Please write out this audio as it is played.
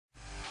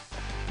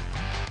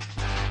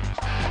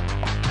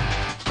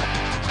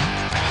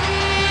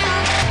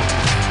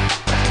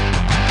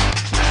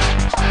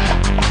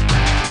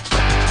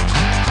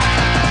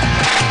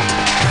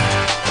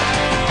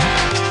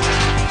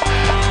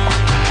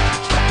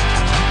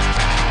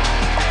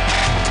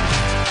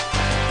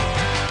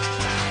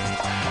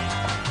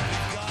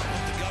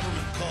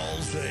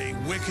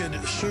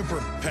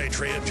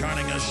patriot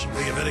joining us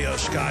via video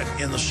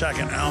Skype in the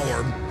second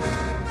hour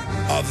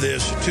of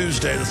this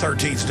Tuesday, the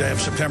 13th day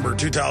of September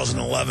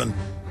 2011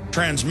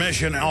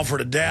 transmission.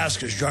 Alfred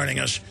Adask is joining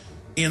us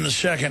in the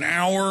second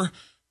hour.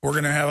 We're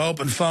going to have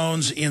open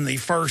phones in the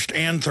first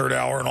and third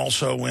hour, and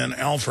also when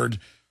Alfred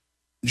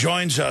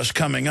joins us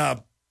coming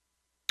up.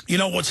 You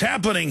know, what's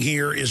happening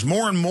here is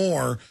more and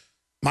more,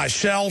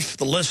 myself,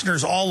 the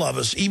listeners, all of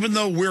us, even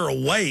though we're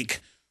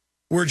awake,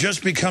 we're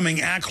just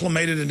becoming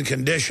acclimated and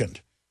conditioned.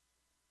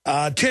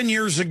 10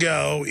 years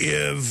ago,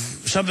 if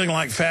something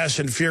like Fast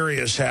and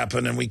Furious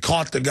happened and we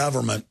caught the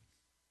government,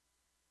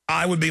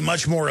 I would be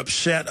much more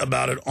upset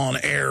about it on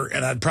air,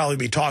 and I'd probably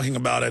be talking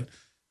about it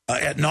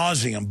ad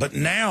nauseum. But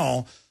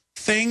now,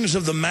 things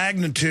of the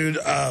magnitude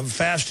of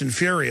Fast and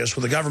Furious,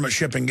 with the government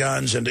shipping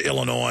guns into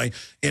Illinois,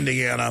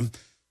 Indiana,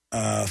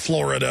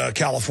 Florida,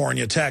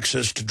 California,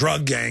 Texas, to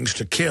drug gangs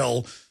to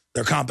kill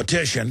their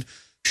competition,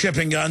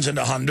 shipping guns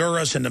into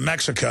Honduras, into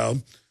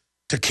Mexico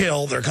to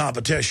kill their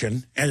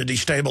competition and to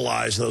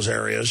destabilize those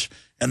areas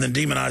and then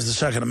demonize the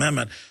Second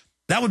Amendment,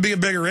 that would be a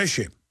bigger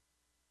issue.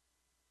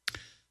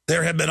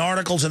 There have been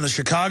articles in the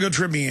Chicago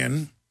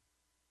Tribune,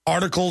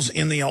 articles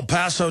in the El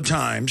Paso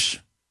Times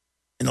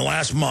in the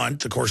last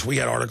month. Of course, we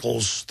had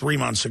articles 3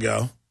 months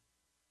ago.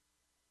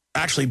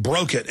 Actually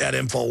broke it at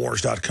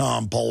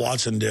Infowars.com. Paul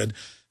Watson did,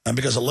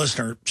 because a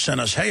listener sent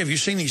us, hey, have you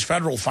seen these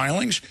federal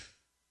filings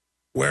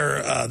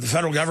where the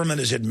federal government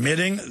is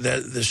admitting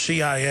that the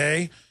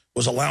CIA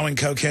was allowing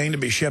cocaine to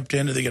be shipped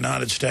into the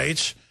United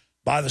States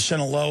by the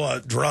Sinaloa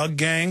drug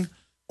gang,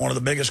 one of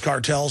the biggest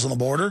cartels on the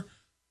border,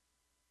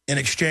 in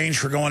exchange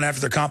for going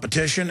after their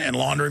competition and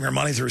laundering their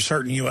money through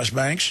certain U.S.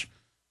 banks?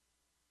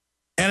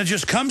 And it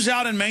just comes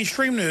out in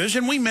mainstream news,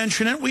 and we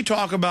mention it, we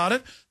talk about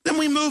it, then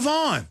we move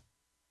on.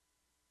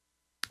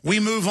 We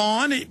move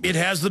on. It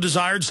has the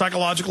desired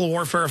psychological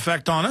warfare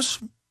effect on us.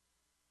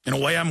 In a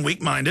way, I'm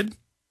weak-minded.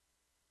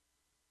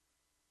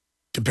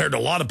 Compared to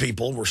a lot of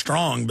people, we're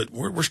strong, but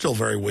we're still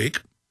very weak.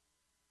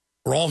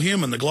 We're all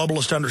human. The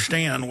globalists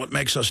understand what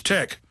makes us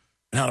tick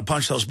and how to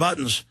punch those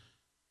buttons.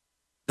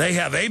 They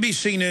have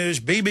ABC News,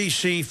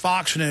 BBC,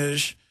 Fox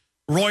News,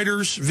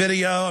 Reuters,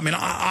 video. I mean,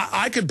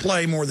 I could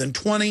play more than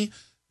 20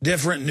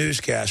 different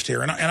newscasts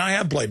here, and I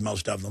have played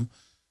most of them,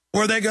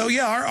 where they go,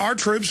 yeah, our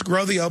troops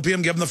grow the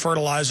opium, give them the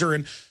fertilizer,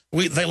 and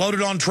they load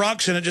it on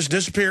trucks, and it just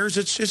disappears.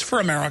 It's for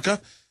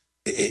America.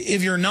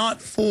 If you're not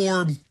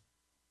for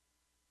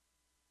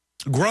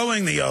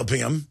growing the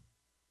opium,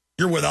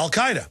 you're with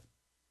Al-Qaeda.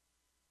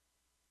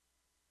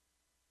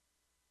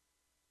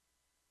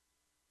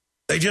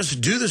 They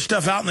just do this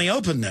stuff out in the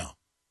open now.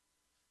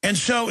 And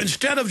so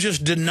instead of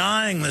just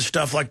denying this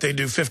stuff like they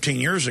do 15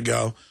 years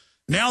ago,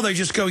 now they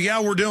just go,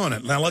 yeah, we're doing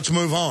it. Now let's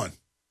move on.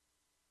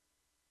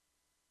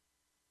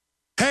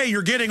 Hey,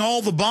 you're getting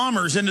all the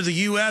bombers into the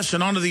U.S.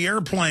 and onto the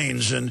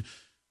airplanes and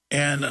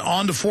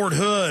onto Fort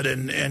Hood,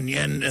 and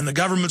the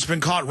government's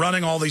been caught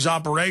running all these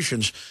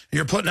operations. And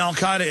you're putting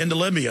Al-Qaeda into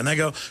Libya. And they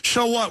go,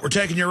 so what? We're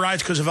taking your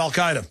rights because of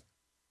Al-Qaeda.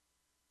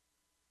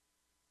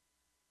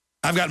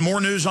 I've got more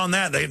news on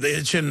that.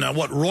 It's in,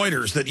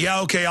 Reuters, that,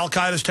 yeah, okay,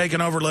 Al-Qaeda's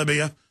taken over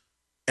Libya,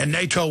 and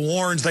NATO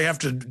warns they have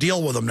to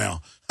deal with them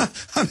now.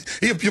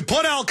 You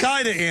put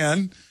Al-Qaeda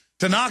in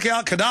to knock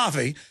out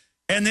Gaddafi,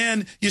 and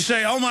then you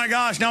say, oh, my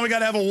gosh, now we got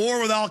to have a war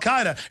with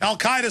Al-Qaeda.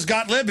 Al-Qaeda's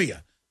got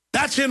Libya.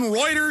 That's in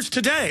Reuters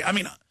today. I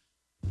mean,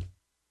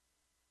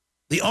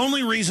 the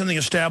only reason the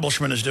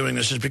establishment is doing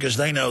this is because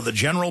they know the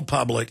general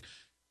public.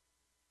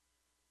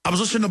 I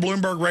was listening to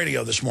Bloomberg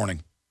Radio this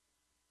morning,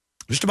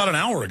 just about an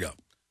hour ago,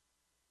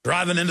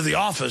 driving into the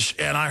office,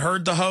 and I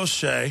heard the host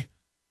say,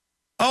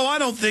 oh, I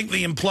don't think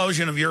the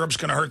implosion of Europe's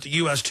going to hurt the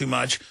U.S. too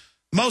much.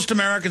 Most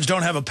Americans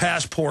don't have a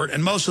passport,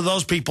 and most of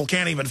those people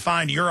can't even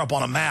find Europe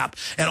on a map.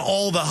 And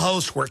all the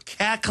hosts were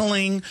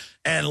cackling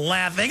and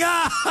laughing.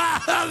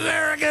 Ah,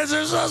 Americans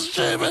are so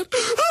stupid.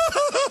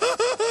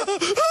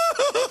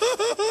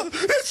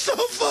 It's so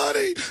funny.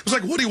 It was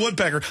like Woody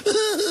Woodpecker.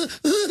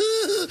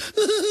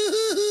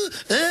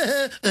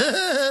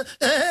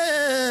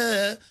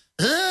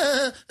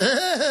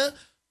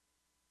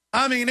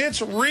 I mean,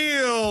 it's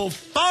real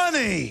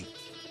funny.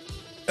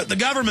 The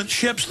government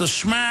ships the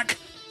smack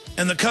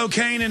and the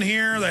cocaine in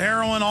here, the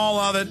heroin, all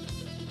of it,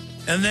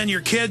 and then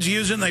your kids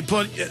use it and they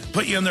put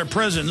you in their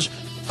prisons,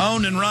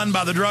 owned and run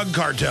by the drug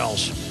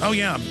cartels. Oh,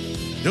 yeah.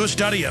 Do a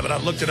study of it.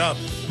 I've looked it up.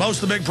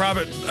 Most of the big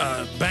private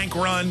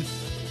bank-run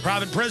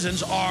private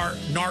prisons are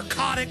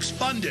narcotics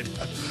funded.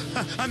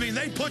 I mean,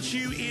 they put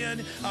you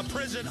in a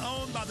prison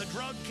owned by the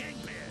drug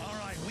kingpin. All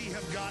right, we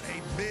have got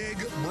a big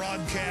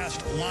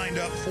broadcast lined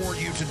up for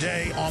you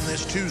today on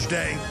this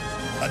Tuesday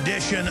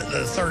edition,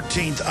 the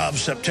 13th of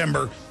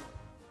September,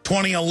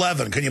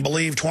 2011. Can you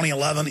believe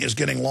 2011 is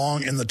getting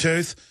long in the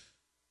tooth?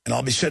 And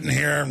I'll be sitting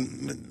here,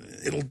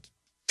 it'll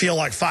feel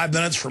like 5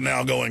 minutes from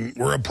now going,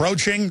 we're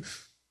approaching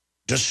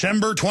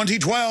December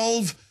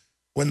 2012,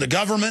 when the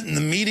government and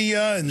the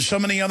media and so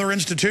many other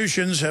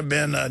institutions have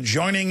been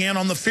joining in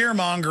on the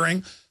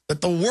fear-mongering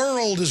that the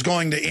world is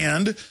going to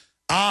end.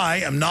 I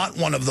am not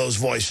one of those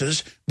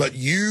voices, but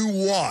you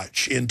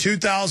watch. In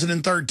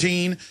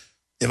 2013,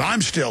 If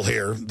I'm still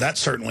here, that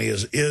certainly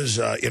is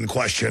in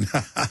question.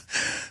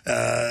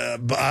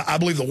 But I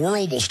believe the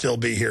world will still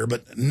be here,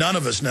 but none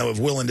of us know if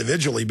we'll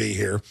individually be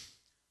here.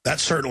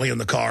 That's certainly in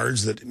the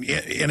cards, that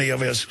any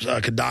of us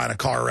could die in a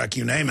car wreck,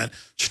 you name it,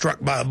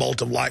 struck by a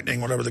bolt of lightning,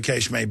 whatever the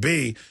case may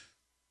be.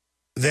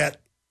 That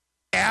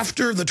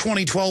after the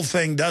 2012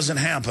 thing doesn't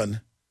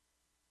happen,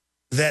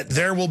 that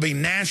there will be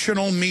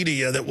national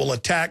media that will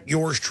attack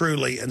yours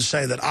truly and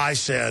say that I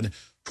said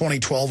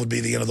 2012 would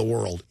be the end of the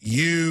world.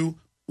 You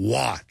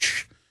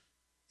watch.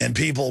 And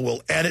people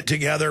will edit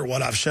together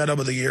what I've said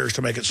over the years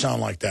to make it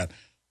sound like that.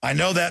 I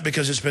know that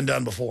because it's been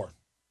done before.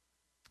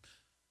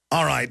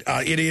 All right,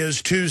 it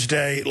is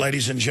Tuesday,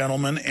 ladies and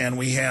gentlemen, and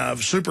we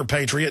have Super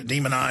Patriot,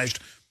 demonized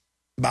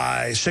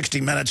by 60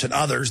 Minutes and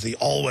others, the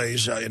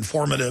always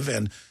informative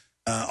and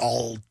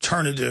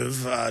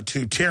alternative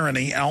to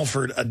tyranny,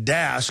 Alfred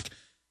Adask.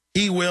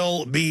 He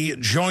will be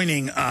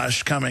joining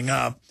us coming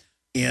up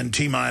in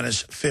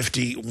T-minus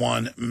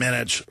 51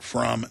 minutes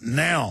from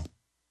now.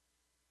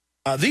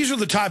 These are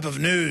the type of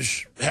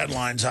news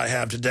headlines I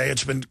have today.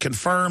 It's been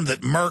confirmed that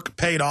Merck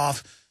paid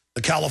off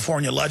the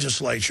California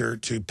legislature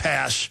to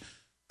pass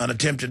an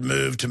attempted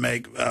move to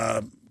make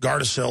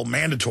Gardasil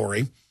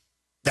mandatory.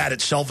 That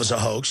itself is a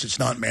hoax. It's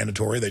not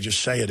mandatory. They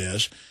just say it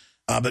is.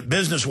 But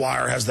Business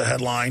Wire has the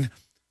headline,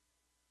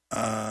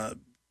 SaneVax,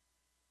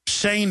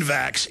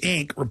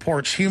 Inc.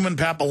 reports human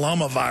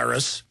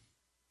papillomavirus,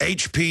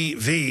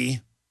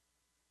 HPV,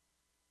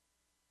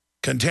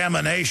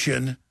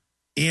 contamination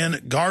in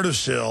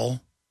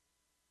Gardasil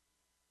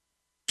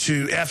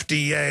to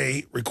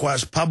FDA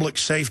request public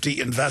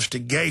safety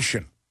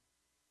investigation.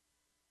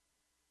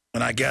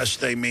 And I guess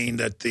they mean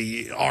that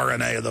the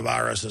RNA of the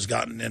virus has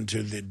gotten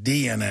into the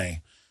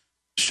DNA.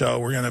 So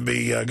we're going to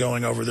be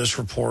going over this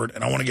report,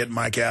 and I want to get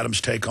Mike Adams'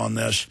 take on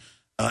this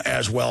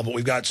as well. But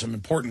we've got some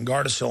important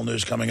Gardasil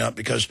news coming up,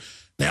 because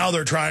now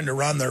they're trying to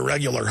run their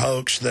regular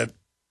hoax that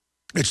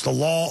it's the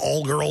law,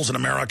 all girls in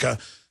America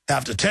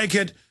have to take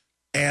it,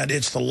 and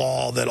it's the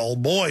law that all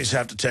boys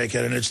have to take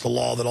it, and it's the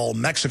law that all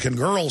Mexican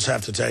girls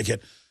have to take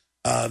it.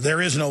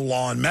 There is no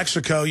law in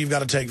Mexico. You've got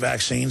to take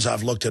vaccines.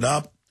 I've looked it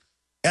up.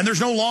 And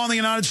there's no law in the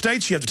United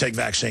States you have to take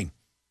vaccine.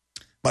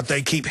 But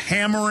they keep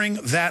hammering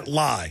that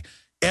lie.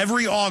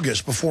 Every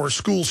August before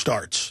school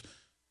starts,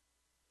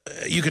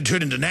 you can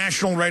tune into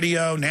national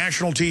radio,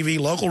 national TV,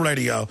 local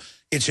radio.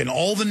 It's in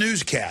all the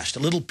newscasts, a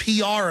little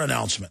PR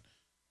announcement.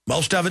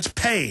 Most of it's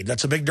paid.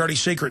 That's a big dirty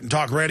secret in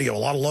talk radio. A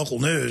lot of local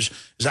news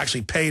is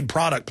actually paid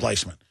product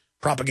placement,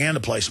 propaganda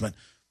placement,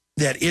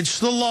 that it's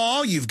the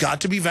law. You've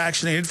got to be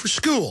vaccinated for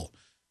school.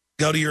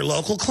 Go to your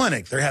local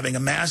clinic. They're having a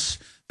mass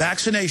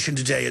vaccination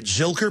today at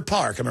Zilker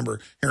Park. I remember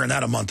hearing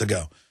that a month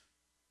ago.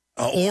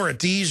 Or at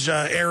these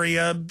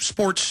area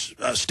sports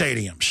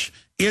stadiums.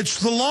 It's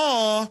the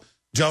law.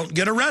 Don't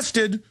get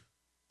arrested.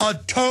 A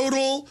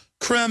total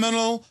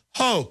criminal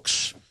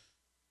hoax.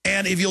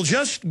 And if you'll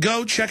just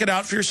go check it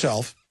out for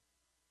yourself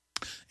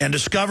and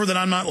discover that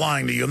I'm not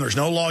lying to you and there's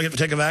no law you have to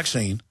take a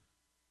vaccine,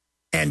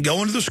 and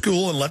go into the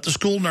school and let the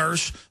school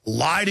nurse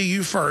lie to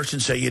you first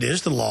and say, it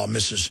is the law,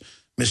 Mrs.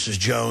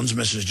 Jones,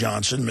 Mrs.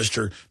 Johnson,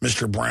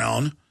 Mr.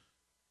 Brown,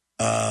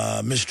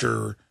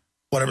 Mr.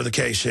 whatever the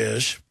case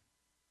is.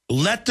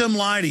 Let them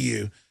lie to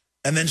you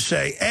and then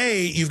say,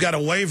 A, you've got a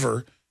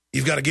waiver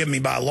you've got to give me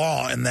by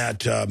law in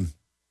that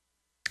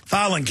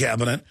filing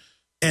cabinet,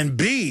 and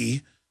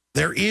B,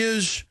 there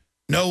is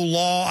no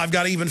law. I've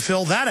got to even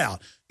fill that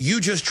out. You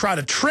just try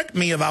to trick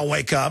me if I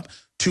wake up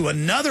to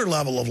another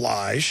level of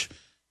lies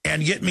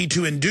and get me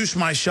to induce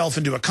myself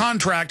into a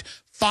contract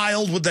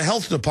filed with the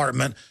health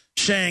department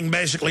saying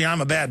basically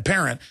I'm a bad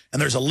parent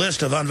and there's a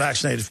list of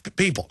unvaccinated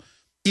people.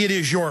 It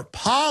is your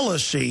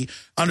policy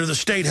under the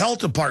state health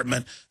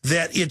department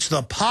that it's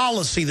the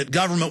policy that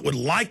government would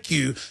like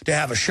you to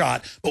have a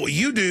shot. But what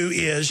you do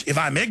is, if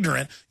I'm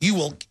ignorant, you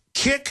will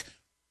kick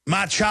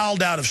my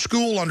child out of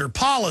school under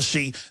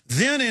policy,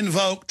 then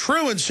invoke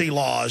truancy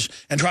laws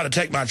and try to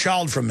take my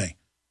child from me.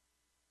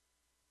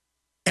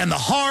 And the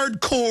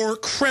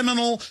hardcore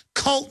criminal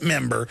cult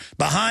member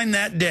behind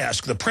that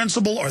desk, the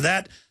principal or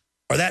that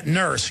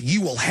nurse,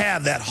 you will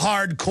have that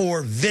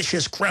hardcore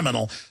vicious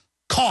criminal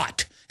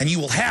caught. And you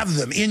will have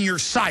them in your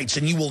sights,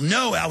 and you will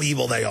know how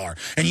evil they are.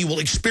 And you will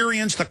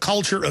experience the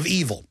culture of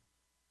evil.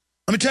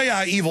 Let me tell you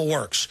how evil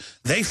works.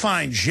 They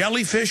find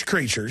jellyfish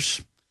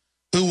creatures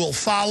who will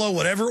follow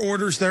whatever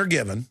orders they're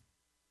given,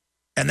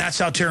 and that's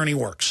how tyranny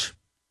works.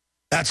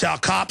 That's how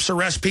cops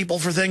arrest people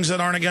for things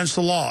that aren't against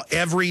the law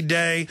every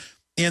day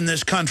in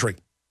this country.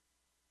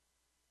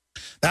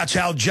 That's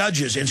how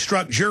judges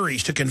instruct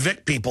juries to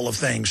convict people of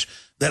things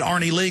that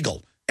aren't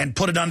illegal and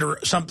put it under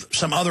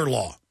some other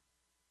law.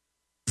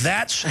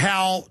 That's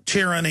how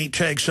tyranny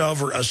takes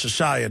over a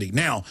society.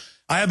 Now,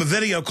 I have a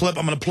video clip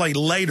I'm going to play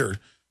later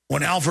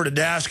when Alfred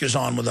Adask is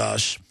on with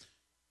us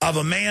of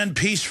a man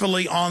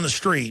peacefully on the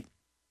street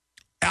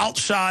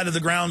outside of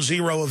the Ground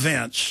Zero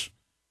events.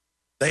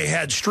 They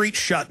had streets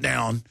shut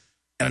down,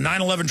 and a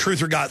 9/11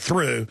 truther got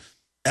through.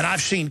 And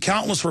I've seen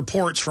countless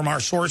reports from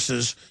our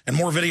sources, and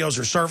more videos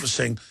are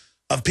surfacing,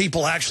 of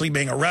people actually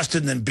being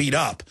arrested and then beat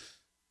up.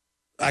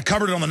 I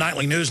covered it on the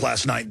nightly news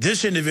last night.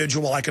 This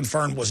individual, I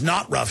confirmed, was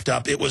not roughed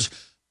up. It was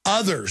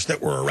others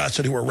that were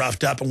arrested who were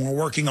roughed up, and we're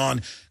working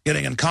on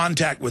getting in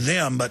contact with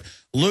them. But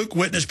Luke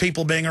witnessed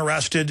people being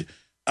arrested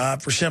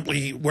for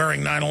simply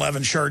wearing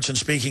 9/11 shirts and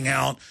speaking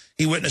out.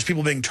 He witnessed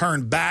people being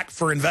turned back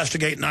for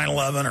investigating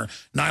 9/11 or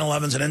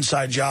 9/11's an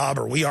inside job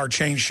or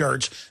WeAreChange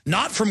shirts,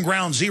 not from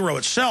Ground Zero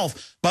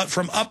itself, but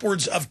from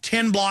upwards of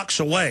 10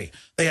 blocks away.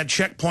 They had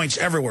checkpoints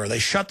everywhere. They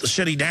shut the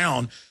city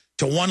down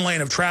to one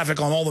lane of traffic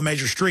on all the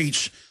major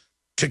streets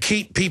to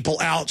keep people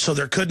out so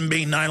there couldn't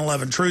be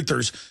 9/11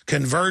 truthers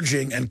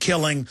converging and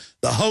killing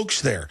the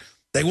hoax there.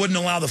 They wouldn't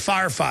allow the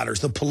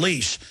firefighters, the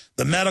police,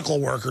 the medical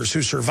workers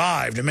who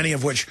survived, and many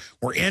of which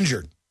were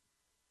injured,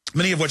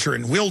 many of which are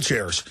in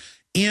wheelchairs,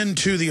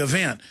 into the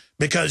event.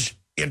 Because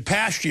in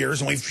past years,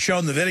 and we've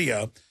shown the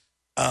video,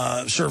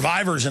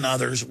 survivors and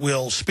others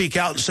will speak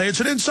out and say, it's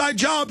an inside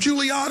job,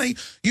 Giuliani.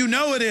 You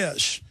know it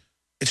is.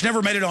 It's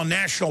never made it on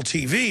national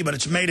TV, but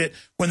it's made it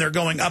when they're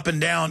going up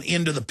and down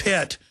into the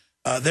pit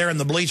there in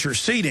the bleacher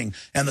seating,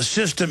 and the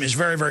system is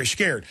very, very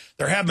scared.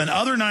 There have been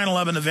other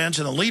 9/11 events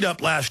in the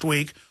lead-up last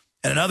week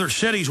and in other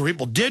cities where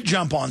people did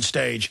jump on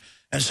stage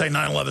and say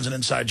 9/11's an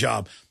inside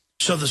job.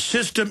 So the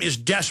system is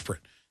desperate.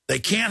 They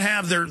can't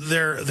have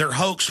their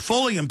hoax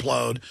fully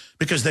implode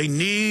because they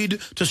need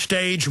to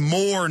stage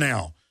more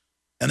now.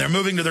 And they're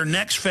moving to their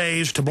next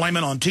phase to blame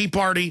it on Tea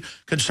Party,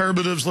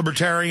 conservatives,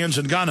 libertarians,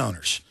 and gun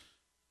owners.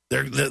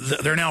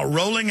 They're now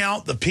rolling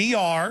out the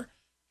PR,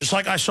 just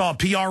like I saw a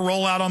PR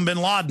rollout on bin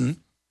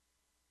Laden.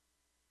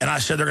 And I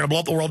said they're going to blow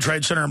up the World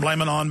Trade Center and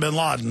blame it on bin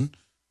Laden.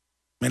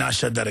 I mean, I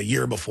said that a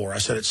year before. I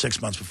said it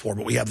 6 months before,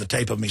 but we have the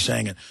tape of me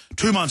saying it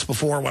 2 months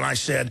before when I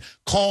said,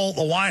 call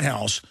the White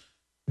House.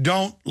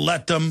 Don't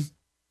let them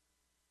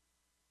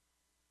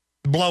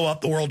blow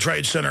up the World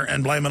Trade Center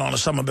and blame it on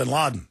Osama bin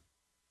Laden,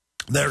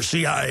 their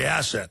CIA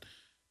asset.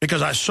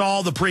 Because I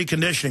saw the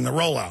preconditioning, the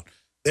rollout.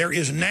 There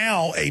is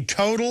now a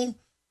total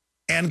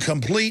and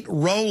complete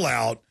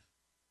rollout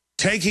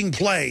taking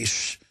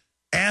place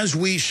as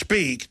we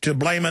speak to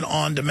blame it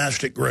on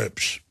domestic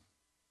groups.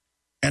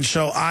 And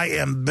so I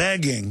am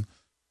begging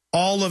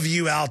all of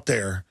you out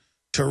there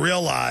to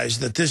realize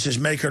that this is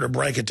make it or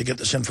break it to get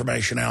this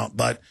information out.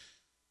 But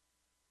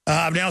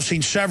I've now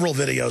seen several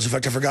videos. In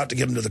fact, I forgot to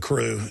give them to the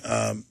crew.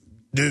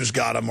 News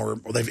got them, or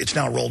it's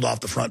now rolled off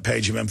the front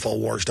page of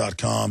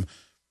Infowars.com.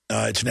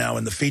 It's now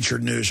in the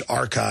featured news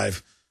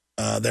archive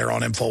there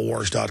on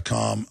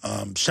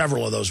Infowars.com.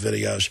 Several of those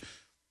videos.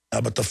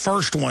 But the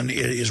first one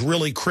is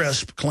really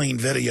crisp, clean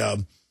video.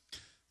 And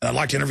I'd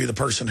like to interview the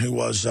person who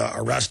was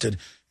arrested.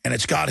 And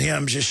it's got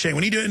him just saying,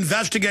 we need to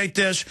investigate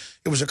this.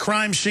 It was a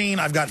crime scene.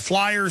 I've got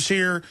flyers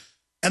here.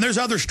 And there's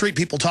other street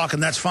people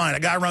talking. That's fine. A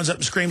guy runs up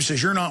and screams,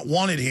 says, you're not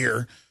wanted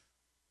here.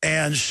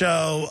 And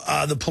so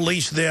the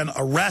police then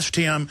arrest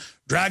him,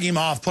 drag him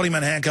off, put him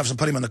in handcuffs, and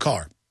put him in the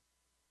car.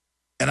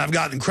 And I've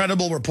got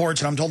incredible reports,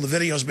 and I'm told the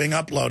video's being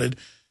uploaded,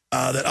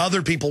 that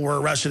other people were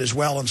arrested as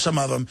well, and some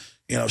of them,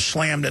 you know,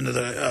 slammed into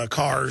the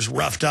cars,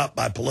 roughed up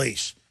by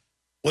police.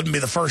 Wouldn't be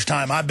the first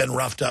time I've been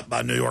roughed up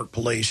by New York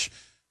police.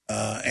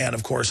 And,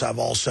 of course, I've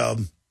also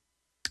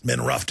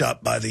been roughed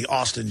up by the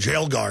Austin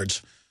jail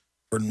guards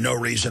for no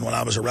reason when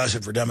I was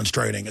arrested for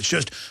demonstrating. It's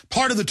just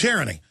part of the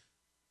tyranny.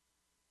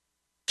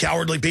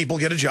 Cowardly people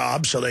get a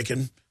job so they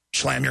can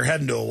slam your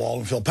head into a wall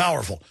and feel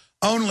powerful.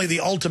 Only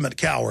the ultimate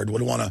coward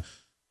would want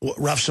to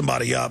rough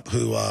somebody up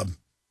who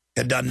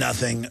had done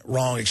nothing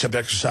wrong except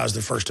exercise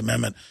the First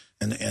Amendment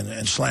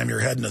and slam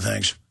your head into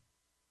things.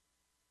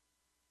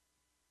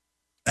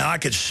 Now, I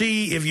could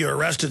see if you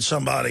arrested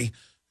somebody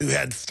who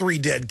had 3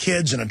 dead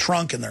kids in a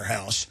trunk in their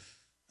house,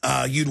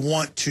 you'd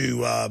want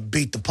to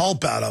beat the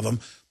pulp out of them.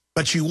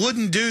 But you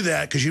wouldn't do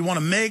that because you want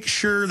to make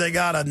sure they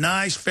got a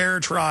nice, fair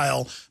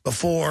trial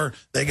before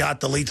they got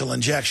the lethal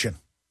injection.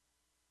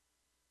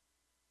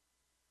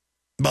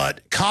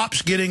 But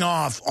cops getting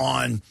off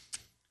on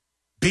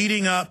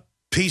beating up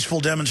peaceful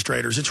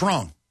demonstrators, it's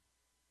wrong.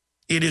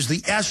 It is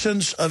the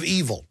essence of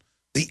evil,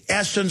 the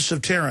essence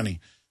of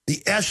tyranny,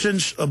 the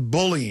essence of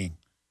bullying,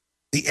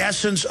 the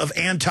essence of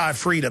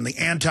anti-freedom, the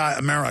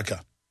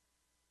anti-America.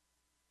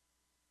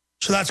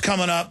 So that's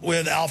coming up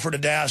with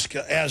Alfred Adask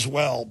as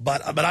well.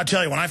 But I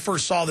tell you, when I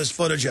first saw this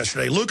footage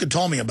yesterday, Luke had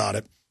told me about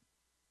it.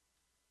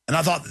 And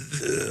I thought,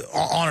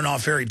 on and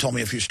off air, he told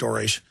me a few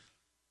stories.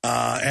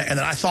 And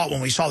then I thought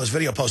when we saw this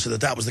video posted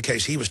that was the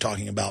case he was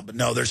talking about. But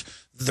no, there's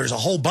a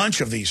whole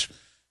bunch of these.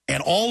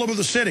 And all over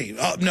the city.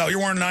 No, you're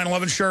wearing a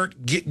 9/11 shirt,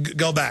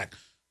 go back.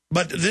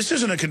 But this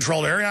isn't a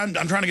controlled area. I'm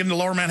trying to get into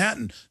Lower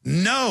Manhattan.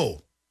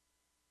 No.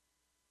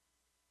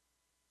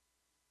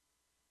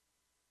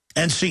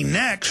 And see,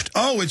 next,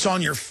 it's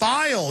on your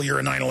file you're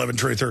a 9/11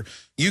 truther.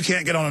 You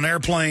can't get on an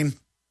airplane.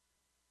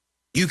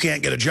 You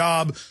can't get a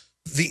job.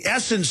 The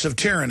essence of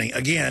tyranny,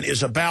 again,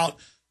 is about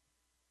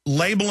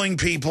labeling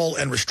people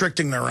and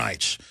restricting their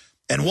rights.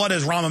 And what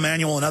has Rahm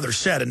Emanuel and others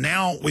said, and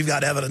now we've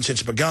got evidence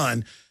it's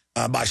begun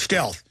by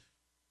stealth.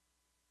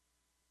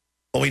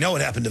 Well, we know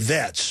what happened to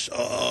vets.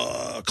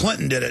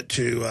 Clinton did it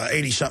to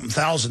 80-something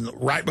thousand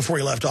right before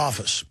he left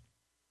office.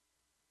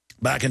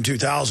 Back in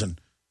 2000,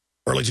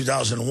 early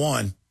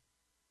 2001. It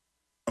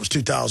was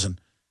 2000.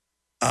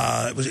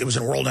 It was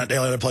in WorldNet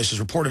Daily, other places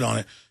reported on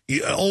it.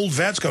 Old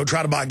vets go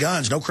try to buy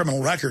guns, no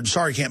criminal record.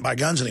 Sorry, can't buy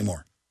guns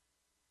anymore.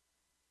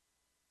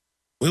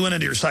 We went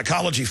into your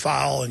psychology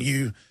file and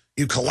you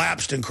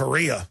collapsed in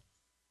Korea.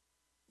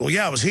 Well,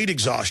 yeah, it was heat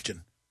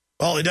exhaustion.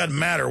 Well, it doesn't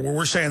matter.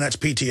 We're saying that's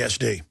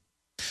PTSD.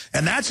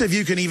 And that's if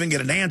you can even get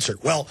an answer.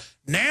 Well,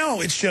 now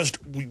it's just,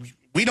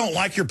 we don't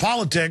like your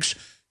politics.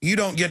 You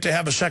don't get to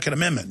have a Second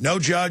Amendment. No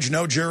judge,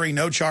 no jury,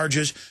 no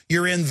charges.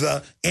 You're in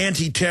the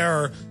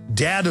anti-terror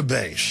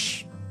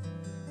database.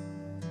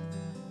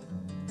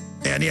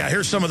 And yeah,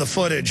 here's some of the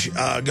footage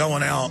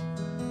going out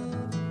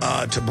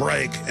to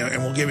break.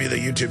 And we'll give you the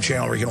YouTube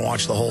channel where you can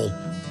watch the whole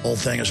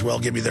thing as well,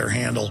 give you their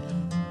handle.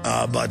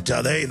 But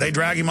they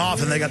drag him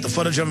off, and they got the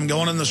footage of him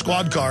going in the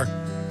squad car.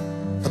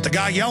 But the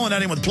guy yelling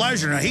at him with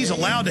pleasure, now he's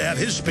allowed to have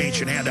his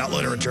speech and hand out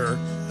literature.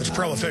 It's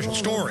pro-official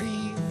story.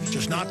 It's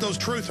just not those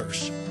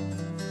truthers.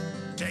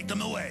 Take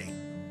them away.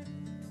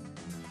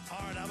 All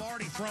right, I've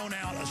already thrown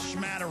out a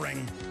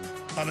smattering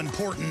of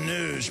important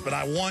news, but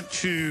I want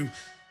to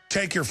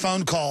take your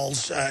phone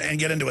calls and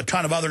get into a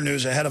ton of other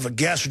news ahead of a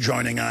guest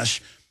joining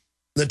us.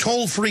 The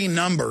toll-free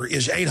number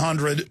is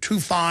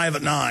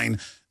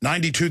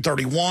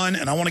 800-259-9231,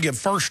 and I want to give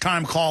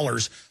first-time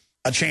callers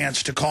a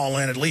chance to call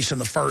in, at least in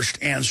the first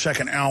and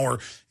second hour.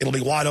 It'll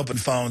be wide-open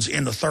phones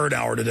in the third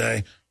hour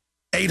today.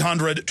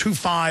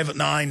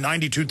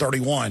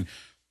 800-259-9231.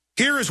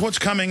 Here is what's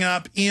coming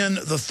up in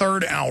the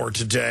third hour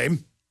today.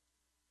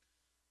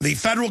 The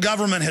federal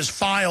government has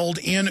filed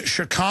in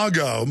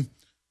Chicago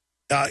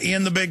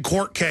in the big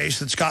court case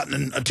that's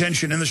gotten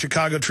attention in the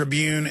Chicago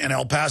Tribune and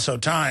El Paso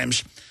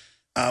Times,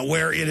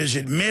 where it is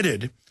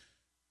admitted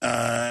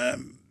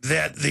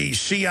that the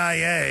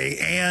CIA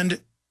and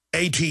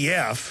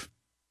ATF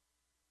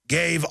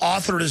gave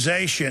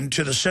authorization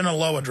to the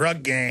Sinaloa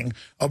drug gang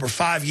over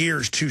 5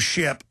 years to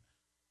ship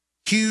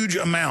huge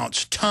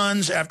amounts,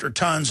 tons after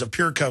tons of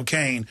pure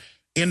cocaine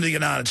into the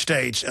United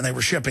States, and they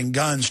were shipping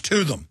guns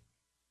to them.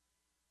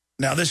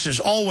 Now, this has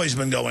always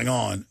been going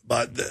on,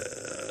 but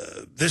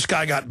this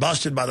guy got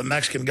busted by the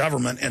Mexican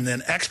government and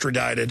then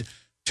extradited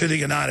to the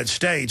United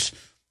States,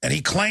 and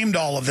he claimed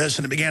all of this,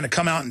 and it began to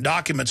come out in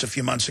documents a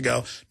few months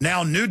ago.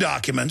 Now, new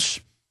documents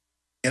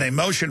in a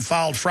motion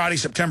filed Friday,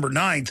 September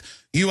 9th,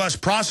 U.S.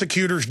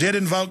 prosecutors did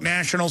invoke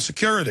national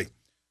security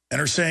and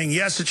are saying,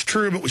 yes, it's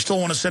true, but we still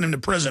want to send him to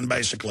prison,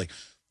 basically.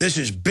 This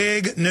is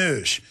big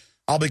news.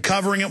 I'll be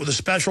covering it with a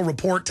special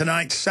report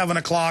tonight, 7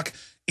 o'clock,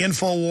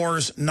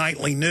 InfoWars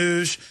Nightly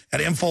News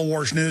at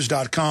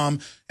InfoWarsNews.com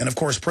and, of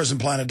course,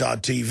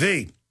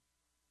 PrisonPlanet.tv.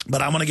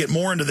 But I'm going to get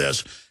more into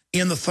this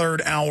in the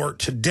third hour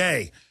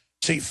today.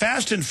 See,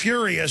 Fast and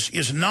Furious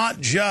is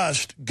not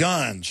just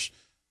guns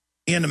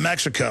into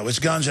Mexico. It's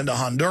guns into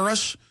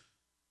Honduras.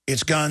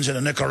 It's guns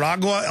into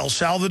Nicaragua, El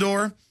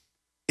Salvador.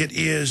 It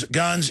is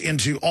guns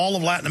into all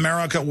of Latin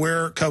America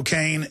where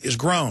cocaine is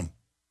grown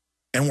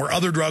and where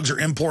other drugs are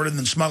imported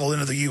and smuggled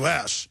into the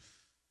U.S.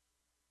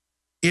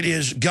 It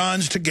is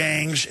guns to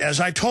gangs. As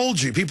I told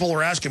you, people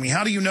were asking me,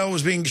 how do you know it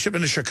was being shipped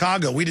into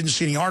Chicago? We didn't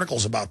see any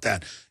articles about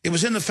that. It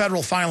was in the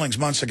federal filings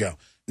months ago.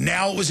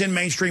 Now it was in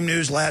mainstream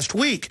news last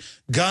week.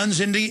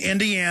 Guns into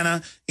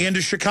Indiana,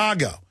 into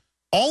Chicago.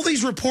 All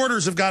these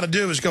reporters have got to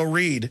do is go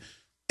read.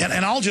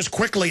 And I'll just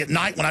quickly at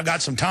night when I've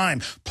got some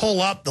time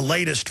pull up the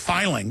latest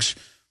filings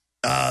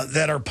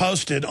that are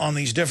posted on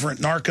these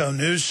different narco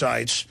news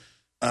sites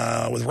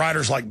with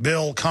writers like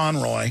Bill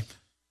Conroy.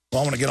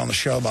 Well, I want to get on the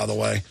show, by the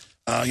way,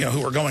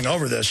 who are going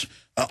over this.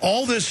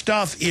 All this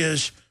stuff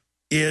is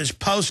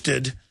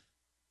posted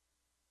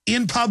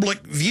in public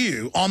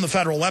view on the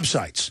federal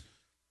websites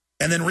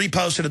and then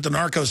reposted at the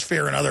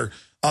Narcosphere and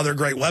other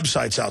great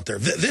websites out there.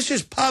 This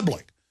is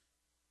public.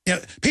 You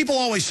know, people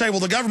always say, well,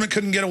 the government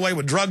couldn't get away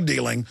with drug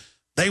dealing.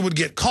 They would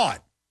get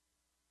caught.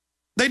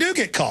 They do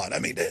get caught. I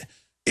mean,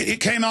 it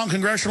came out in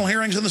congressional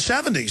hearings in the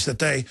 70s that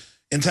they,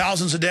 in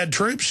thousands of dead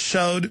troops,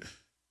 showed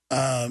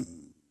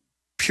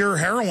pure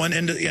heroin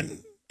into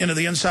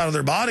the inside of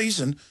their bodies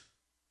and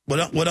would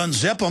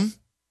unzip them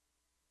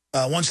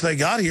once they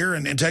got here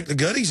and take the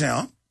goodies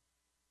out.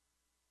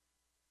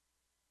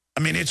 I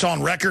mean, it's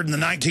on record in the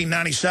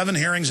 1997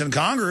 hearings in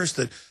Congress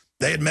that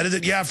they admitted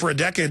that, yeah, for a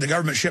decade the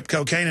government shipped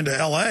cocaine into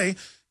L.A.,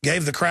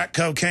 gave the crack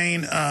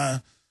cocaine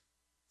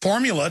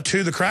formula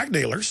to the crack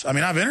dealers. I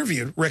mean, I've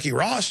interviewed Ricky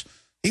Ross.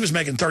 He was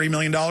making $30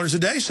 million a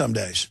day some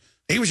days.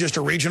 He was just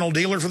a regional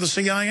dealer for the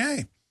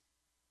CIA.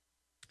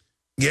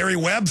 Gary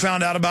Webb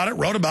found out about it,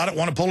 wrote about it,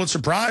 won a Pulitzer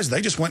Prize.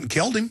 They just went and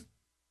killed him.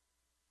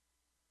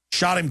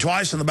 Shot him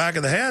twice in the back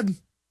of the head.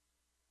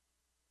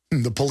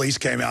 The police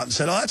came out and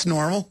said, oh, that's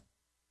normal.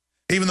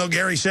 Even though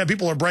Gary said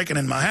people are breaking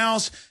in my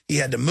house, he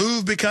had to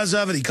move because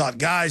of it. He caught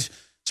guys,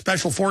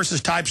 special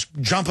forces types,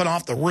 jumping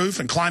off the roof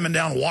and climbing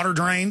down water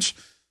drains.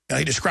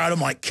 He described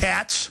them like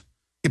cats.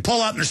 You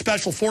pull up and there's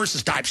special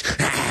forces types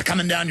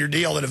coming down your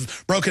deal that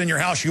have broken in your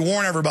house. You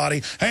warn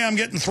everybody, hey, I'm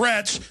getting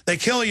threats. They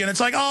kill you. And it's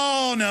like,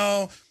 oh,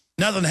 no,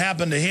 nothing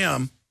happened to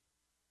him.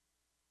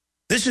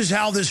 This is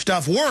how this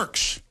stuff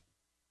works.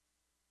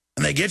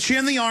 And they get you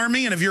in the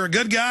Army, and if you're a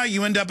good guy,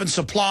 you end up in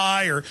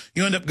supply or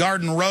you end up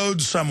guarding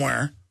roads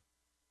somewhere.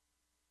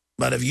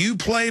 But if you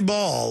play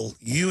ball,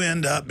 you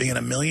end up being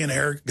a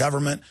millionaire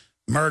government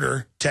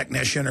murder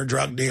technician or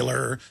drug dealer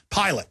or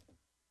pilot.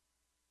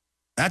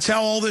 That's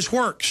how all this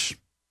works.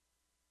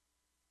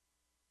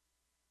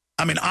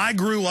 I mean, I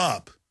grew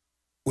up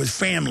with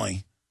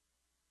family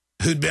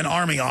who'd been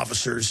Army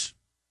officers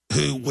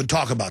who would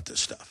talk about this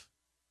stuff.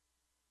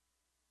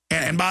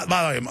 And by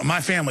the way,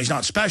 my family's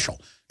not special.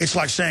 It's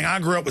like saying I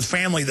grew up with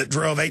family that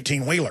drove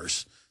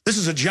 18-wheelers. This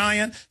is a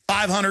giant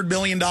 $500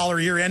 billion a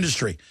year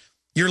industry.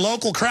 Your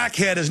local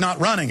crackhead is not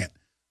running it.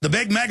 The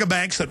big mega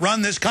banks that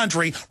run this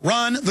country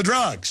run the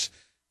drugs.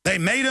 They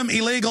made them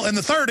illegal in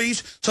the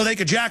 30s so they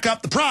could jack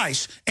up the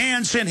price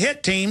and send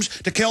hit teams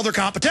to kill their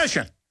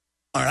competition.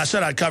 All right, I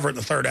said I'd cover it in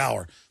the third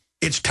hour.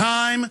 It's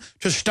time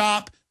to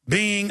stop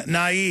being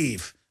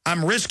naive.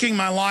 I'm risking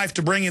my life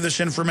to bring you this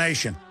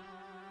information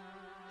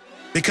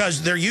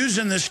because they're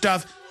using this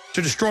stuff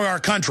to destroy our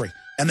country.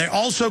 And they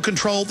also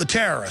control the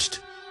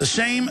terrorist. The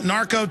same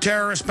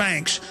narco-terrorist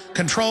banks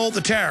control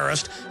the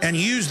terrorist and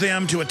use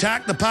them to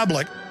attack the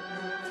public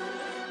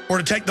or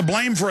to take the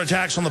blame for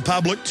attacks on the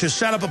public to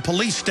set up a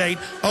police state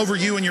over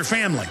you and your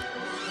family.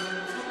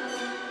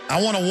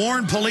 I want to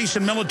warn police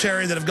and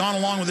military that have gone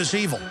along with this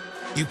evil.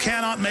 You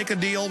cannot make a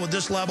deal with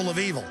this level of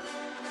evil.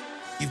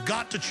 You've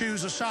got to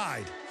choose a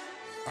side.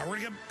 All right, we're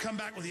going to come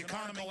back with the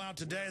economy out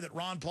today that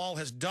Ron Paul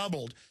has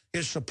doubled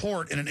his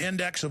support in an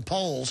index of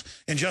polls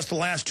in just the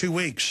last 2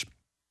 weeks.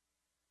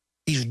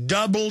 He's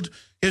doubled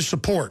his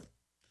support.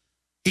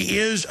 He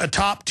is a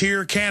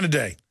top-tier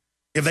candidate.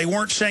 If they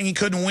weren't saying he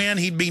couldn't win,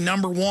 he'd be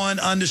 #1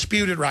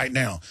 undisputed right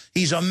now.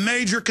 He's a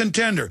major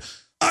contender.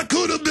 I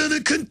could have been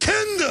a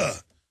contender.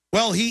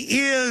 Well, he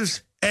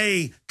is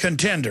a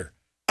contender.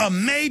 A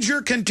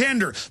major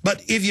contender.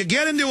 But if you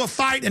get into a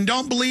fight and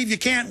don't believe you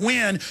can't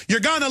win, you're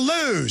going to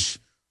lose.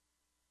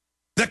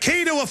 The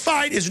key to a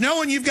fight is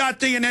knowing you've got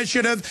the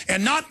initiative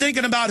and not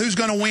thinking about who's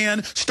going to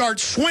win. Start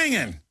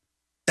swinging.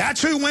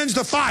 That's who wins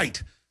the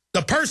fight.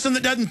 The person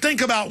that doesn't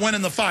think about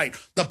winning the fight.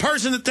 The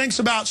person that thinks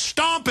about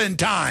stomping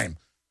time.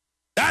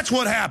 That's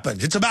what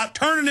happens. It's about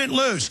turning it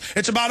loose.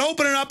 It's about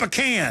opening up a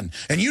can.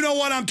 And you know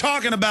what I'm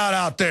talking about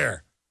out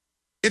there.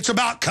 It's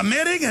about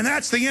committing, and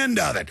that's the end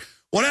of it.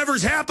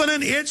 Whatever's happening,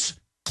 it's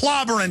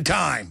clobbering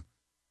time.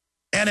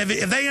 And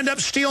if they end up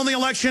stealing the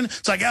election,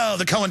 it's like, oh,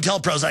 the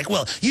COINTELPRO's like,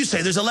 well, you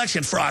say there's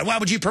election fraud. Why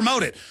would you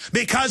promote it?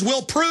 Because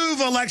we'll prove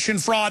election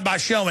fraud by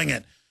showing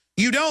it.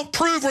 You don't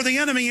prove where the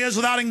enemy is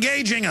without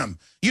engaging them.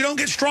 You don't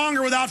get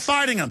stronger without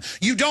fighting them.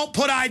 You don't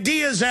put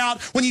ideas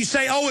out when you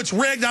say, oh, it's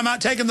rigged, I'm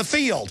not taking the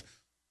field.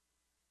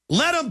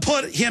 Let them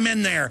put him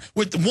in there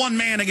with one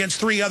man against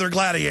 3 other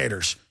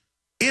gladiators.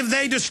 If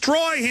they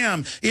destroy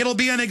him, it'll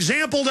be an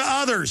example to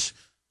others.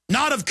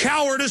 Not of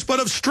cowardice, but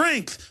of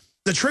strength.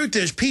 The truth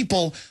is,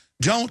 people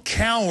don't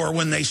cower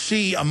when they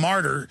see a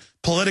martyr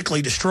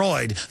politically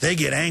destroyed. They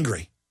get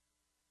angry.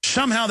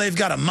 Somehow they've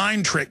got a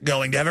mind trick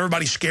going to have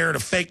everybody scared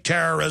of fake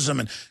terrorism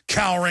and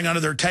cowering under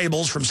their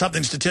tables from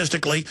something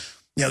statistically,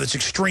 that's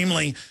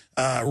extremely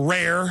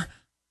rare.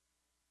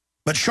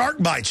 But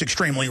shark bite's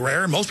extremely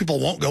rare. Most people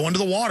won't go into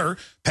the water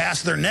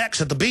past their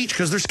necks at the beach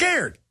because they're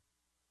scared.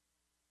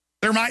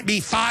 There might be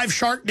 5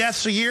 shark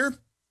deaths a year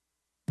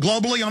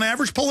globally on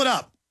average. Pull it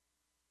up.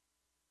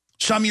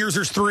 Some years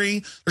there's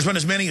 3. There's been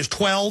as many as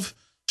 12.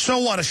 So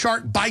what? A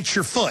shark bites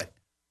your foot.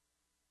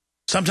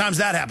 Sometimes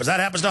that happens. That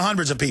happens to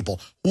hundreds of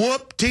people.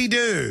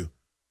 Whoop-de-doo.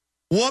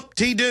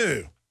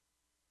 Whoop-de-doo.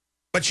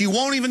 But you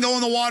won't even go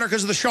in the water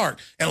because of the shark.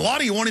 And a lot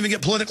of you won't even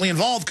get politically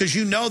involved because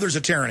you know there's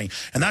a tyranny.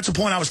 And that's a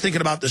point I was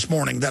thinking about this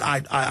morning that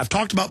I've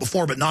talked about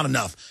before, but not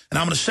enough. And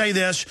I'm going to say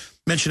this,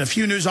 mention a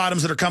few news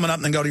items that are coming up,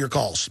 and then go to your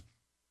calls.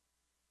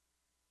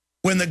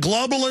 When the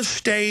globalists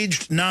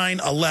staged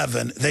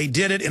 9/11, they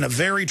did it in a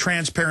very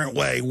transparent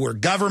way where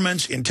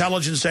governments,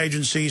 intelligence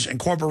agencies, and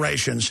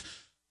corporations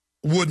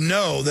would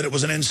know that it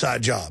was an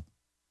inside job.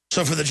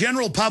 So for the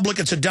general public,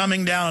 it's a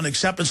dumbing down and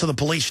acceptance of the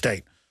police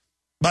state.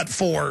 But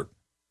for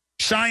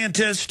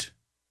scientists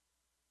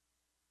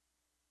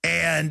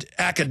and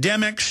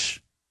academics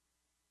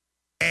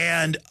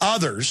and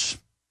others,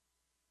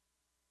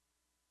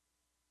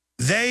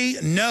 they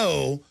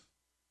know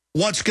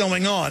what's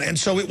going on. And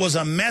so it was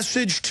a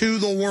message to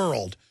the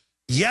world.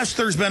 Yes,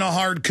 there's been a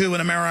hard coup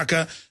in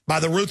America by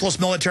the ruthless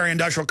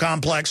military-industrial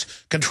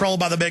complex controlled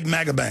by the big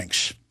mega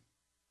banks.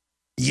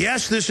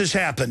 Yes, this has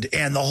happened,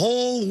 and the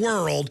whole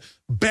world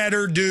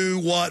better do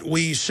what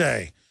we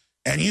say.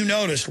 And you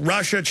notice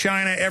Russia,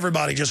 China,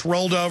 everybody just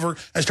rolled over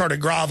and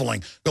started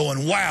groveling,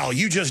 going, wow,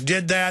 you just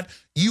did that?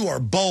 You are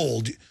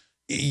bold.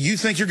 You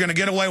think you're going to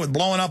get away with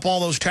blowing up all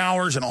those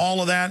towers and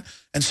all of that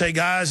and say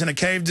guys in a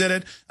cave did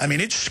it? I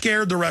mean, it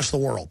scared the rest of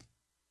the world.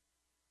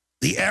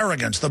 The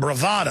arrogance, the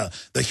bravado,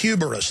 the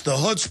hubris, the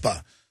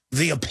chutzpah,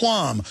 the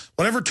aplomb,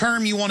 whatever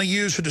term you want to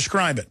use to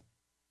describe it,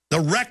 the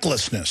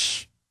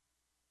recklessness,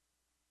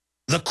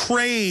 the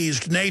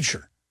crazed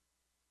nature.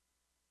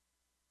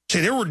 See,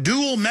 there were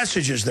dual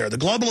messages there. The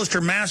globalists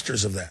are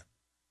masters of that.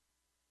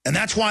 And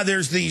that's why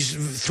there's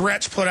these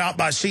threats put out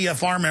by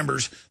CFR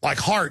members like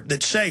Hart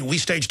that say, we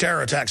staged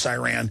terror attacks,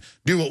 Iran,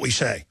 do what we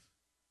say.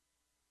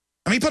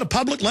 I mean, he put a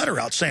public letter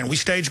out saying, we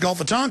staged Gulf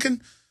of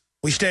Tonkin,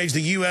 we staged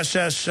the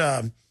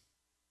USS,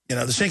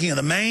 the sinking of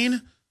the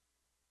Maine.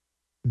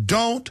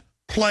 Don't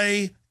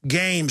play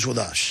games with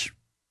us.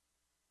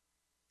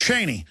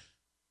 Cheney,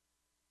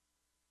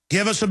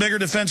 give us a bigger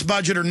defense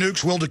budget or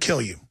nukes will to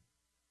kill you.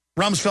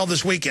 Rumsfeld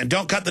this weekend,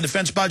 don't cut the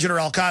defense budget or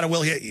Al-Qaeda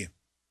will hit you.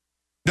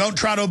 Don't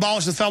try to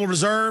abolish the Federal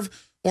Reserve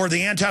or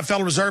the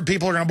anti-Federal Reserve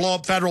people are going to blow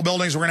up federal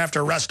buildings. We're going to have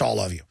to arrest all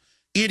of you.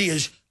 It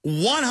is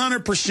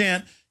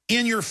 100%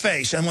 in your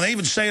face. And when they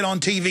even say it on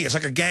TV, it's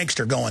like a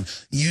gangster going,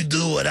 you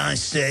do what I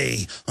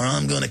say or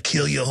I'm going to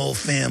kill your whole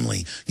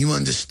family. You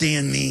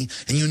understand me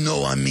and you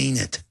know I mean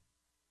it.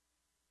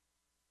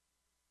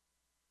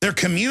 They're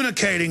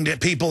communicating to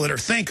people that are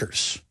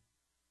thinkers.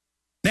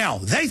 Now,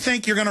 they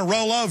think you're going to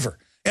roll over.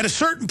 At a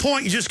certain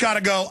point, you just got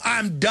to go,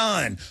 I'm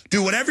done.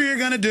 Do whatever you're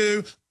going to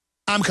do.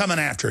 I'm coming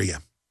after you.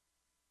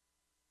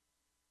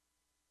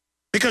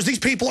 Because these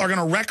people are going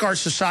to wreck our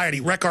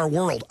society, wreck our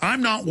world.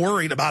 I'm not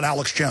worried about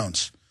Alex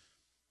Jones.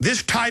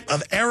 This type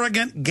of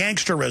arrogant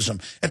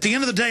gangsterism. At the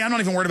end of the day, I'm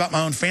not even worried about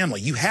my own family.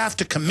 You have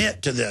to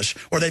commit to this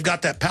or they've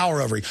got that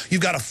power over you.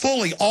 You've got to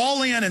fully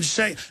all in and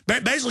say,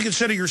 basically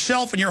consider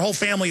yourself and your whole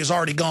family is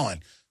already gone.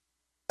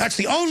 That's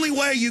the only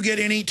way you get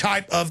any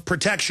type of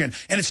protection.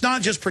 And it's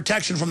not just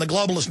protection from the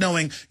globalists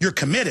knowing you're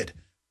committed,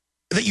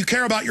 that you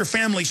care about your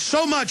family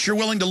so much you're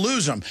willing to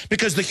lose them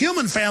because the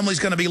human family is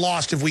going to be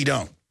lost if we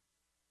don't.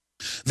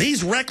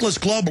 These reckless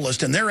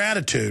globalists and their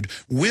attitude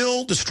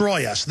will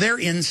destroy us. Their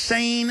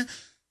insane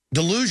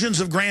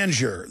delusions of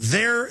grandeur,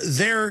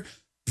 their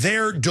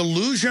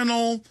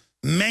delusional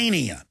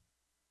mania,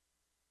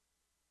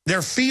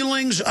 their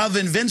feelings of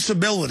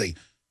invincibility,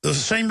 the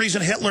same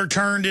reason Hitler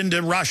turned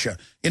into Russia,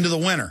 into the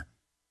winter.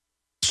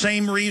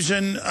 Same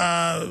reason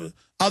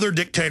other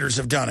dictators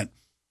have done it.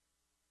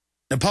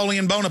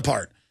 Napoleon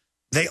Bonaparte.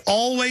 They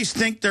always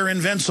think they're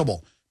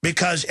invincible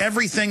because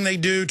everything they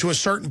do to a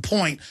certain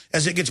point,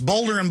 as it gets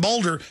bolder and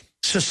bolder,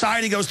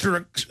 society goes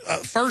through a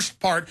first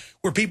part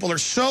where people are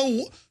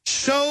so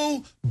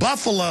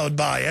buffaloed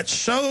by it,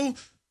 so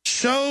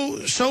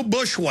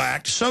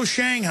bushwhacked, so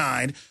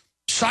shanghaied,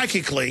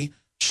 psychically,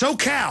 so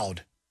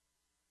cowed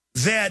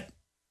that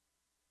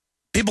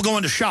people go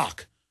into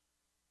shock.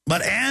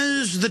 But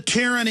as the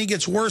tyranny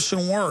gets worse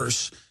and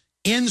worse,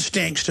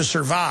 instincts to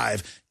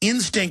survive,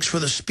 instincts for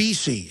the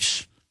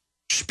species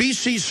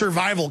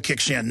survival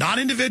kicks in, not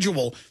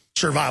individual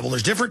survival.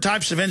 There's different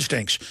types of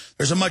instincts.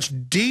 There's a much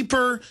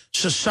deeper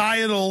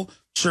societal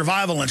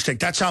survival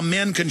instinct. That's how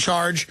men can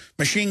charge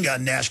machine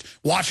gun nest,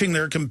 watching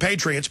their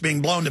compatriots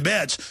being blown to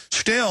bits.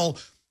 Still,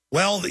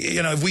 well,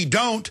 if we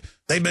don't,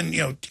 they've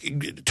been,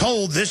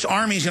 told this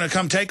army's going to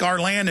come take our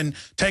land and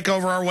take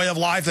over our way of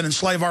life and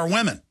enslave our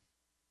women.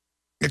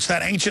 It's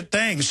that ancient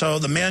thing. So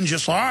the men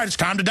just, all right, it's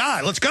time to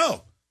die. Let's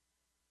go.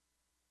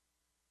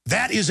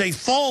 That is a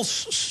false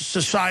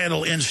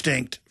societal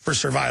instinct for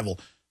survival.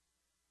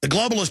 The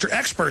globalists are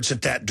experts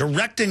at that,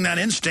 directing that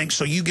instinct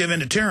so you give in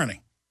to tyranny.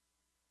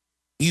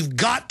 You've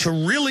got to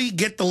really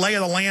get the lay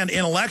of the land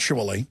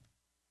intellectually,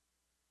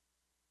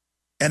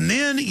 and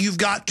then you've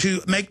got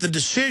to make the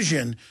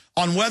decision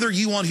on whether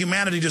you want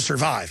humanity to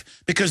survive.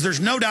 Because there's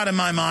no doubt in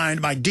my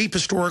mind, my deep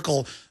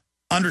historical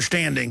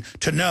understanding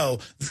to know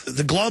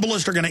the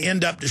globalists are going to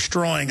end up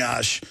destroying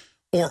us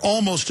or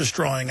almost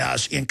destroying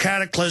us in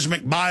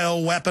cataclysmic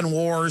bioweapon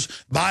wars,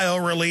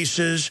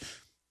 bio-releases,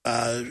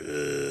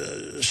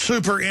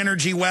 super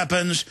energy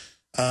weapons,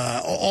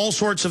 all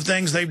sorts of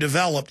things they've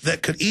developed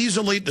that could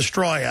easily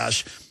destroy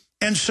us.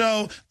 And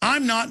so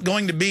I'm not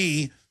going to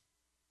be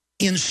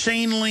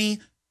insanely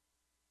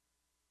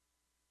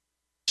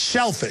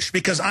selfish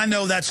because I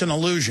know that's an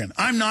illusion.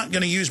 I'm not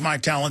going to use my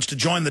talents to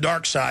join the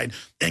dark side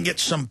and get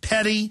some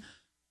petty,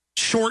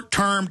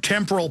 short-term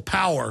temporal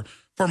power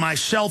for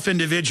myself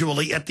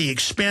individually at the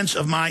expense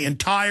of my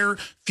entire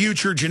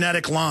future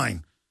genetic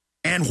line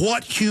and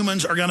what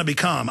humans are going to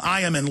become.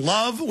 I am in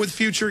love with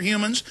future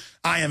humans.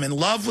 I am in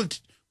love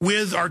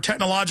with our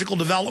technological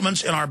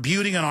developments and our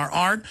beauty and our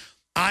art.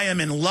 I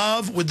am in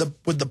love with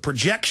the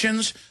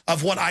projections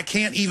of what I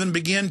can't even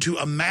begin to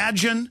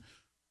imagine.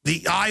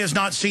 The eye has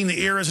not seen,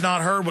 the ear has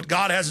not heard what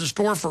God has in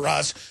store for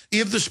us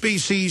if the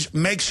species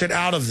makes it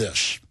out of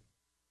this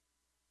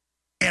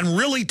and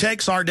really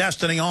takes our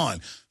destiny on.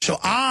 So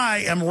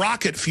I am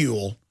rocket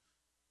fuel,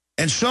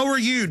 and so are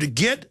you, to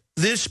get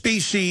this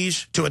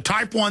species to a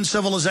type 1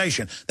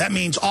 civilization. That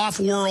means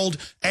off-world,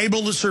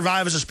 able to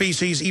survive as a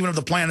species even if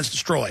the planet's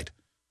destroyed.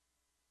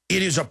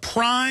 It is a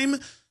prime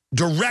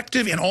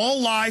directive in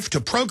all life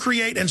to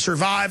procreate and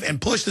survive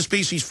and push the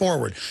species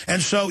forward.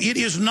 And so it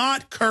is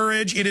not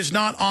courage, it is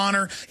not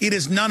honor, it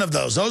is none of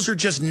those. Those are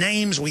just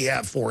names we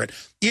have for it.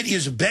 It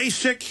is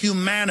basic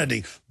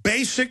humanity,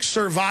 basic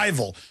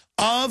survival.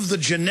 of the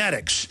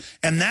genetics.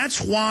 And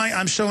that's why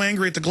I'm so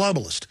angry at the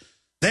globalists.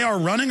 They are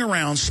running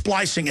around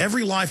splicing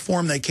every life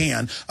form they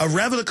can,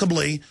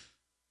 irrevocably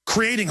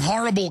creating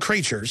horrible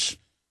creatures,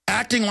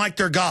 acting like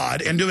they're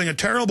God, and doing a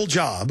terrible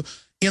job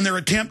in their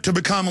attempt to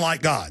become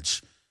like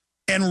gods.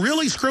 And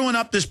really screwing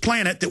up this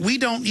planet that we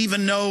don't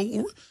even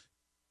know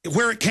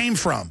where it came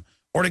from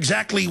or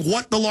exactly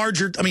what the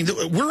larger... I mean,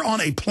 we're on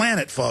a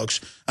planet,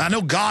 folks. I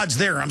know God's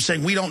there. I'm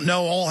saying we don't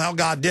know all how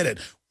God did it.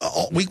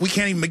 We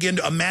can't even begin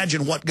to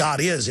imagine what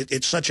God is.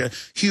 It's such a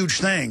huge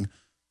thing.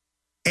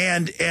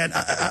 And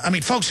I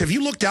mean, folks, have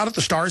you looked out at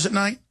the stars at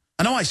night?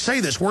 I know I say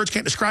this, words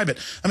can't describe it.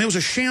 I mean, it was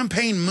a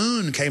champagne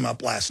moon came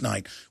up last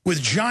night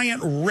with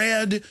giant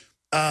red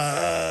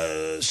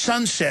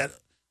sunset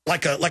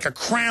like a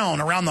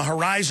crown around the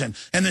horizon.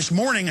 And this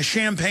morning, a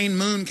champagne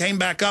moon came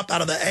back up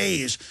out of the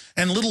haze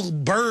and little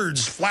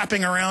birds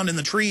flapping around in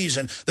the trees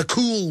and the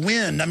cool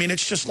wind. I mean,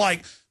 it's just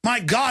like, my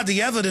God,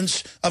 the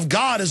evidence of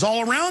God is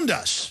all around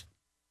us.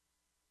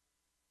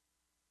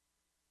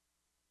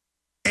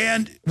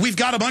 And we've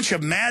got a bunch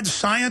of mad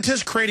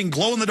scientists creating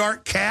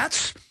glow-in-the-dark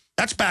cats.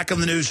 That's back in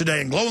the news today.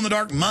 And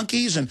glow-in-the-dark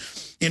monkeys and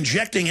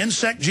injecting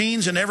insect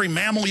genes in every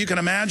mammal you can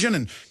imagine.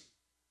 And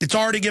it's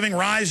already giving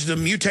rise to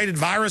mutated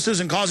viruses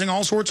and causing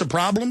all sorts of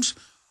problems.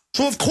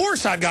 So, of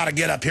course, I've got to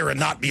get up here and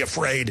not be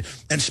afraid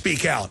and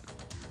speak out,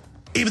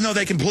 even though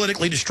they can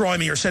politically destroy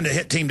me or send a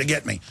hit team to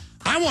get me.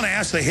 I want to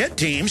ask the hit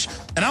teams,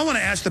 and I want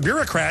to ask the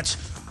bureaucrats,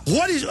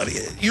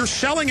 you're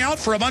selling out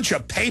for a bunch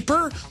of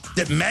paper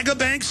that mega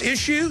banks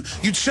issue?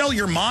 You'd sell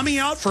your mommy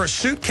out for a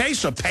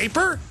suitcase of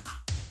paper?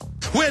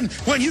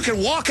 When you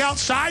can walk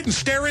outside and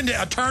stare into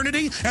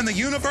eternity and the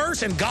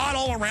universe and God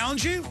all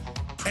around you,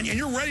 and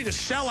you're ready to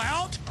sell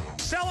out?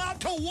 Sell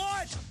out to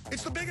what?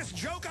 It's the biggest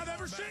joke I've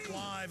ever seen.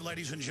 Live,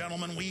 ladies and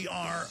gentlemen, we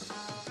are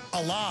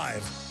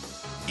alive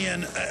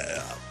in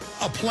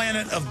a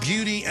planet of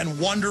beauty and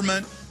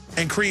wonderment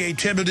and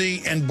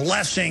creativity and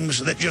blessings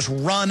that just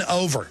run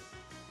over.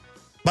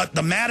 But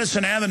the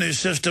Madison Avenue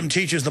system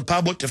teaches the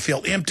public to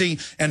feel empty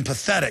and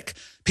pathetic.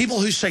 People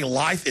who say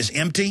life is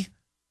empty,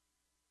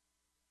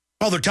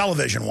 well, they're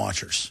television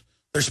watchers.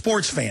 They're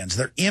sports fans.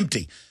 They're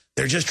empty.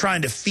 They're just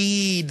trying to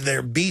feed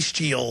their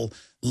bestial,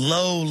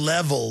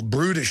 low-level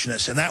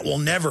brutishness, and that will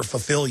never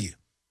fulfill you.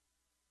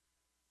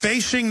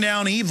 Facing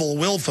down evil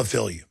will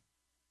fulfill you.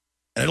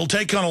 And it'll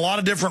take you on a lot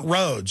of different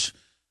roads.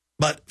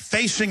 But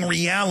facing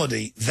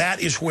reality, that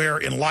is where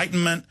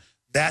enlightenment,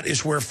 that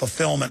is where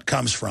fulfillment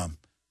comes from.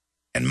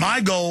 And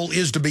my goal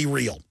is to be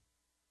real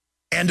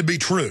and to be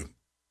true.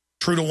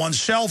 True to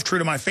oneself, true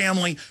to my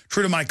family,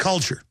 true to my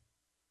culture.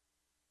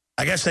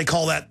 I guess they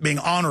call that being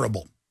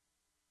honorable.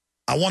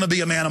 I want to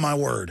be a man of my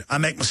word. I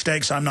make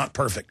mistakes. I'm not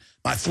perfect.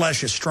 My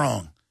flesh is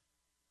strong.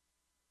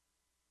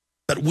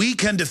 But we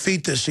can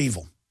defeat this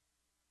evil.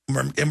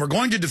 And we're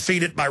going to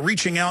defeat it by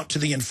reaching out to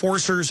the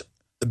enforcers,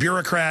 the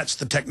bureaucrats,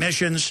 the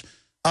technicians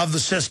of the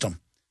system,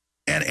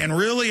 and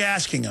really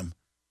asking them,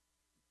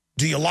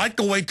 do you like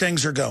the way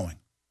things are going?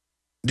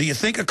 Do you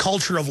think a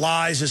culture of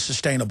lies is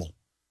sustainable?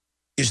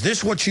 Is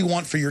this what you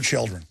want for your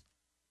children?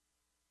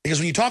 Because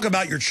when you talk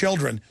about your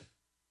children,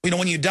 you know,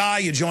 when you die,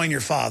 you join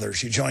your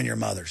fathers, you join your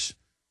mothers.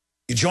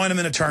 You join them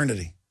in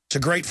eternity. It's a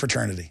great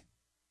fraternity.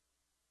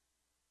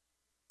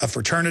 A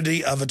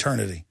fraternity of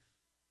eternity.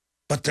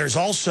 But there's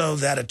also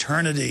that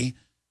eternity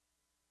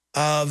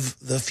of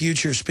the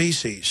future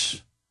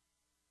species.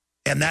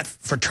 And that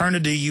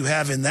fraternity you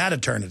have in that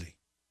eternity.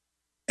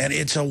 And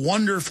it's a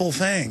wonderful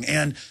thing.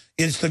 And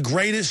it's the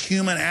greatest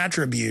human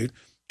attribute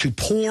to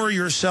pour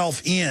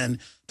yourself in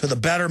to the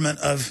betterment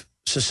of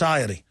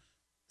society.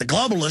 The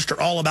globalists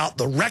are all about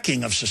the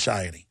wrecking of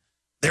society.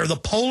 They're the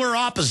polar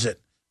opposite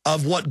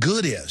of what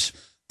good is.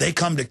 They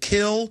come to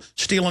kill,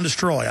 steal, and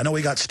destroy. I know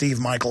we got Steve,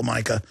 Michael,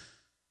 Micah,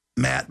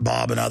 Matt,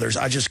 Bob, and others.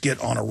 I just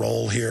get on a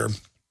roll here.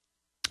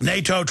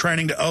 NATO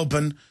training to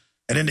open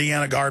at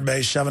Indiana Guard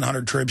Base,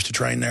 700 troops to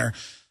train there.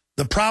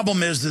 The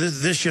problem is that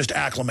this just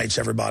acclimates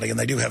everybody, and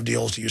they do have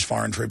deals to use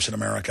foreign troops in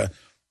America,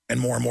 and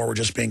more we're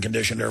just being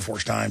conditioned Air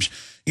Force times.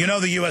 You know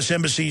the U.S.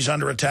 Embassy's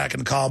under attack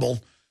in Kabul.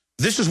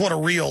 This is what a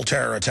real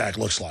terror attack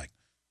looks like.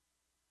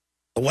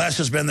 The West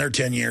has been there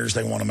 10 years.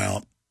 They want them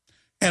out.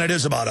 And it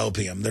is about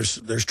opium.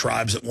 There's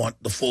tribes that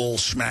want the full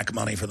smack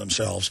money for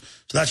themselves.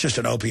 So that's just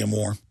an opium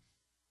war.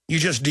 You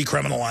just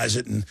decriminalize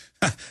it, and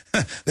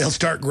they'll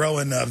start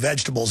growing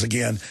vegetables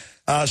again.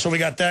 So we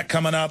got that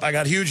coming up. I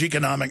got huge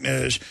economic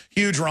news,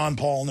 huge Ron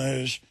Paul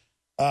news,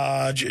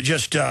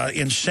 just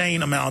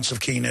insane amounts of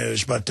key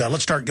news. But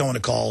let's start going to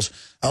calls.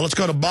 Let's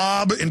go to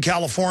Bob in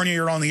California.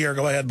 You're on the air.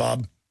 Go ahead,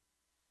 Bob.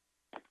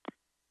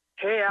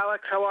 Hey,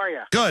 Alex. How are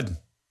you? Good.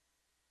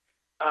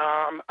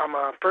 I'm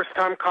a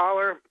first-time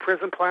caller,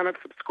 Prison Planet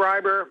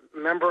subscriber,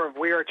 member of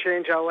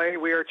WeAreChange LA,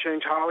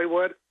 WeAreChange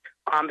Hollywood.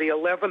 On the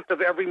 11th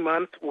of every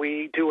month,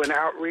 we do an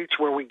outreach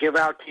where we give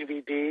out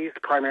DVDs,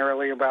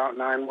 primarily about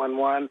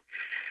 911.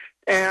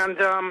 And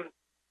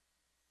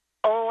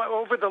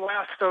over the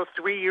last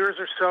 3 years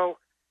or so,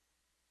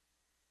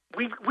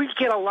 we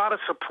get a lot of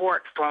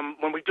support from,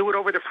 when we do it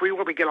over the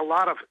freeway, we get a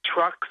lot of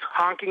trucks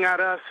honking at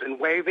us and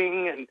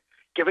waving, and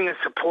giving us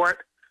support.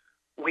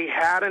 We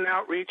had an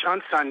outreach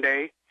on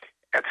Sunday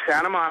at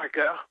Santa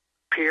Monica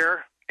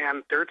Pier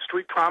and 3rd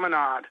Street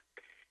Promenade.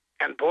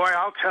 And boy,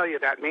 I'll tell you,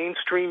 that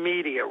mainstream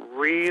media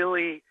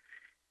really,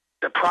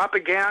 the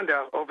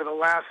propaganda over the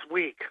last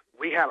week,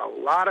 we had a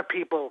lot of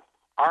people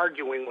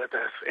arguing with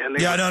us. And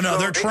yeah, no,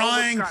 they're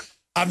trying.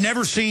 I've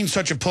never seen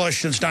such a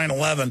push since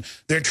 9/11.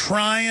 They're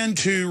trying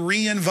to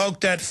reinvoke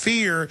that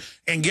fear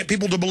and get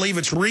people to believe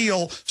it's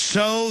real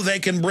so they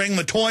can bring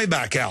the toy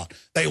back out.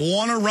 They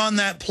want to run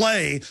that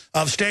play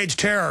of stage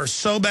terror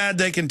so bad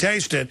they can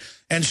taste it.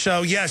 And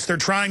so, yes, they're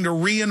trying to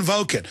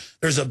reinvoke it.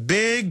 There's a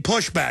big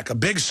pushback, a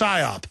big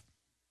psyop.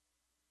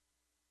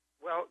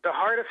 Well, the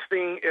hardest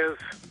thing is,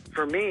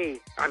 for me,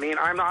 I mean,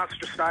 I'm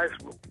ostracized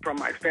from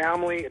my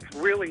family. It's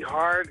really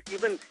hard.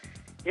 Even,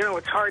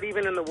 it's hard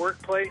even in the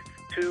workplace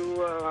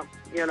to,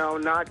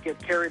 not get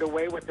carried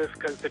away with this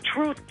because the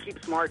truth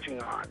keeps marching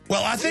on.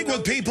 Well, I think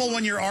with people,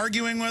 when you're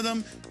arguing with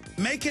them,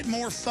 make it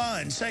more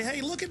fun. Say,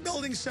 hey, look at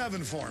Building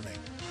 7 for me.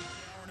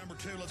 Hour number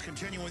 2, let's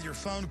continue with your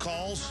phone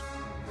calls.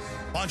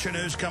 Bunch of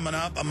news coming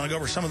up. I'm going to go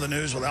over some of the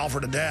news with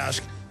Alfred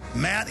Adask.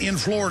 Matt in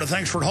Florida,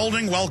 thanks for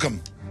holding.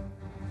 Welcome.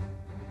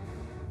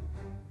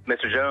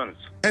 Mr. Jones.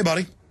 Hey,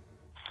 buddy.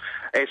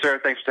 Hey, sir.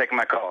 Thanks for taking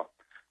my call.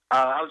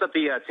 I was at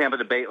the Tampa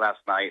debate last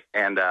night,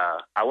 and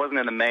I wasn't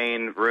in the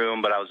main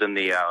room, but I was in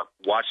the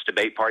watch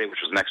debate party, which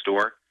was next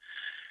door.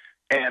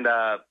 And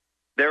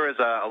there was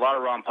a lot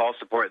of Ron Paul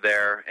support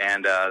there,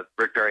 and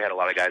Rick Perry had a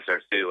lot of guys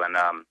there, too. And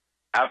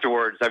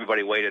afterwards,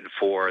 everybody waited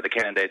for the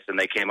candidates, and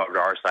they came over to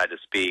our side to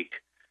speak.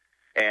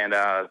 And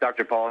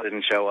Dr. Paul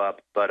didn't show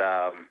up, but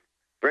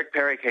Rick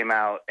Perry came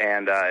out,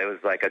 and it was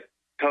like a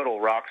total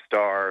rock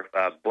star,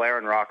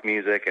 blaring rock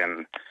music,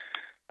 and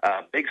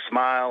big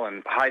smile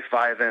and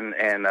high-fiving,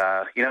 and,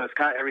 it's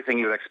kind of everything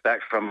you would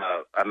expect from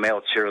a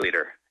male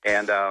cheerleader.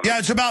 And yeah,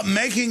 it's about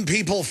making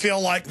people feel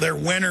like they're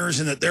winners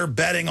and that they're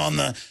betting on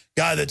the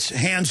guy that's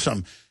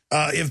handsome.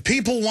 If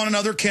people want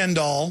another Ken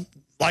doll,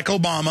 like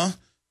Obama,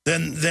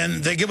 then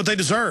they get what they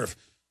deserve.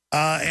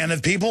 And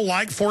if people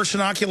like forced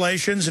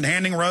inoculations and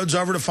handing roads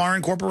over to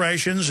foreign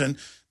corporations and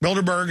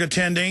Bilderberg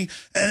attending,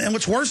 and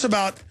what's worse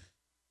about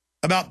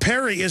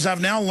Perry is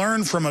I've now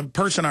learned from a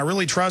person I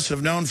really trust,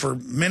 have known for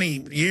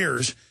many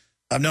years,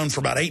 I've known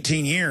for about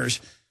 18 years,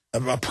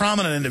 a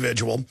prominent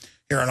individual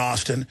here in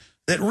Austin,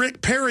 that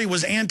Rick Perry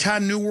was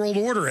anti-New World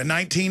Order in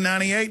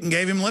 1998 and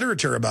gave him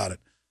literature about it.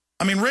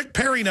 I mean, Rick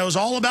Perry knows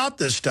all about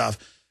this stuff.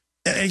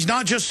 And he's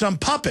not just some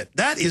puppet.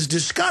 That is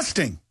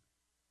disgusting.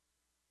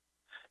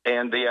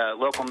 And the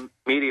local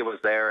media was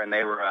there, and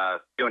they were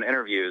doing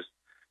interviews.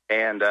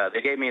 And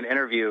they gave me an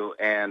interview,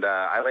 and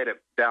I laid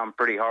it down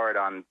pretty hard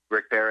on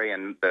Rick Perry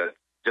and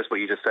just what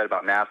you just said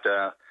about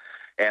NAFTA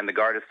and the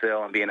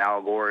Gardasil and being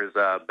Al Gore's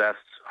best,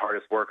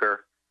 hardest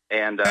worker.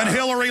 And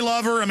Hillary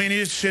lover. I mean,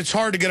 it's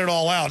hard to get it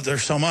all out.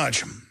 There's so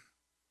much.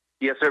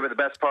 Yes, sir. But the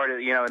best part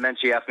is, and then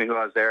she asked me who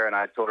I was there, and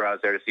I told her I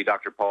was there to see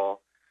Dr.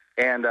 Paul.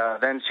 And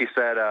then she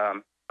said,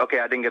 okay,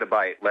 I didn't get a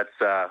bite. Let's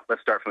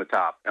start from the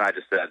top. And I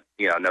just said,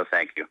 no,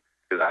 thank you,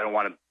 because I don't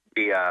want to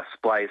be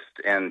spliced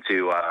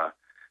into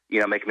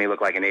making me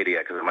look like an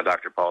idiot because I'm a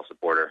Dr. Paul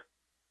supporter.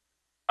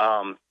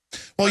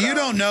 Well, you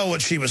don't know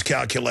what she was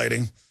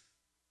calculating.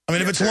 I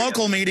mean, if it's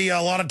local media,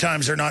 a lot of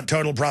times they're not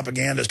total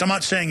propagandists. I'm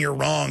not saying you're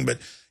wrong, but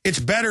it's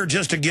better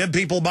just to give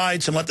people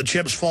bites and let the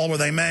chips fall where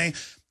they may.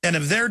 And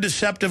if they're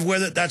deceptive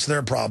with it, that's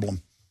their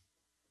problem.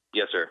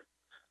 Yes, sir.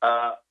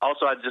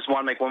 Also, I just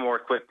want to make one more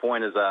quick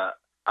point is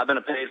I've been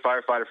a paid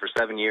firefighter for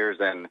 7 years,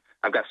 and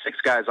I've got 6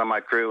 guys on my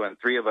crew, and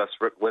 3 of us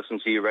listen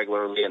to you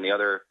regularly, and the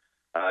other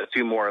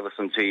 2 more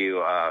listen to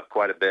you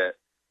quite a bit.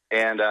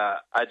 And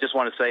I just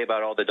want to say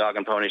about all the Dog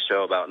and Pony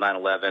show about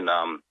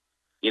 9/11,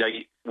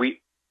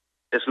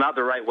 it's not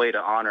the right way to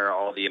honor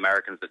all the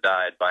Americans that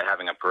died by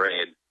having a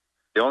parade.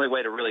 The only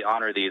way to really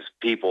honor these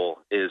people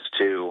is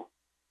to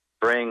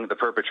bring the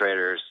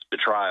perpetrators to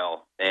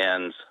trial,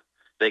 and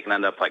they can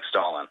end up like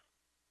Stalin.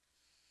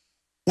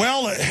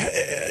 Well,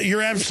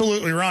 you're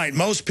absolutely right.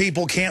 Most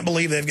people can't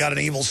believe they've got an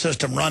evil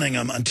system running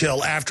them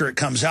until after it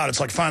comes out. It's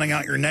like finding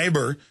out your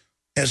neighbor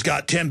has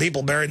got 10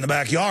 people buried in the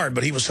backyard,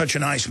 but he was such a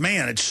nice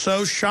man. It's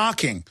so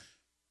shocking.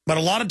 But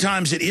a lot of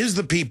times it is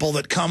the people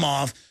that come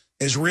off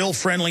as real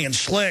friendly and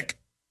slick.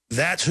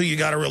 That's who you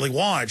got to really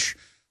watch.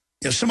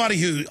 Somebody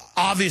who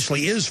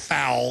obviously is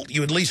foul,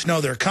 you at least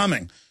know they're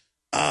coming.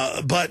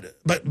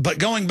 But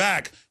going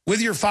back, with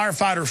your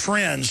firefighter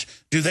friends,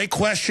 do they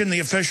question the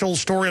official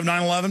story of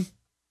 9/11?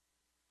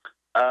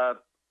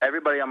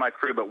 Everybody on my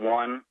crew but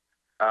one.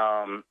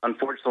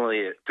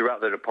 Unfortunately,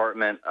 throughout the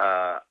department,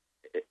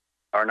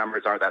 our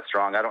numbers aren't that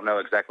strong. I don't know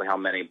exactly how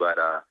many, but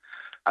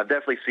I've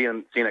definitely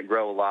seen it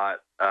grow a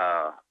lot.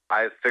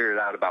 I figured it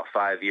out about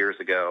 5 years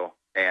ago,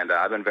 and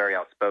I've been very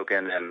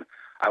outspoken, and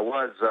I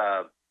was,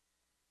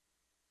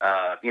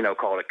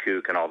 called a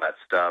kook and all that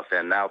stuff,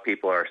 and now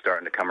people are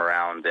starting to come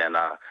around, and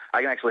I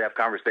can actually have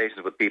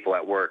conversations with people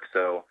at work,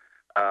 so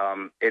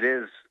it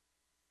is...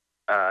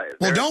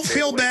 well, don't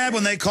feel bad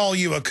when they call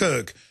you a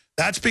kook.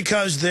 That's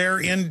because they're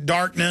in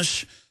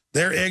darkness,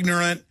 they're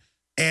ignorant,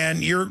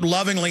 and you're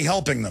lovingly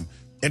helping them.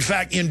 In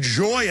fact,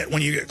 enjoy it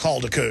when you get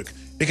called a kook,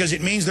 because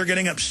it means they're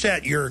getting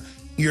upset. You're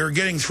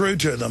getting through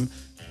to them,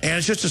 and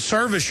it's just a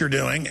service you're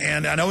doing.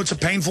 And I know it's a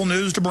painful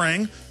news to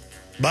bring,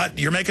 but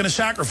you're making a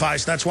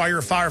sacrifice. That's why you're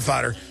a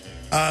firefighter.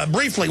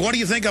 Briefly, what do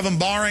you think of them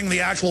barring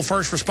the actual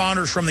first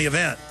responders from the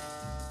event?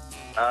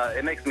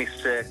 It makes me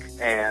sick,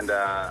 and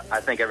I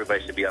think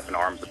everybody should be up in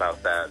arms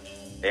about that.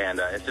 And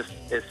it's just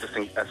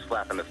a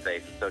slap in the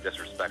face. It's so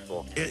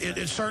disrespectful.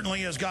 It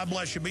certainly is. God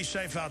bless you. Be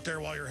safe out there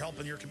while you're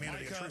helping your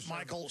community.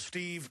 Michael,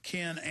 Steve,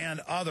 Ken, and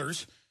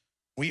others.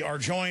 We are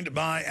joined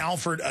by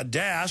Alfred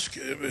Adask,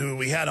 who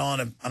we had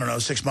on, I don't know,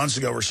 6 months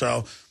ago or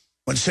so,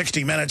 when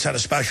 60 Minutes had a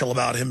special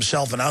about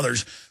himself and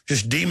others,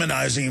 just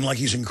demonizing him like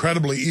he's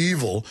incredibly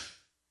evil.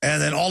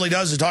 And then all he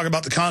does is talk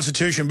about the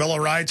Constitution, Bill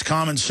of Rights,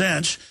 common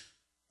sense.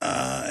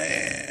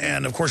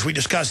 And, of course, we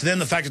discussed then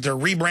the fact that they're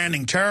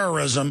rebranding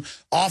terrorism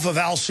off of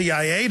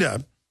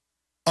Al-Qaeda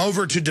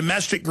over to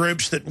domestic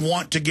groups that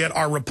want to get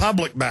our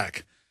republic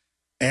back.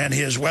 And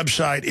his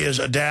website is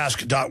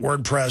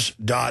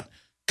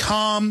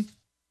adask.wordpress.com.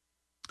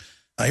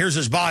 Here's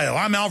his bio.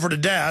 I'm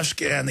Alfred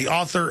Adask, and the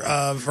author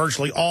of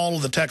virtually all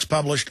of the text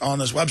published on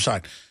this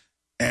website.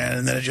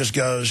 And then it just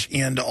goes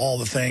into all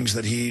the things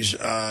that he's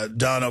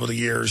done over the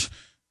years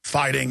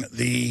fighting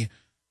the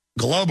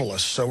globalists.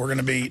 So we're going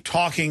to be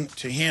talking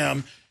to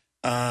him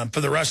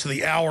for the rest of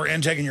the hour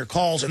and taking your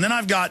calls. And then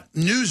I've got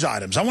news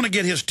items. I want to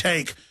get his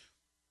take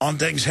on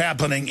things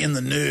happening in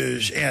the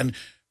news and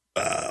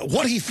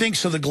what he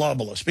thinks of the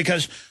globalists,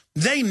 because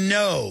they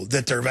know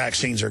that their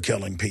vaccines are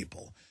killing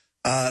people.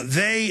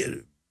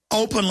 They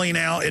openly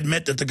now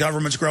admit that the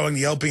government's growing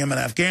the opium in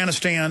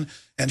Afghanistan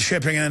and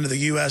shipping it into the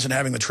U.S. and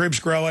having the troops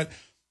grow it.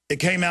 It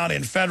came out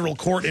in federal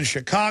court in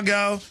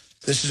Chicago.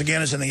 This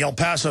is in the El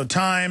Paso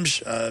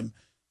Times,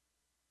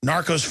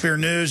 Narcosphere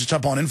News. It's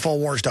up on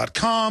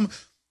Infowars.com.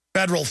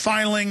 Federal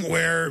filing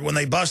where when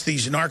they bust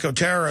these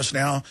narco-terrorists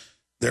now,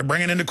 they're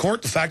bringing into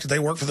court the fact that they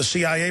work for the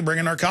CIA,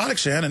 bringing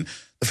narcotics in. And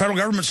the federal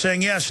government's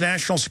saying, yes,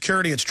 national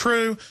security, it's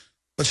true,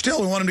 but still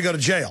we want them to go to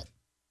jail.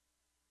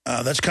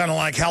 That's kind of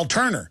like Hal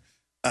Turner,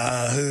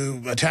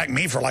 who attacked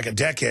me for like a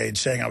decade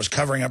saying I was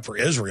covering up for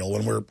Israel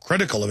when we're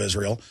critical of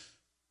Israel.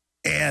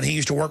 And he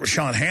used to work with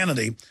Sean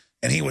Hannity,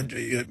 and he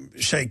would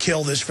say,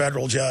 kill this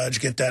federal judge,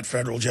 get that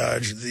federal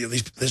judge,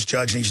 this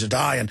judge needs to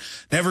die, and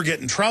never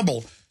get in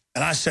trouble.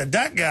 And I said,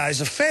 that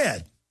guy's a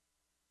Fed.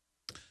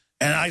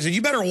 And I said,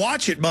 you better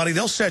watch it, buddy.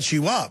 They'll set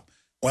you up.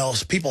 Well,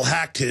 people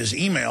hacked his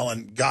email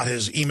and got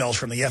his emails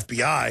from the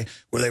FBI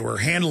where they were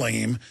handling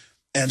him.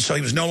 And so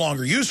he was no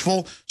longer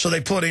useful, so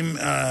they put him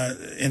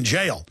in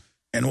jail.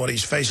 And what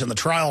he's facing the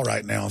trial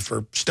right now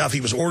for stuff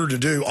he was ordered to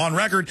do on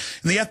record.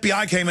 And the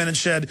FBI came in and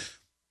said,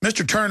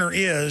 Mr. Turner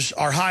is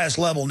our highest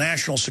level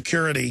national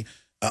security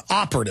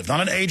operative.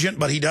 Not an agent,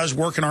 but he does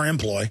work in our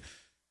employ.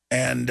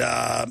 And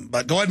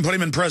but go ahead and put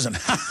him in prison.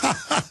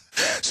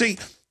 See,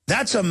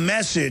 that's a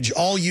message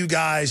all you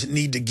guys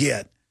need to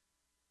get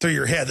through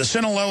your head. The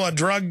Sinaloa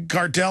drug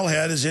cartel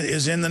head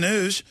is in the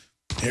news.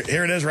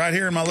 Here it is right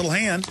here in my little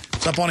hand.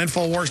 It's up on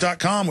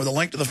Infowars.com with a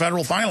link to the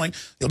federal filing.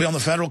 You'll be on the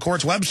federal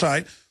court's website.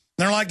 And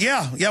they're like,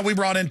 yeah, we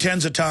brought in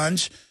tens of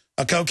tons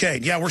of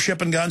cocaine. Yeah, we're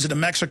shipping guns into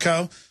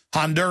Mexico,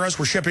 Honduras.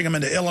 We're shipping them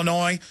into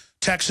Illinois,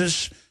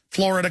 Texas,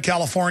 Florida,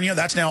 California.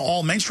 That's now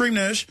all mainstream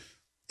news.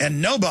 And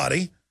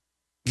nobody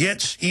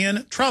gets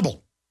in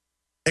trouble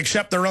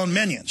except their own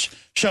minions.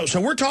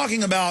 So we're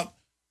talking about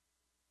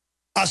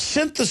a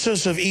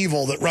synthesis of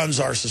evil that runs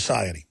our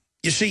society.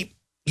 You see,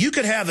 you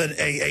could have an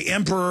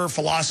emperor,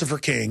 philosopher,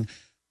 king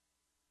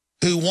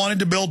who wanted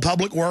to build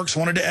public works,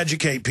 wanted to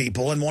educate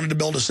people, and wanted to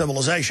build a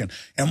civilization.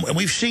 And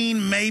we've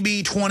seen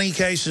maybe 20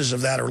 cases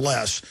of that or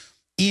less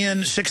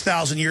in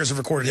 6,000 years of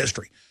recorded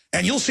history.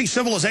 And you'll see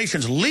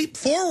civilizations leap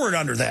forward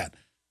under that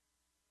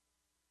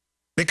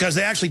because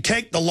they actually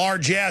take the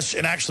largesse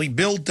and actually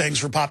build things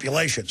for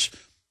populations.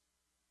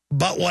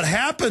 But what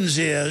happens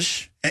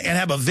is, and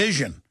have a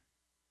vision,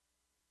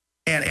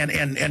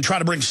 and try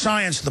to bring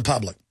science to the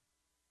public.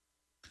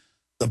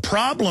 The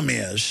problem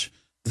is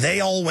they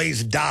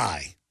always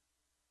die.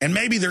 And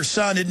maybe their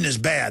son isn't as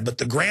bad, but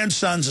the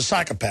grandson's a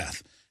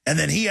psychopath. And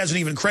then he has an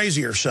even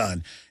crazier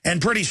son.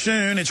 And pretty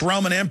soon it's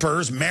Roman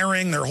emperors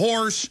marrying their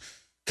horse.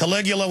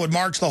 Caligula would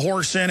march the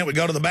horse in. It would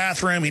go to the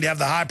bathroom. He'd have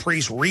the high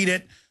priest read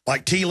it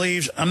like tea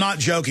leaves. I'm not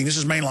joking. This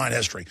is mainline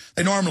history.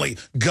 They normally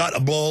gut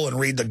a bull and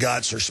read the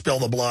guts or spill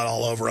the blood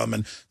all over them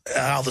and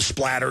how the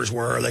splatters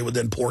were. They would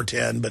then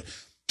portend. But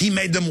he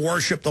made them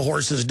worship the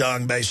horse's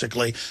dung,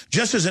 basically,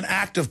 just as an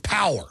act of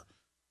power,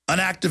 an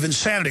act of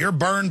insanity, or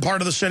burn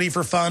part of the city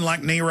for fun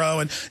like Nero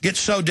and get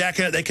so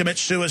decadent they commit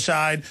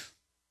suicide.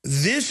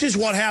 This is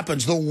what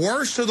happens. The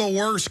worst of the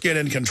worst get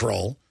in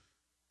control,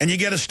 and you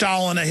get a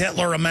Stalin, a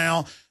Hitler, a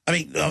Mao,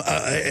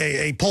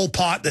 a Pol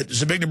Pot that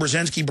Zbigniew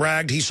Brzezinski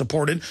bragged he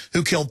supported,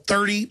 who killed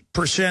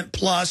 30%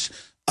 plus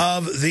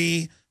of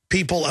the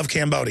people of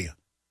Cambodia.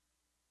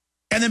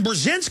 And then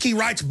Brzezinski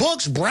writes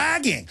books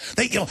bragging.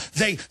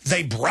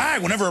 They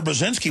brag whenever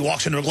Brzezinski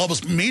walks into a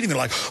globalist meeting. They're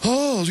like,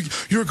 oh,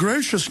 your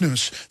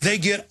graciousness. They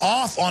get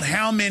off on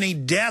how many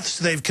deaths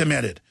they've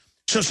committed.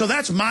 So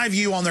that's my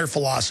view on their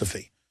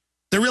philosophy.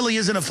 There really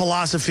isn't a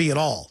philosophy at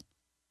all.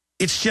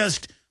 It's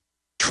just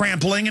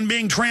trampling and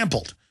being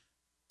trampled.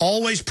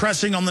 Always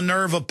pressing on the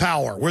nerve of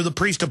power. We're the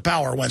priest of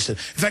power, Winston.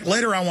 In fact,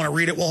 later I want to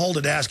read it. We'll hold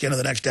Adask into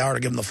the next hour to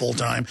give him the full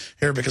time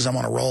here because I'm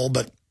on a roll.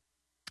 But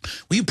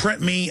will you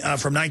print me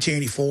from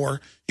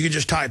 1984? You can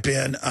just type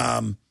in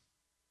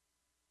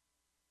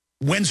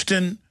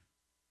Winston,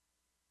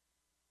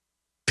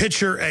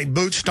 picture a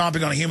boot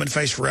stomping on a human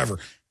face forever.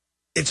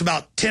 It's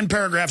about 10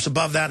 paragraphs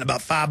above that and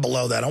about 5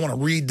 below that. I want to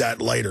read that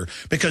later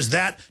because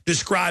that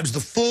describes the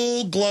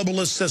full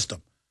globalist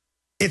system.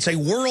 It's a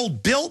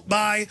world built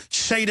by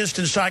sadists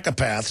and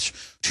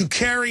psychopaths to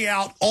carry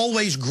out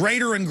always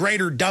greater and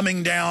greater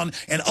dumbing down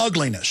and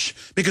ugliness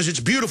because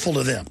it's beautiful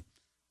to them.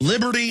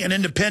 Liberty and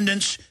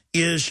independence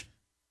is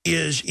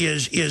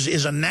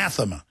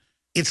anathema.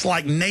 It's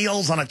like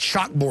nails on a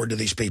chalkboard to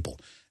these people.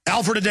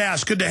 Alfred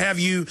Adask, good to have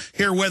you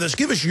here with us.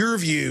 Give us your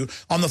view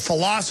on the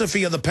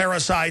philosophy of the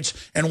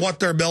parasites and what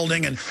they're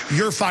building and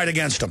your fight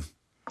against them.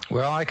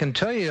 Well, I can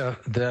tell you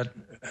that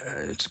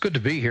it's good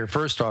to be here.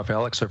 First off,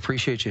 Alex, I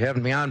appreciate you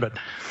having me on. But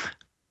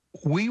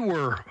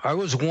I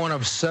was one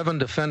of 7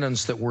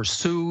 defendants that were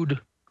sued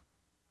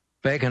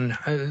back in,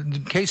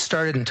 the case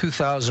started in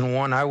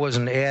 2001. I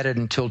wasn't added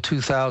until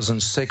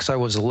 2006. I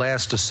was the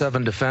last of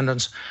 7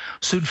 defendants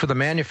sued for the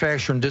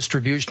manufacture and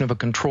distribution of a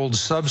controlled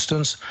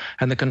substance,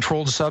 and the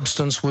controlled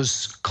substance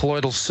was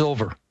colloidal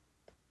silver.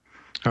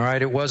 All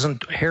right, it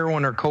wasn't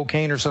heroin or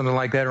cocaine or something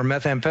like that or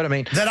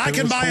methamphetamine. That I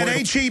can buy at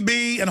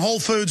H-E-B and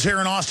Whole Foods here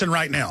in Austin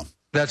right now.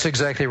 That's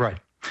exactly right.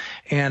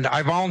 And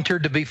I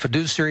volunteered to be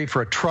fiduciary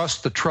for a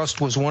trust. The trust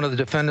was one of the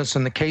defendants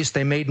in the case.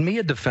 They made me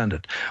a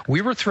defendant.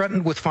 We were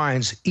threatened with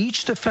fines.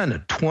 Each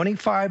defendant,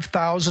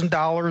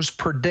 $25,000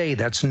 per day.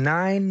 That's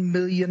 $9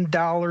 million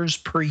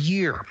per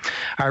year.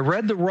 I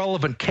read the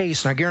relevant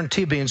case, and I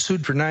guarantee being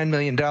sued for $9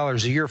 million a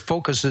year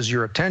focuses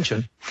your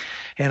attention.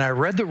 And I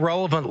read the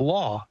relevant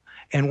law.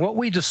 And what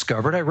we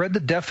discovered, I read the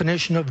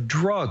definition of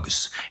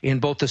drugs in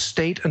both the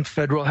state and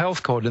federal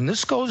health code. And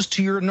this goes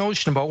to your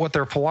notion about what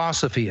their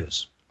philosophy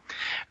is.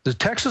 The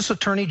Texas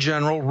Attorney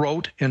General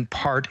wrote in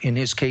part in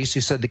his case,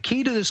 he said, the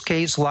key to this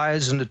case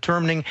lies in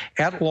determining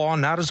at law,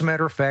 not as a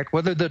matter of fact,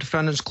 whether the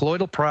defendant's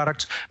colloidal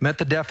products met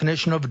the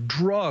definition of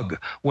drug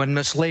when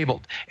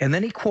mislabeled. And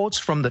then he quotes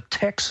from the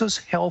Texas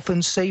Health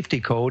and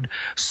Safety Code,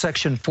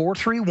 section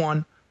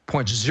 431.002,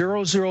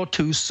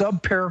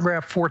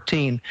 subparagraph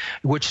 14,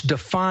 which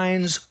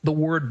defines the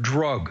word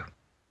drug.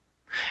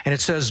 And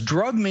it says,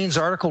 drug means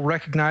article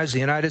recognized in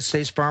the United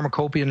States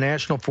Pharmacopoeia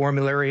National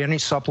Formulary, any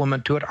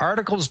supplement to it.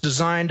 Articles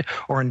designed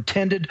or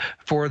intended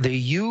for the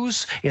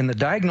use in the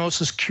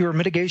diagnosis, cure,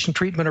 mitigation,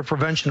 treatment, or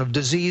prevention of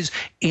disease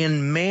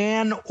in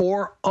man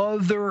or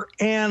other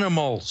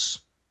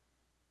animals.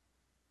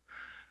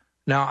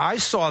 Now, I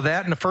saw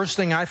that, and the first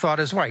thing I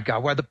thought is, my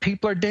God, why the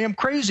people are damn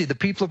crazy. The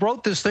people who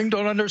wrote this thing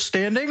don't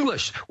understand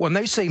English. When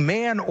they say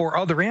man or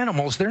other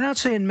animals, they're not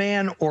saying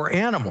man or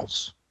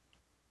animals.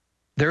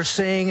 They're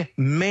saying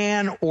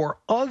man or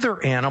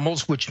other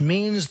animals, which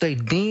means they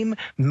deem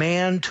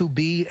man to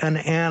be an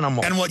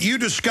animal. And what you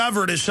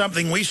discovered is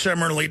something we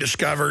similarly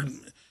discovered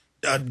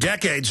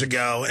decades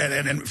ago,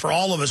 and for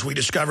all of us, we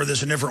discovered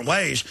this in different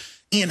ways.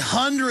 In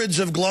hundreds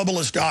of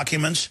globalist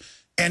documents,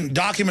 and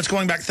documents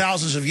going back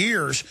thousands of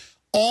years,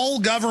 all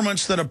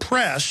governments that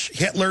oppress,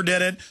 Hitler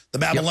did it, the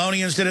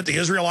Babylonians did it, the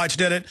Israelites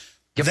did it,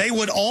 they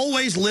would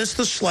always list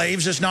the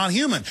slaves as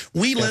non-human.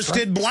 We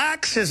listed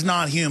blacks as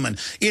non-human.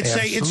 It's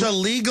a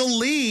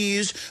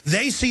legalese.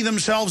 They see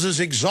themselves as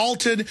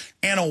exalted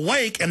and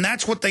awake, and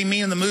that's what they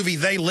mean in the movie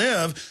They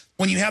Live.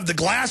 When you have the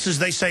glasses,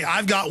 they say,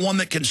 I've got one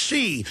that can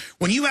see.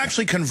 When you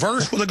actually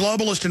converse with a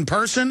globalist in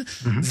person,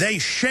 they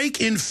shake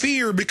in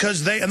fear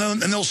because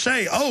and they'll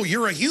say, oh,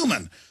 you're a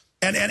human.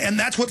 And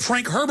that's what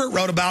Frank Herbert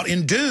wrote about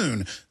in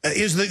Dune,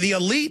 is that the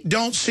elite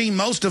don't see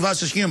most of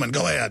us as human.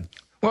 Go ahead.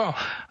 Well,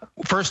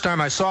 first time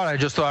I saw it, I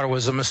just thought it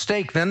was a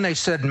mistake. Then they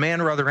said man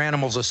or other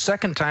animals a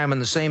second time in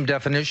the same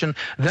definition.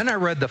 Then I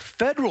read the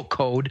federal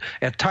code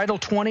at Title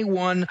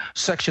 21,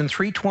 Section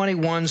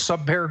 321,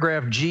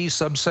 subparagraph G,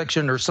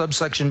 subsection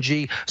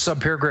G,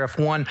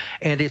 subparagraph 1,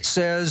 and it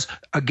says,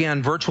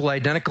 again, virtual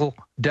identical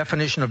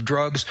definition of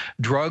drugs.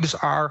 Drugs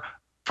are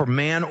for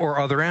man or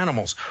other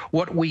animals.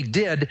 What we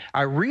did,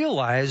 I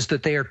realized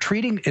that they are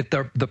treating it,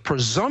 the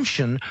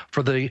presumption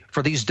for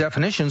these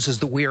definitions is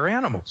that we are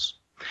animals.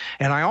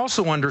 And I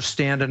also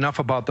understand enough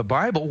about the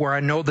Bible where I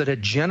know that at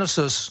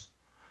Genesis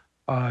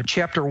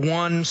chapter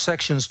 1,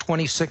 sections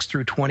 26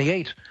 through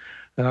 28,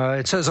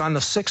 it says, on the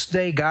 6th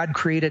day, God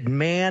created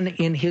man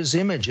in his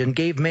image and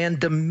gave man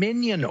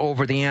dominion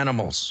over the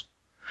animals,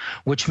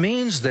 which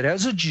means that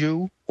as a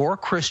Jew or a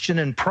Christian,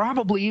 and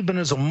probably even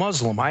as a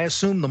Muslim, I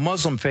assume the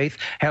Muslim faith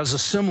has a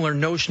similar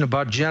notion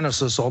about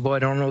Genesis, although I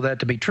don't know that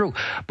to be true.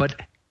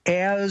 But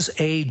as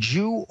a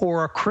Jew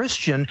or a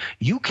Christian,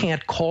 you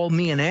can't call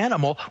me an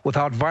animal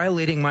without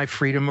violating my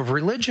freedom of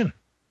religion.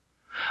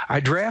 I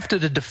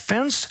drafted a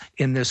defense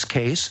in this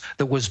case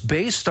that was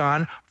based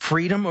on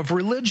freedom of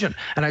religion.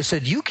 And I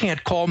said, you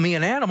can't call me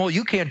an animal.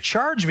 You can't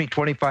charge me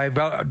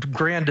 25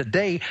 grand a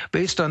day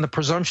based on the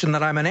presumption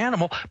that I'm an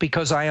animal,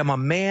 because I am a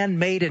man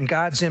made in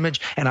God's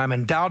image and I'm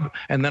endowed.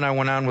 And then I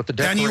went on with the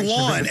Declaration. And you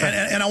won.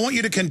 And I want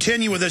you to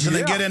continue with this and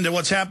then get into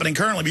what's happening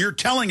currently. But you're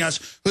telling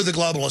us who the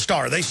globalists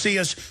are. They see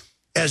us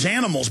as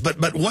animals.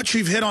 But what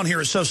you've hit on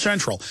here is so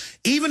central.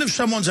 Even if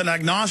someone's an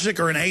agnostic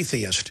or an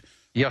atheist,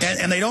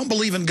 yes, and they don't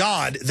believe in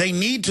God, they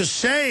need to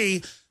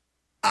say,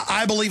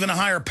 I believe in a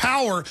higher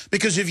power,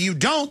 because if you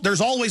don't,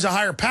 there's always a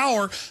higher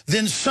power.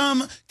 Then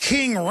some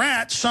king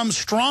rat, some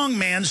strong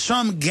man,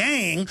 some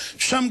gang,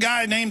 some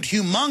guy named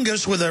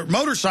Humongous with a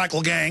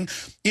motorcycle gang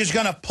is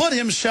going to put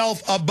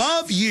himself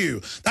above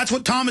you. That's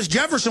what Thomas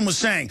Jefferson was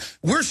saying.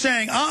 We're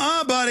saying,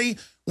 buddy,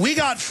 we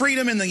got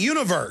freedom in the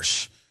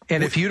universe.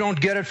 And if you don't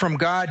get it from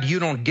God, you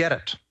don't get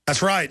it.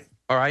 That's right.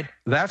 All right?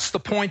 That's the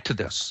point to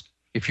this.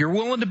 If you're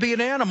willing to be an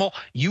animal,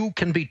 you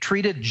can be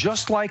treated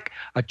just like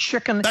a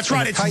chicken. That's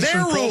right. It's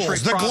their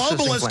rules. The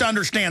globalists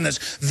understand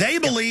this. They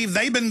believe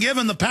they've been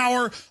given the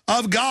power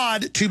of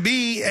God to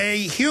be a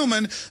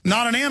human,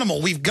 not an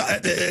animal. We've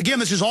got, again,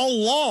 this is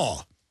all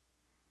law.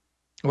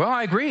 Well,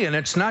 I agree, and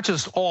it's not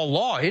just all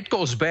law. It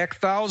goes back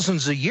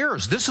thousands of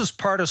years. This is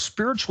part of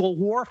spiritual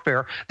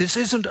warfare. This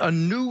isn't a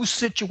new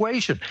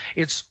situation.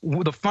 It's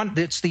one of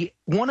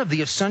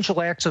the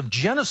essential acts of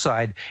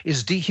genocide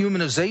is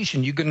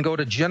dehumanization. You can go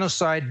to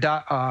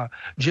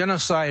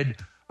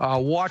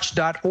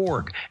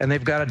genocidewatch.org, and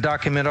they've got a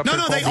document up there.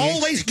 No, they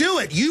always do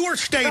it. You are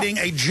stating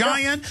a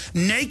giant,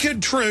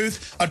 naked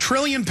truth, a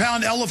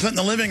trillion-pound elephant in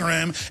the living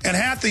room, and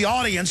half the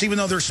audience, even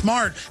though they're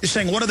smart, is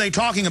saying, what are they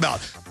talking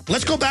about?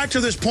 Let's go back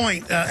to this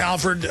point,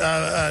 Alfred.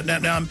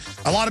 Now,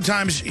 a lot of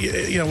times,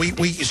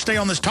 we stay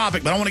on this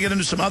topic, but I want to get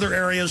into some other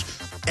areas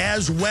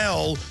as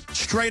well,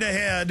 straight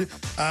ahead.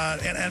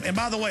 And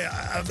by the way,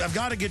 I've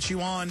got to get you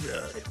on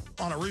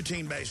a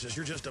routine basis.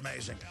 You're just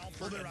amazing.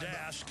 Alfred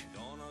Adask.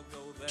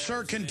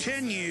 Sir,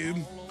 continue.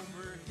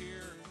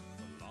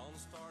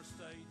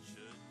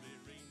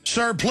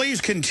 Sir,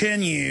 please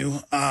continue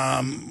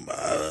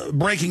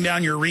breaking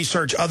down your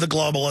research of the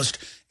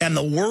globalist and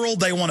the world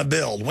they want to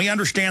build. We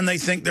understand they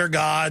think they're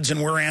gods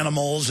and we're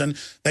animals, and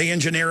they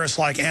engineer us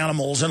like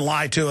animals and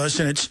lie to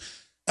us. And it's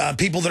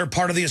people that are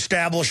part of the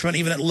establishment,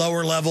 even at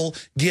lower level,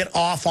 get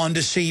off on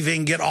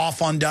deceiving, get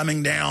off on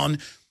dumbing down,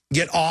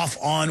 get off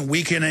on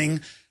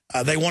weakening.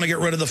 They want to get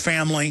rid of the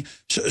family.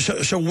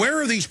 So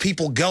where are these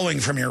people going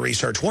from your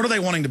research? What are they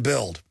wanting to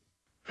build?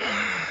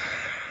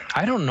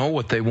 I don't know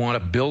what they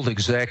want to build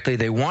exactly.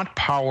 They want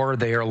power.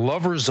 They are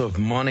lovers of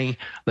money.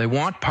 They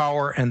want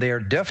power, and they are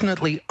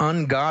definitely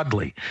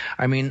ungodly.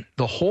 I mean,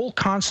 the whole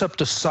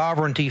concept of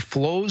sovereignty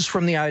flows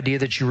from the idea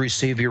that you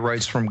receive your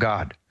rights from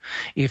God.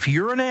 If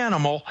you're an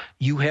animal,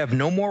 you have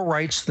no more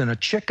rights than a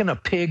chicken, a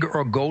pig,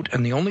 or a goat,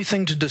 and the only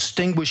thing to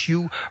distinguish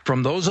you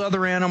from those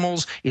other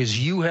animals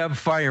is you have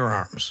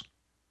firearms.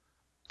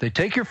 They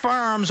take your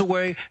firearms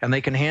away, and they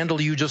can handle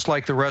you just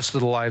like the rest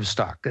of the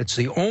livestock. It's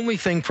the only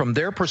thing from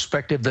their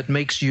perspective that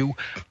makes you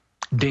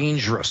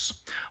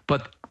dangerous.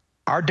 But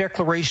our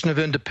Declaration of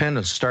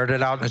Independence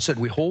started out and said,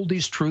 we hold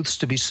these truths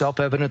to be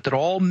self-evident, that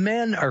all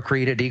men are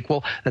created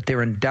equal, that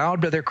they're endowed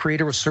by their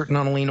Creator with certain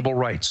unalienable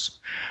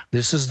rights.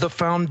 This is the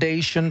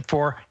foundation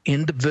for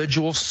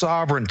individual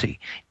sovereignty.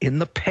 In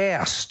the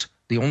past,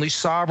 the only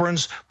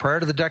sovereigns prior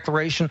to the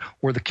Declaration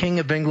were the King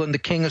of England, the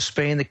King of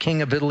Spain, the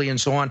King of Italy, and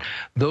so on.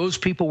 Those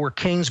people were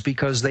kings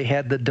because they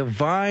had the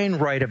divine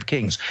right of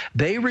kings.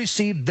 They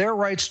received their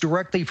rights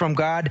directly from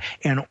God,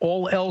 and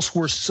all else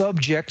were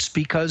subjects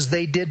because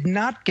they did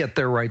not get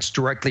their rights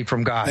directly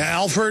from God.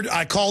 Now, Alfred,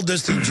 I called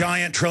this the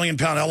giant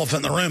trillion-pound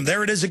elephant in the room.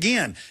 There it is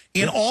again.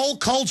 In all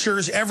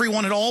cultures,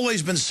 everyone had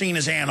always been seen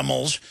as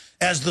animals,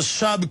 as the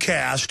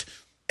subcaste,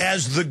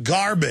 as the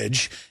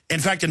garbage. In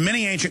fact, in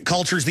many ancient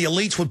cultures, the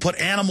elites would put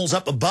animals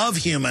up above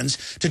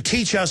humans to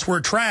teach us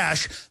we're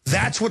trash.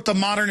 That's what the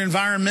modern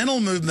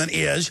environmental movement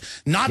is,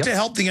 not to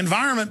help the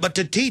environment, but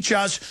to teach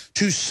us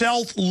to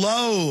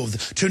self-loathe,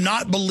 to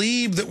not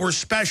believe that we're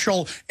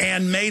special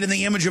and made in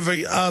the image of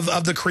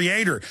the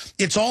Creator.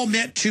 It's all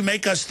meant to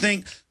make us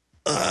think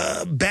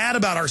bad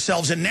about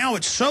ourselves, and now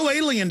it's so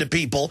alien to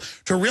people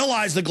to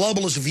realize the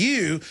globalist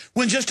view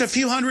when just a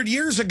few hundred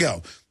years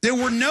ago there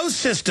were no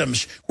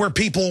systems where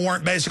people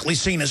weren't basically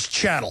seen as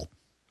chattel.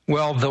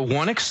 Well, the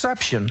one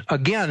exception,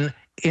 again,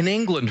 in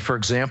England, for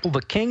example,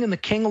 the king and the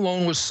king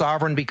alone was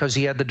sovereign because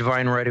he had the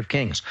divine right of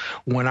kings.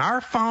 When our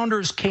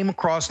founders came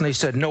across and they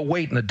said, no,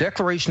 wait, in the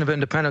Declaration of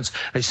Independence,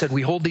 they said,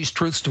 we hold these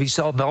truths to be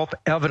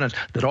self-evident,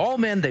 that all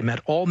men, they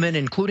meant all men,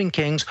 including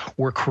kings,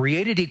 were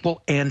created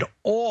equal, and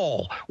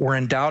all were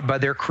endowed by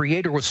their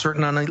Creator with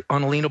certain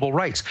unalienable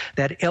rights.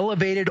 That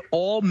elevated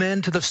all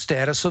men to the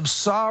status of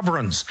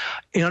sovereigns.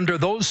 Under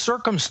those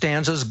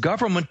circumstances,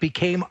 government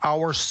became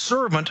our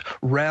servant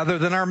rather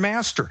than our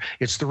master.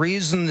 It's the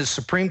reason the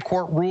Supreme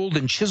Court ruled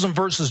in Chisholm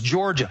versus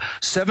Georgia,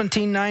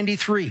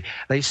 1793.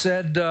 They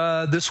said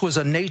this was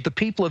the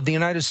people of the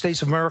United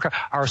States of America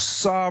are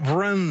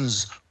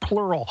sovereigns,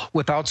 plural,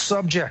 without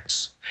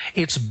subjects.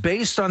 It's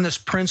based on this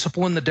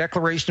principle in the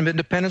Declaration of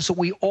Independence that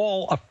we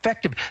all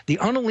effective, the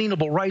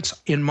unalienable rights,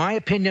 in my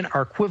opinion,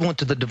 are equivalent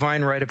to the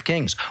divine right of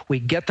kings. We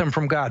get them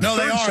from God. No,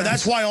 they are.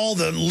 That's why all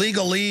the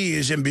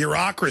legalese and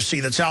bureaucracy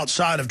that's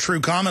outside of true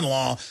common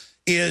law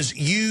is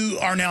you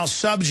are now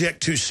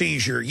subject to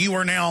seizure. You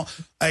are now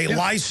a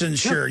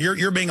licensure.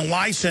 You're being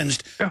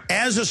licensed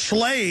as a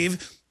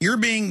slave. You're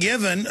being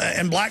given,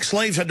 and black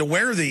slaves had to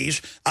wear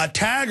these, a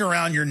tag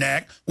around your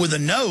neck with a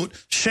note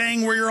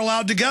saying where you're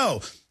allowed to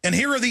go. And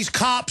here are these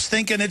cops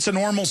thinking it's a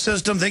normal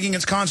system, thinking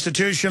it's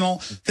constitutional,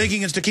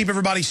 thinking it's to keep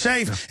everybody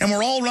safe. And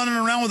we're all running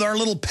around with our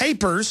little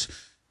papers.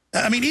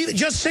 I mean, even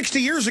just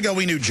 60 years ago,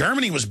 we knew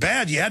Germany was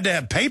bad. You had to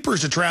have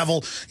papers to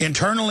travel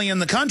internally in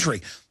the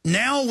country.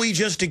 Now we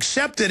just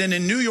accept it. And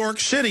in New York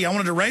City, I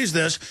wanted to raise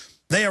this,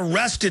 they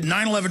arrested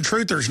 9/11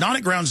 truthers, not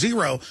at Ground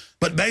Zero,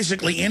 but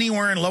basically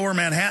anywhere in Lower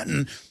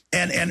Manhattan,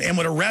 and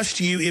would arrest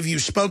you if you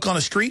spoke on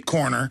a street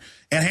corner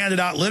and handed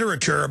out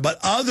literature. But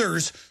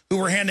others who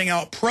were handing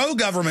out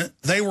pro-government,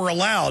 they were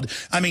allowed.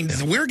 I mean,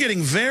 we're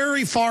getting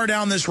very far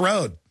down this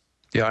road.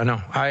 Yeah, I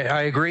know.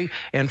 I agree.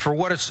 And for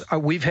what it's,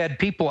 we've had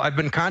people, I've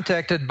been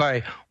contacted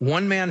by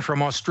one man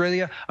from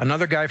Australia,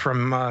 another guy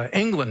from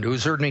England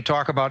who's heard me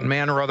talk about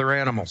man or other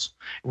animals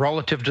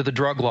relative to the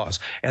drug laws.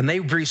 And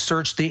they've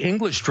researched the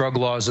English drug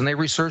laws and they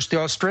researched the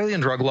Australian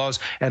drug laws.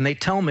 And they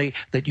tell me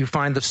that you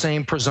find the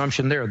same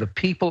presumption there. The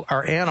people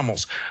are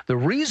animals. The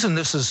reason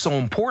this is so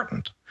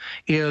important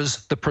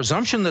is the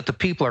presumption that the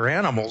people are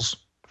animals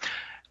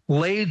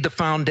laid the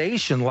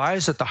foundation,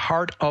 lies at the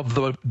heart of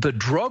the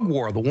drug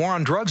war, the war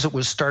on drugs that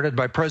was started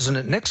by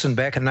President Nixon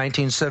back in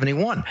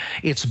 1971.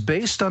 It's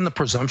based on the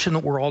presumption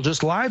that we're all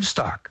just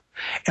livestock.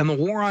 And the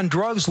war on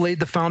drugs laid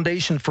the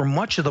foundation for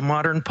much of the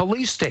modern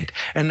police state.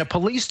 And the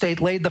police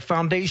state laid the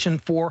foundation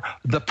for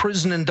the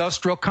prison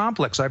industrial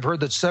complex. I've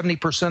heard that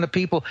 70% of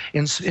people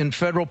in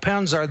federal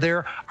pens are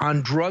there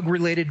on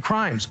drug-related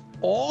crimes.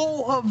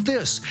 All of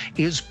this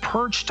is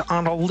perched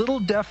on a little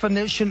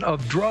definition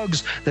of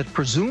drugs that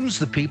presumes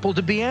the people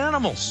to be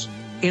animals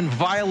in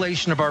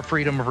violation of our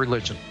freedom of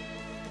religion.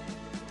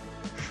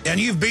 And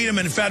you've beat them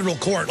in federal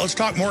court. Let's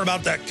talk more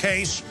about that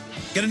case,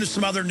 get into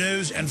some other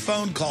news and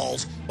phone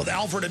calls with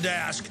Alfred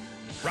Adask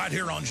right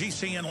here on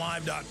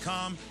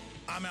GCNlive.com.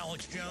 I'm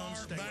Alex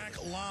Jones. Back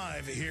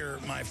live here,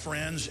 my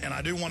friends, and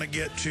I do want to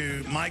get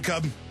to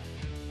Micah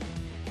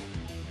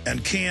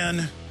and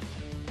Ken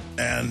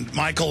and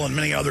Michael and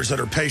many others that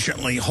are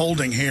patiently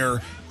holding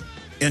here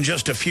in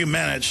just a few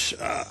minutes.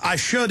 I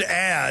should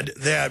add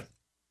that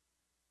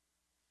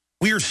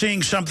we are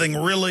seeing something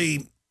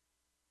really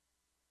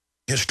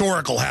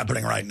historical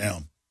happening right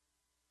now.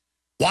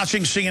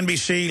 Watching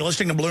CNBC,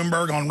 listening to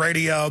Bloomberg on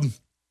radio,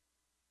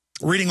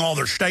 reading all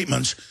their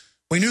statements,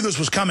 we knew this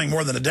was coming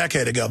more than a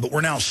decade ago, but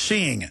we're now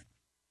seeing it.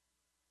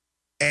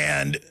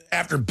 And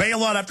after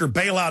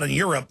bailout in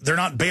Europe, they're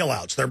not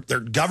bailouts. They're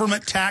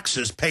government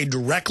taxes paid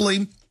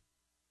directly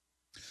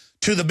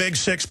to the big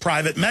six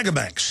private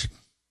megabanks.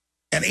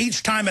 And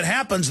each time it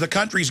happens, the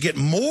countries get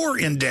more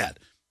in debt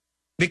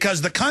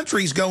because the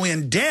countries go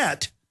in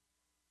debt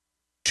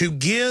to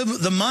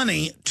give the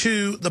money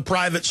to the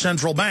private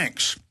central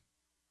banks.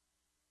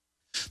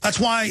 That's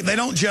why they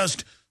don't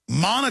just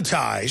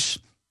monetize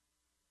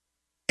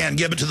and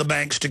give it to the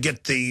banks to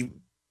get the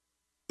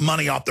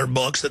money off their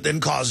books that then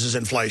causes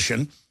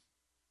inflation.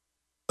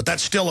 But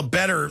that's still a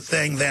better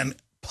thing than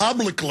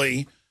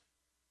publicly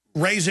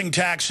raising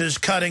taxes,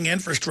 cutting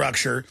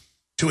infrastructure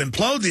to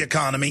implode the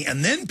economy,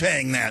 and then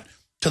paying that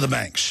to the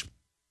banks,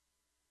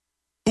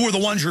 who are the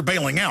ones you're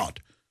bailing out.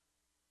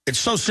 It's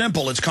so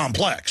simple, it's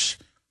complex.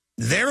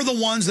 They're the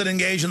ones that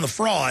engage in the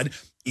fraud.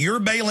 You're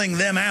bailing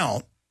them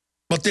out,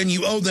 but then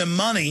you owe them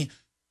money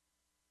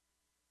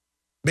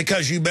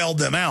because you bailed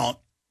them out,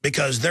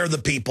 because they're the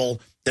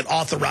people that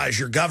authorize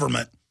your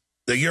government,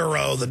 the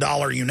euro, the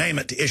dollar, you name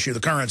it, to issue the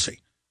currency.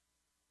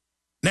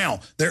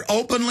 Now, they're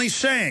openly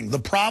saying the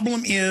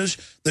problem is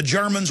the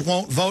Germans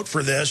won't vote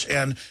for this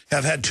and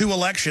have had 2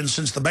 elections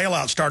since the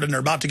bailout started, and they're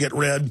about to get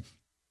rid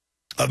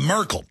of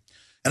Merkel.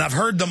 And I've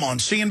heard them on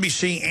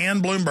CNBC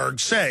and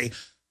Bloomberg say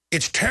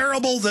it's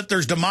terrible that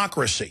there's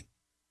democracy.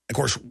 Of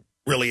course,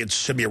 really, it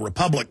should be a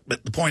republic,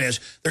 but the point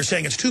is they're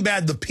saying it's too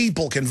bad the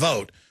people can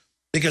vote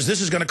because this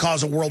is going to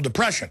cause a world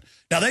depression.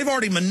 Now, they've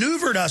already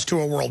maneuvered us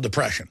to a world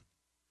depression.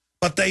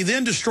 But they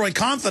then destroy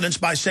confidence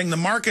by saying the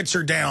markets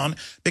are down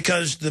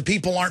because the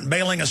people aren't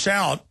bailing us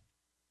out.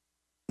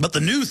 But the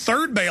new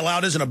third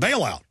bailout isn't a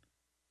bailout.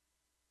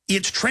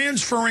 It's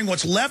transferring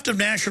what's left of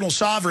national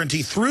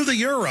sovereignty through the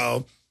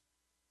euro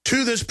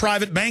to this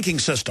private banking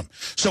system.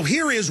 So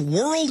here is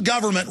world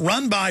government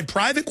run by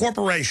private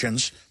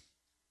corporations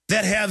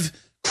that have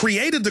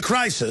created the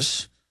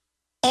crisis,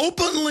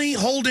 openly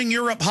holding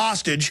Europe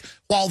hostage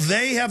while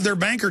they have their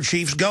banker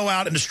chiefs go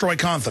out and destroy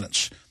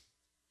confidence.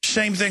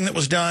 Same thing that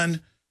was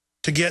done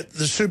to get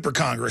the super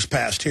Congress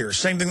passed here.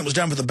 Same thing that was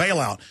done with the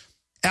bailout.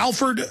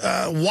 Alfred,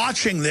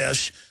 watching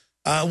this,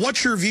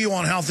 what's your view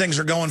on how things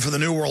are going for the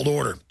New World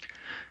Order?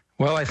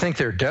 Well, I think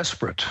they're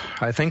desperate.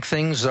 I think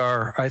things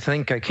are, I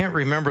can't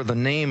remember the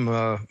name.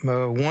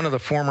 One of the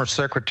former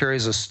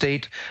secretaries of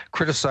state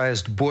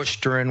criticized Bush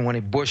when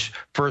Bush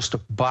first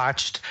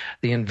botched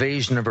the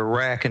invasion of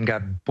Iraq and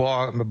got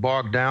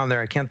bogged down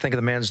there. I can't think of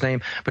the man's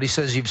name, but he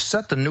says, you've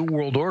set the New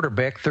World Order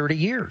back 30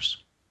 years.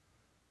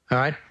 All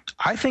right.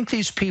 I think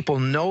these people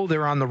know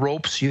they're on the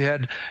ropes.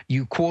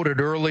 You quoted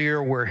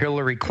earlier where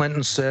Hillary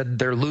Clinton said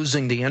they're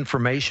losing the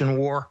information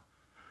war.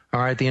 All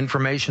right, the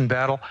information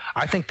battle.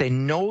 I think they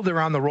know they're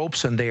on the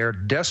ropes, and they are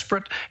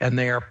desperate, and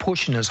they are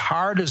pushing as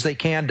hard as they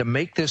can to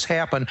make this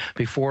happen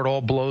before it all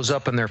blows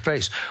up in their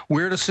face.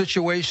 We're in a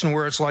situation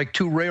where it's like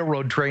two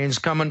railroad trains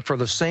coming for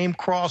the same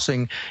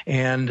crossing,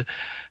 and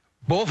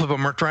both of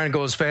them are trying to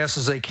go as fast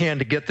as they can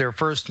to get there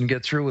first and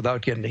get through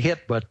without getting hit.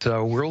 But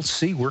we'll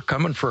see. We're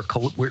coming for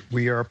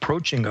we are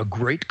approaching a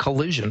great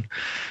collision,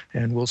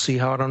 and we'll see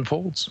how it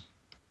unfolds.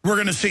 We're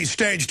going to see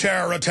staged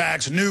terror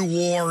attacks, new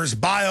wars,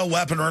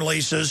 bioweapon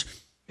releases.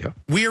 Yep.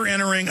 We are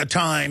entering a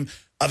time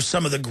of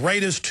some of the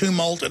greatest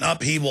tumult and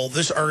upheaval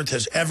this earth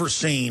has ever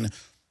seen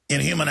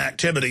in human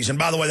activities. And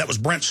by the way, that was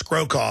Brent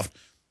Scrowcroft,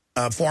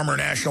 former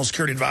National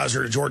Security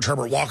Advisor to George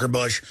Herbert Walker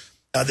Bush,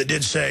 that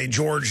did say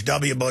George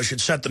W. Bush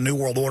had set the New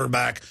World Order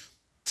back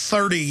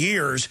 30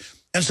 years.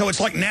 And so it's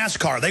like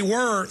NASCAR. They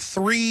were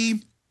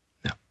three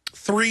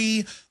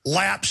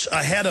laps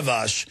ahead of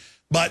us.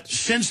 But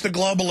since the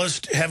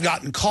globalists have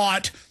gotten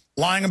caught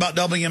lying about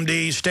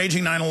WMD,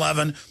 staging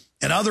 9/11,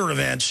 and other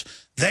events,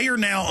 they are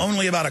now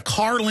only about a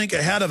car length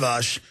ahead of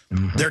us.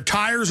 Mm-hmm. Their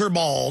tires are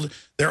bald.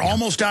 They're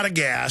almost out of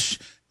gas.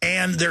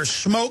 And there's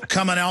smoke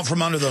coming out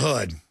from under the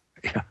hood.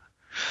 Yeah,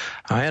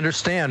 I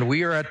understand.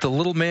 We are at the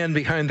little man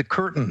behind the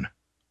curtain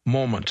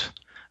moment.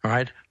 All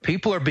right.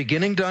 People are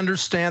beginning to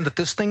understand that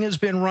this thing has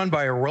been run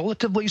by a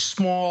relatively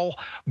small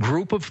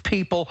group of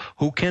people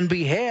who can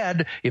be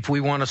had if we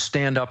want to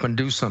stand up and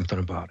do something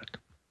about it.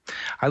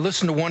 I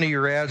listened to one of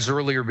your ads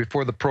earlier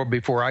before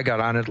I got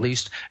on, at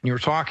least, and you were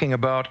talking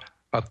about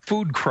a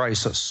food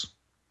crisis.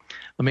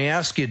 Let me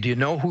ask you, do you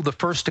know who the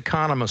first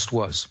economist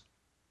was?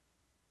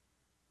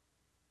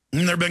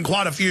 There have been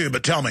quite a few,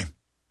 but tell me.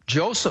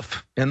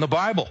 Joseph in the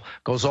Bible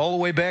goes all the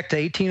way back to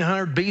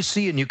 1800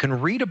 BC, and you can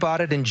read about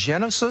it in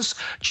Genesis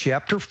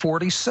chapter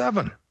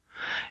 47.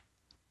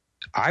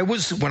 When I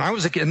was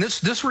a kid, and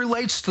this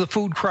relates to the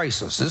food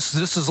crisis.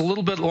 This is a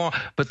little bit long,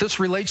 but this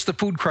relates to the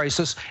food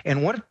crisis.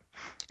 And what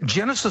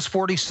Genesis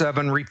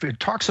 47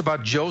 talks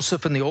about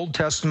Joseph in the Old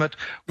Testament,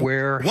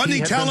 where wasn't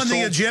he telling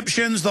the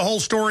Egyptians the whole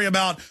story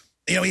about,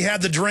 he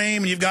had the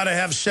dream and you've got to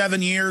have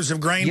 7 years of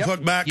grain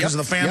put back because of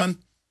the famine?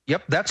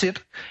 Yep, that's it.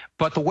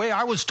 But the way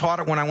I was taught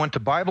it when I went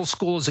to Bible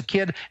school as a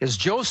kid is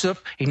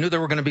Joseph, he knew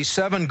there were going to be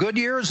 7 good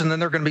years and then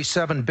there were going to be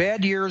 7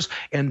 bad years,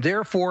 and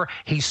therefore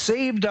he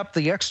saved up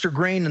the extra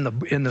grain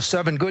in the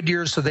 7 good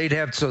years so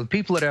the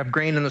people would have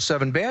grain in the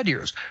 7 bad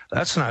years.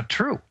 That's not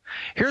true.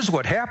 Here's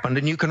what happened,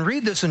 and you can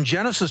read this in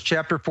Genesis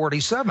chapter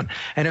 47,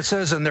 and it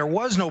says, and there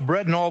was no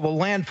bread in all the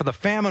land, for the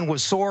famine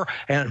was sore,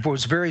 and it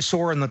was very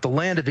sore, and that the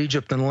land of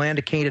Egypt and the land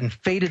of Canaan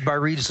faded by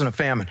reason of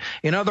famine.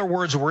 In other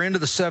words, we're into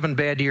the 7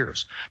 bad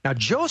years. Now,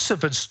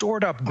 Joseph had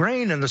stored up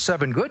grain in the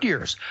 7 good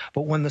years,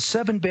 but when the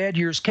 7 bad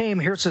years came,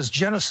 here it says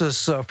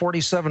Genesis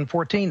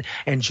 47:14,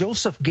 and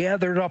Joseph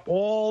gathered up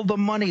all the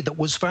money that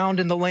was found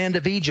in the land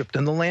of Egypt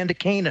and the land of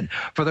Canaan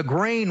for the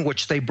grain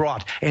which they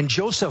brought, and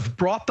Joseph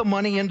brought the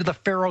money into the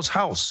Pharaoh's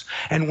house.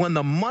 And when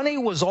the money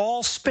was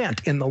all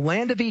spent in the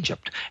land of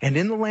Egypt and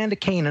in the land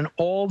of Canaan,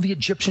 all the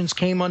Egyptians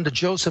came unto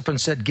Joseph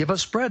and said, give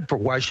us bread, for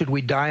why should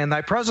we die in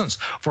thy presence?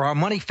 For our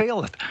money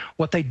faileth.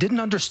 What they didn't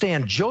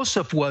understand,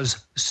 Joseph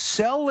was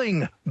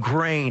selling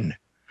grain.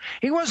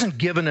 He wasn't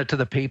giving it to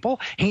the people.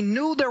 He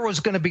knew there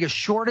was going to be a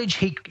shortage.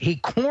 He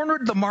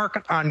cornered the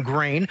market on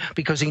grain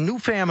because he knew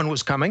famine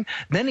was coming.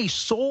 Then he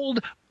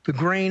sold the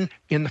grain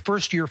in the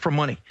first year for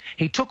money.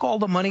 He took all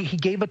the money, he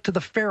gave it to the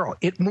Pharaoh.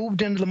 It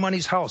moved into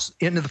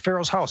the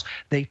Pharaoh's house.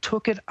 They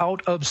took it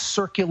out of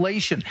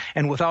circulation.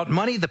 And without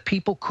money, the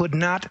people could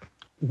not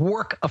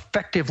work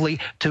effectively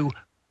to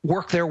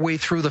work their way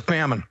through the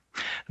famine.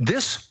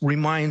 This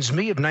reminds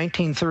me of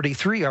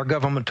 1933. Our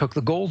government took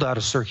the gold out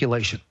of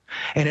circulation.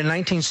 And in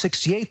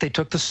 1968, they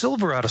took the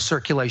silver out of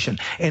circulation.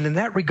 And in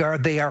that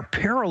regard, they are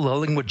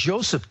paralleling what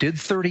Joseph did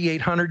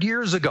 3,800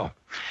 years ago.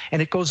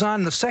 And it goes on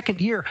in the second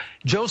year.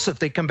 Joseph,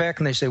 they come back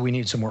and they say, we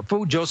need some more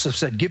food. Joseph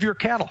said, give your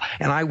cattle,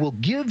 and I will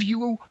give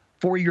you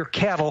for your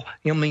cattle,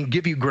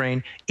 give you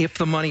grain if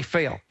the money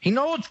failed. He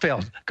knew it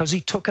failed because he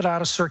took it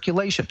out of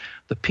circulation.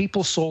 The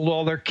people sold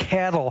all their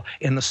cattle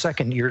in the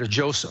second year to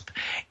Joseph.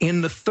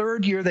 In the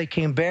third year, they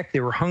came back.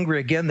 They were hungry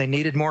again. They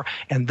needed more.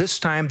 And this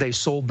time they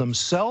sold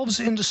themselves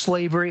into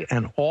slavery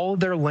and all of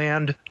their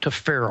land to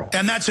Pharaoh.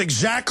 And that's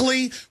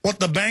exactly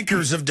what the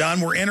bankers have done.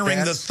 We're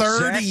entering the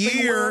third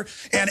year.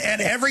 And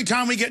every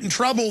time we get in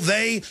trouble,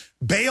 they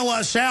bail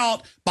us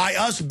out by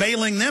us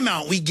bailing them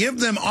out. We give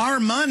them our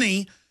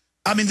money.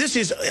 I mean, this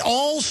is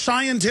all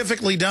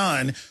scientifically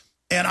done.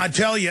 And I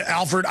tell you,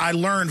 Alfred, I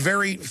learned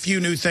very few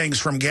new things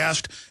from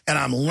guests, and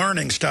I'm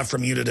learning stuff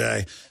from you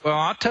today. Well,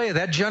 I'll tell you,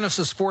 that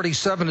Genesis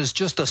 47 is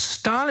just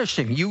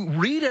astonishing. You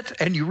read it,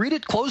 and you read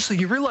it closely,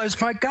 and you realize,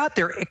 my God,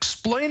 they're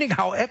explaining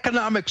how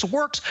economics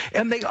works,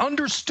 and they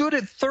understood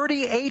it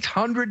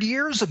 3,800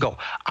 years ago.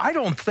 I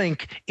don't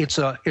think it's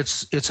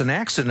an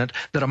accident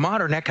that a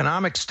modern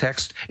economics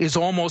text is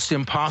almost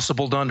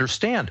impossible to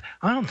understand.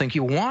 I don't think they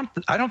want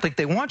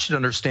you to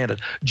understand it.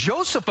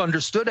 Joseph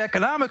understood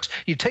economics.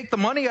 You take the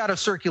money out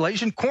of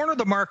circulation, corner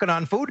the market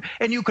on food,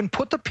 and you can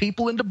put the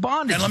people into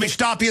bondage. And let me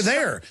stop you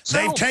there.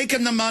 They've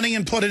taken the money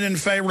and put it in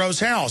Pharaoh's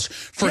house.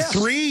 For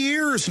 3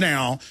 years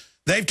now,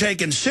 they've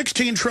taken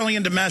 $16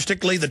 trillion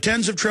domestically, the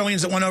tens of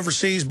trillions that went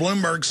overseas.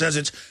 Bloomberg says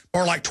it's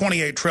more like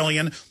 $28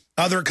 trillion.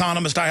 Other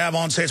economists I have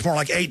on say it's more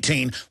like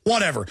 18,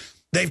 whatever.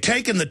 They've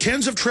taken the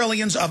tens of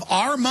trillions of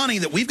our money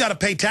that we've got to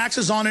pay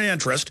taxes on and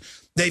interest.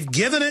 They've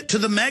given it to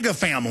the mega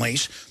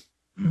families,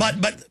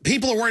 but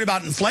people are worried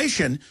about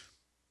inflation.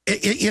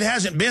 It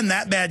hasn't been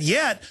that bad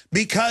yet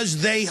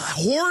because they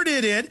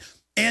hoarded it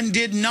and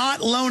did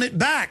not loan it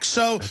back.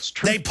 So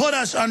they put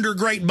us under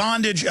great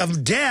bondage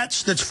of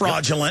debts that's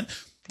fraudulent. Yep.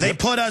 They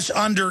put us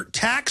under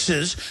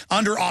taxes,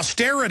 under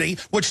austerity,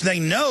 which they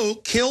know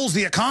kills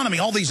the economy.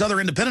 All these other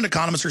independent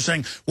economists are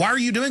saying, why are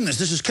you doing this?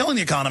 This is killing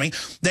the economy.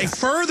 They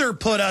further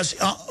put us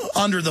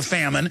under the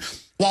famine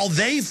while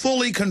they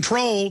fully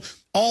control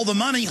all the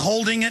money,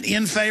 holding it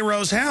in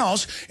Pharaoh's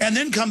house, and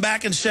then come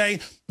back and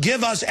say,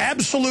 give us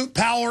absolute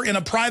power in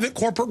a private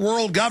corporate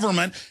world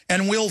government,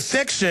 and we'll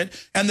fix it.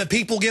 And the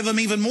people give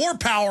them even more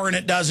power, and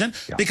it doesn't,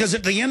 because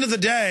at the end of the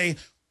day,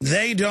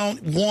 they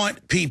don't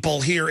want people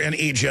here in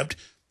Egypt.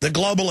 The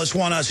globalists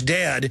want us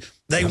dead.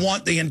 They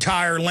want the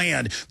entire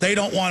land. They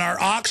don't want our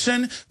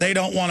oxen. They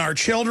don't want our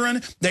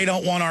children. They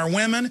don't want our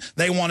women.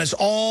 They want us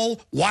all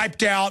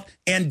wiped out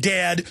and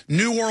dead.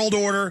 New World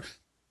Order,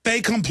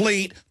 fait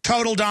complete,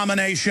 total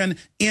domination,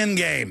 in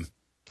game.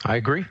 I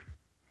agree.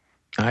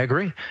 I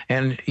agree.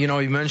 And, you know,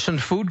 you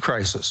mentioned food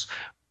crisis.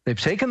 They've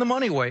taken the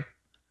money away.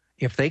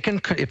 If they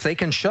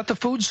can shut the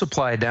food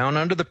supply down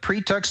under the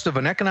pretext of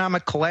an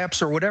economic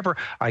collapse or whatever,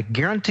 I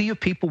guarantee you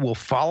people will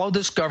follow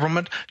this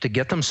government to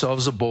get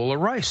themselves a bowl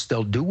of rice.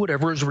 They'll do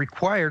whatever is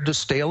required to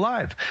stay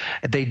alive.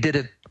 They did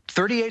it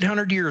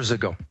 3,800 years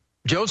ago.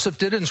 Joseph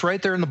did it. It's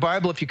right there in the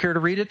Bible if you care to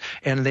read it.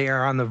 And they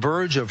are on the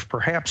verge of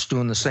perhaps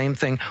doing the same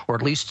thing, or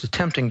at least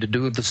attempting to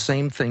do the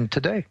same thing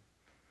today.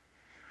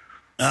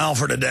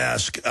 Alfred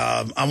Adask,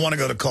 I want to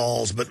go to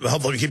calls, but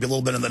hopefully we keep you a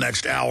little bit in the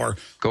next hour.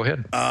 Go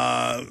ahead.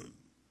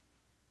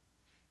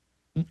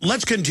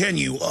 Let's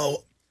continue,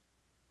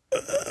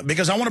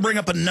 because I want to bring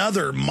up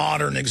another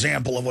modern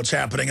example of what's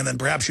happening, and then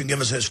perhaps you can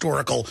give us a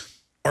historical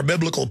or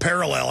biblical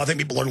parallel. I think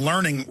people are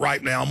learning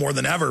right now more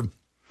than ever.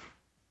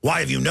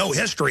 Why, if you know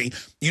history,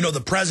 you know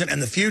the present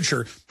and the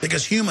future,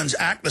 because humans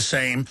act the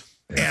same,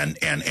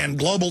 and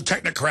global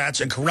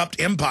technocrats and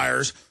corrupt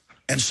empires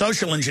and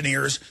social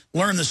engineers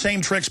learned the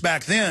same tricks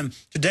back then.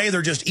 Today,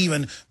 they're just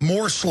even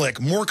more slick,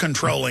 more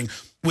controlling,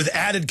 with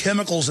added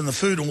chemicals in the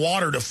food and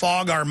water to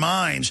fog our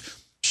minds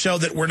so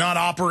that we're not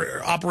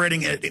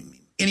operating at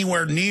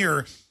anywhere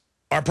near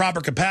our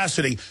proper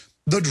capacity.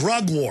 The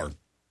drug war.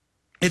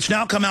 It's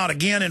now come out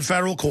again in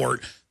federal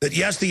court that,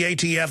 yes, the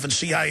ATF and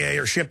CIA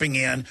are shipping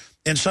in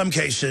some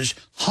cases,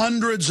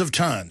 hundreds of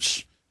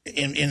tons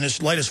in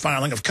this latest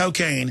filing of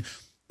cocaine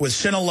with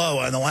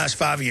Sinaloa in the last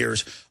 5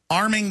 years,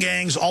 arming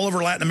gangs all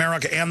over Latin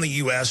America and the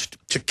U.S.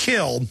 to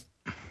kill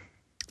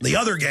the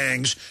other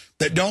gangs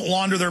that don't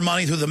launder their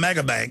money through the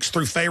mega banks,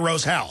 through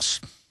Pharaoh's house.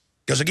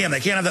 Because, again, they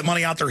can't have that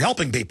money out there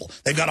helping people.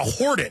 They've got to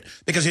hoard it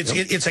because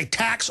it's a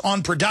tax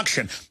on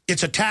production.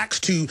 It's a tax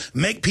to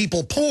make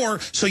people poor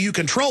so you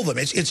control them.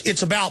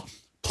 It's about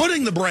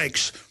putting the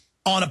brakes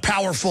on a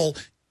powerful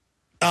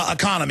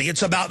economy.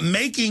 It's about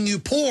making you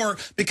poor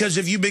because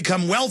if you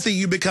become wealthy,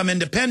 you become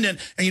independent,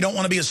 and you don't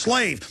want to be a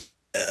slave.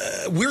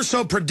 We're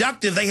so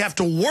productive, they have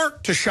to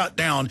work to shut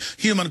down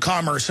human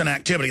commerce and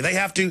activity. They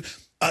have to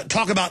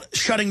talk about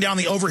shutting down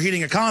the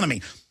overheating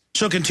economy.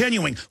 So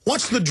continuing,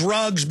 what's the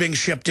drugs being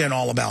shipped in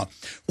all about?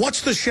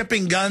 What's the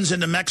shipping guns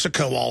into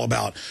Mexico all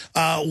about?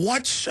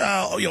 What's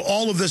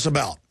all of this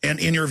about,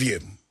 in your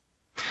view?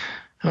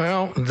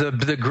 Well,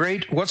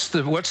 what's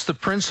the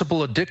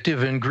principal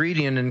addictive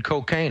ingredient in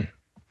cocaine?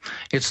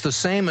 It's the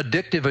same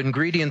addictive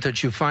ingredient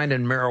that you find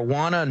in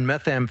marijuana and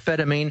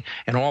methamphetamine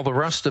and all the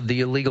rest of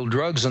the illegal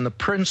drugs. And the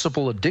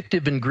principal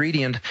addictive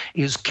ingredient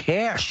is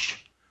cash.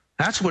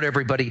 That's what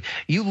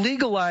you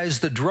legalize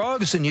the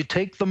drugs and you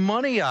take the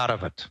money out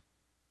of it.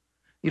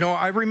 You know,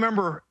 I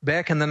remember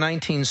back in the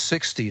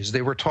 1960s,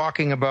 they were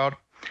talking about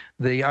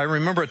I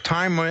remember a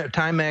Time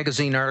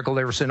magazine article.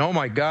 They were saying, "Oh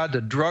my God,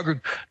 the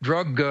drug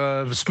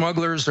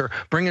smugglers are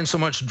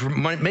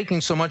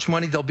making so much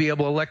money they'll be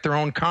able to elect their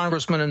own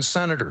congressmen and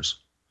senators."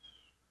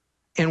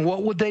 And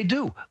what would they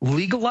do?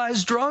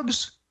 Legalize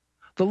drugs?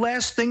 The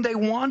last thing they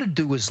want to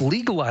do is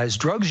legalize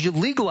drugs. You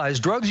legalize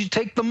drugs, you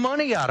take the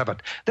money out of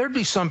it. There'd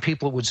be some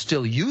people who would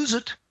still use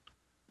it,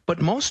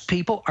 but most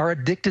people are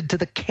addicted to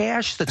the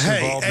cash that's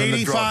involved in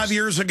the drugs. 85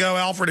 years ago,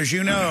 Alfred, as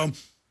you know,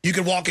 you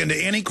could walk into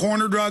any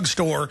corner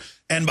drugstore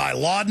and buy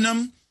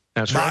laudanum,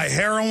 buy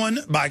heroin,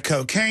 buy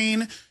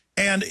cocaine,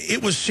 and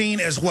it was seen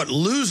as what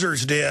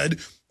losers did,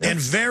 and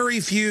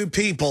very few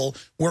people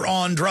were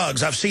on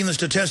drugs. I've seen the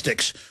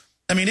statistics.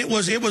 I mean, it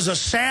was a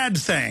sad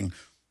thing.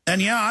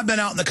 And, yeah, I've been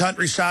out in the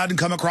countryside and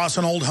come across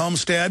an old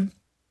homestead,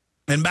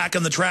 and back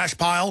in the trash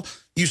pile,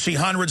 you see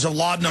hundreds of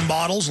laudanum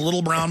bottles,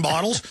 little brown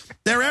bottles.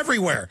 They're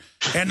everywhere.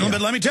 And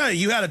but let me tell you,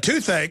 you had a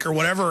toothache or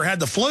whatever, or had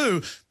the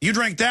flu, you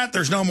drink that,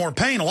 there's no more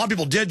pain. A lot of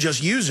people did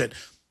just use it.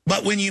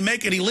 But when you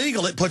make it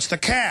illegal, it puts the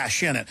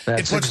cash in it.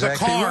 It puts the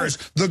cars,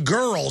 the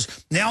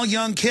girls. Now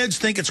young kids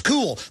think it's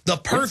cool. The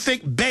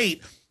perfect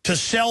bait to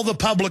sell the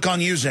public on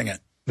using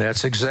it.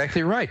 That's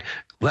exactly right.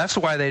 That's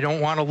why they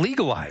don't want to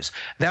legalize.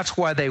 That's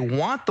why they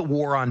want the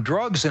war on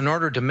drugs in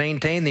order to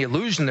maintain the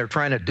illusion they're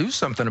trying to do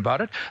something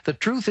about it. The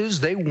truth is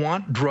they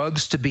want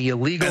drugs to be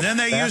illegal. And then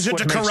they use it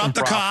to corrupt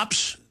the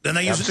cops. Then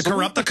they use it to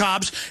corrupt the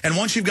cops. And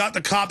once you've got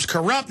the cops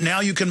corrupt,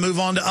 now you can move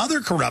on to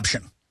other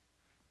corruption.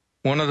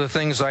 One of the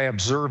things I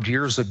observed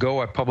years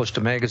ago, I published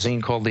a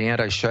magazine called the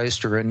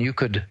AntiShyster, and you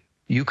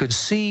could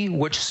see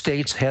which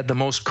states had the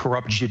most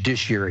corrupt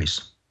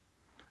judiciaries.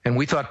 And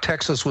we thought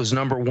Texas was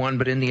 #1,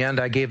 but in the end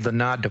I gave the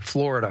nod to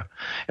Florida.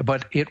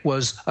 But it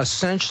was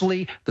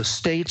essentially the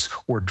states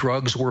where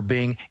drugs were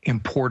being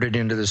imported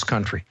into this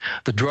country.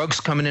 The drugs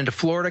coming into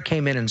Florida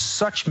came in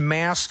such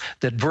mass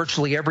that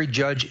virtually every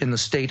judge in the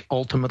state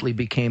ultimately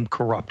became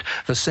corrupt.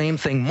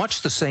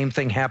 Much the same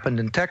thing happened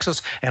in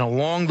Texas and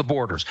along the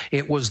borders.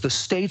 It was the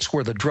states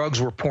where the drugs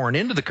were pouring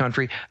into the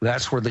country.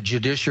 That's where the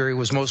judiciary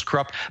was most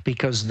corrupt,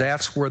 because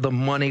that's where the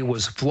money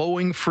was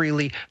flowing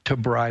freely to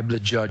bribe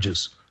the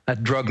judges.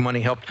 That drug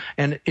money helped,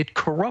 and it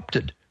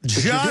corrupted the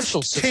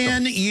judicial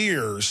system. 10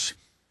 years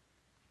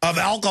of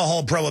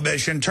alcohol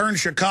prohibition turned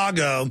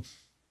Chicago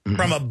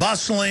from a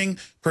bustling,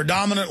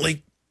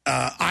 predominantly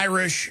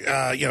Irish,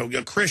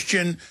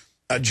 Christian,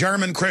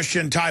 German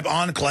Christian type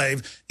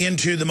enclave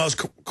into the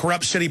most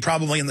corrupt city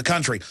probably in the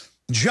country.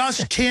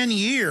 Just 10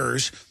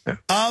 years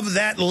of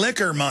that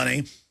liquor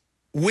money,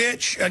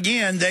 which,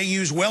 again, they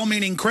use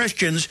well-meaning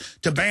Christians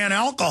to ban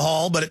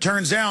alcohol, but it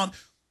turns out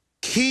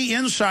key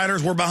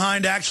insiders were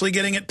behind actually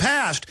getting it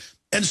passed.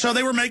 And so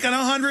they were making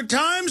 100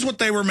 times what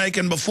they were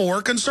making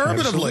before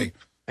conservatively.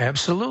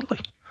 Absolutely.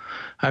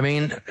 I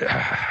mean...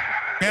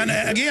 and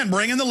again,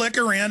 bringing the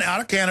liquor in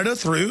out of Canada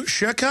through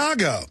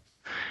Chicago.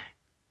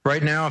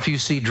 Right now, if you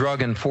see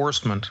drug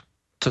enforcement,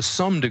 to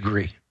some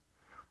degree,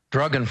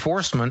 drug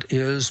enforcement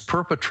is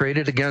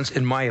perpetrated against,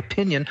 in my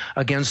opinion,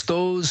 against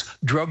those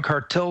drug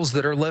cartels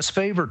that are less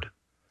favored.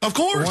 Of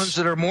course. The ones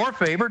that are more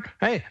favored,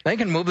 hey, they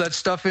can move that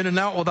stuff in and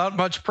out without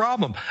much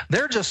problem.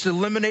 They're just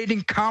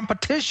eliminating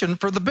competition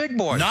for the big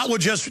boys.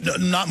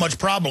 Not much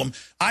problem.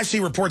 I see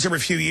reports every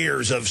few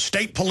years of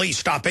state police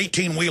stop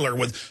 18-wheeler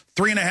with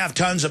 3.5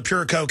 tons of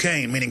pure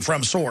cocaine, meaning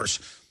from source.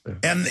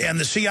 And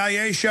the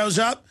CIA shows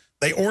up,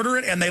 they order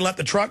it, and they let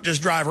the truck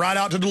just drive right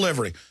out to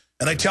delivery.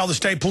 And they tell the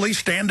state police,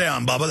 stand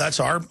down, Bubba, that's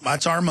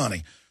our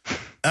money.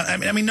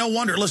 I mean, no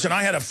wonder. Listen,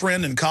 I had a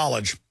friend in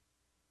college,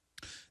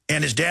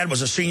 and his dad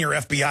was a senior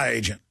FBI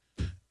agent.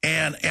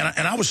 And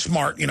I was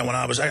smart, when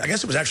I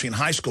guess it was actually in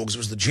high school because it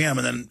was the gym,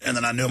 and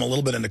then I knew him a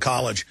little bit into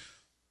college.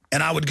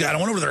 And I went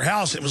over to their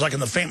house. It was like in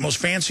the most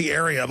fancy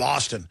area of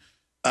Austin.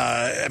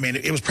 I mean,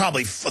 it was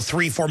probably a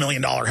 $3-4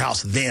 million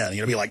house then.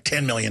 It'd be like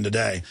 $10 million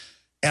today.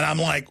 And I'm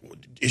like,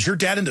 is your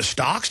dad into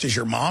stocks? Is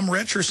your mom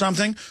rich or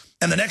something?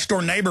 And the next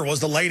door neighbor was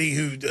the lady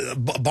who,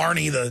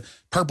 Barney the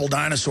purple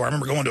dinosaur. I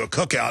remember going to a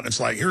cookout, and it's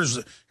like, here's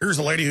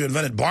the lady who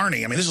invented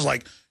Barney. I mean, this is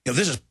like,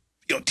 this is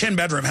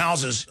 10-bedroom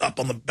houses up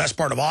on the best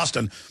part of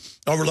Austin,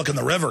 overlooking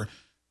the river.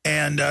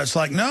 And it's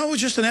like, no,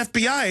 it's just an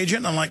FBI agent.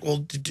 And I'm like,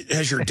 well,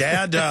 has your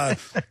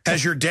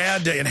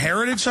dad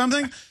inherited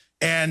something?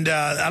 And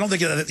I don't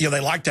think they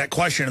liked that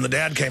question. And the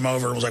dad came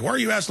over and was like, what are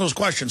you asking those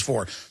questions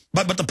for?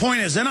 But the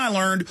point is, then I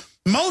learned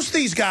most of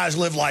these guys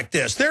live like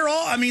this. They're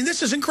all, I mean,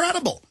 this is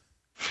incredible.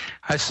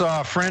 I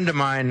saw a friend of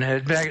mine,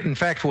 in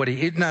fact,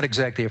 not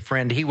exactly a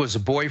friend, he was a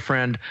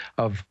boyfriend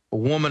of a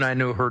woman I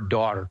knew, her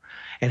daughter,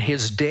 and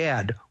his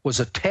dad was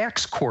a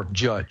tax court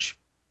judge.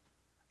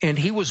 And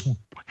he was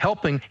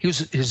helping,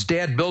 his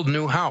dad built a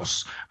new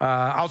house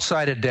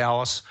outside of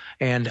Dallas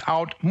and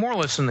out more or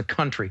less in the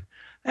country.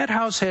 That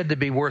house had to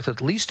be worth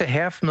at least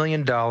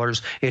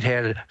 $500,000. It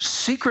had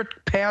secret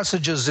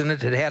passages in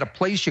it. It had a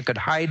place you could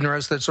hide and the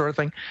rest of that sort of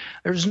thing.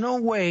 There's no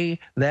way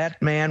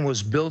that man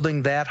was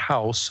building that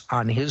house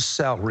on his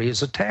salary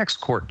as a tax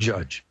court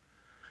judge.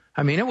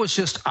 I mean, it was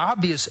just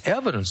obvious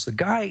evidence. The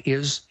guy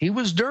he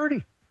was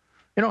dirty.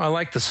 I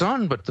like the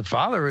son, but the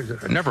father,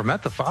 I never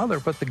met the father,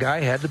 but the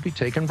guy had to be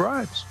taking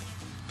bribes.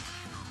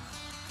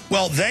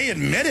 Well, they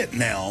admit it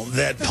now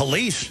that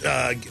police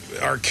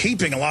are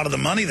keeping a lot of the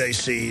money they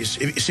seize.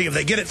 If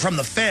they get it from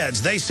the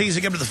feds, they seize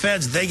it, give it to the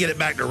feds, they get it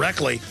back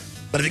directly.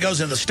 But if it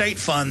goes into the state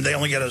fund, they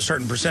only get a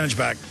certain percentage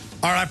back.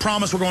 All right, I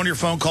promise we're going to your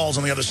phone calls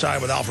on the other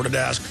side with Alfred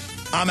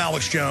Adask. I'm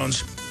Alex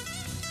Jones.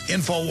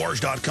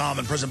 Infowars.com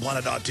and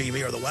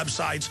PrisonPlanet.tv are the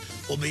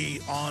websites. Will be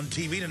on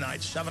TV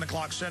tonight, 7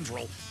 o'clock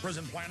Central,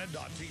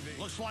 PrisonPlanet.tv.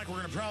 Looks like we're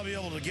going to probably be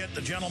able to get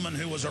the gentleman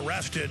who was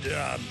arrested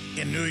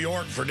in New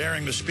York for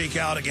daring to speak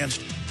out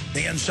against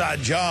the inside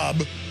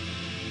job.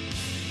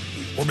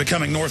 We're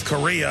becoming North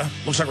Korea.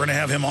 Looks like we're going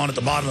to have him on at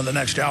the bottom of the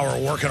next hour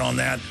working on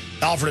that.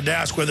 Alfred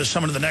Adask with us,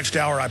 someone of the next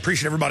hour. I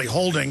appreciate everybody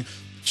holding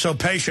so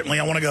patiently.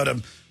 I want to go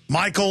to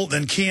Michael,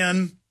 then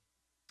Ken,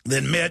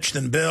 then Mitch,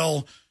 then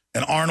Bill,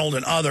 and Arnold,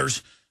 and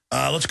others.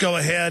 Let's go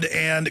ahead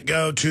and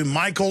go to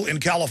Michael in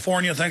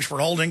California. Thanks for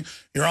holding.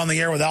 You're on the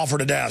air with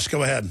Alfred Adask.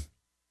 Go ahead.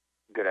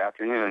 Good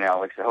afternoon,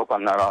 Alex. I hope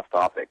I'm not off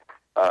topic.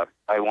 I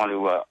want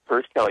to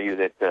first tell you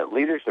that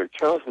leaders are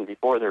chosen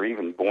before they're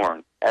even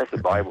born, as the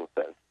Bible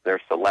says.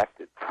 They're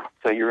selected.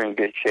 So you're in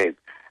good shape.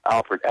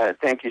 Alfred,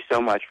 thank you so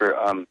much for...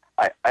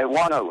 I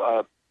want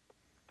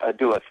to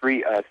do a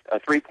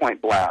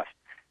three-point blast.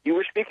 You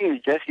were speaking to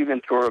Jesse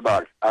Ventura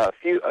about a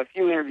few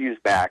interviews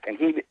back, and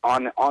he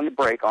coming on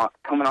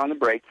the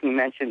break, he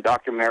mentioned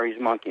Dr.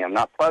 Mary's monkey. I'm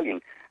not plugging,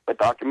 but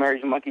Dr.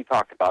 Mary's monkey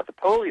talked about the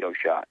polio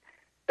shot.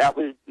 That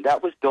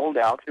was doled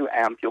out through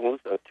ampules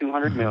of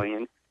 200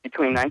 million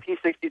between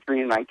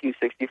 1963 and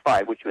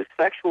 1965, which was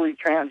sexually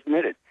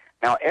transmitted.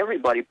 Now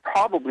everybody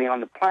probably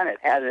on the planet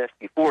has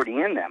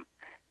SV40 in them,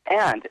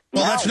 and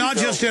well, that's not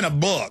just in a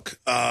book.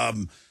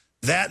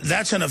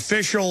 That's an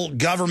official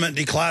government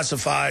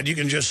declassified. You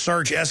can just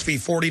search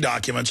SV40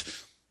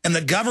 documents. And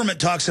the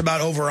government talks about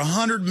over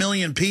 100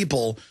 million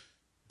people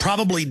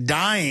probably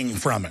dying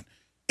from it.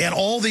 And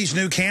all these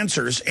new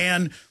cancers.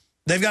 And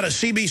they've got a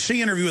CBC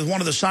interview with one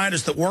of the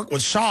scientists that work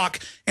with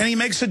Salk. And he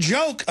makes a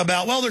joke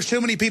about, well, there's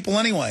too many people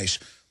anyways.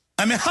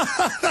 I mean,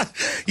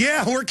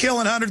 yeah, we're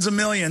killing hundreds of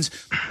millions.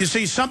 You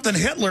see, something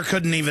Hitler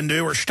couldn't even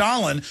do, or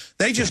Stalin,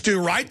 they just do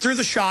right through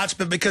the shots.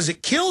 But because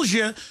it kills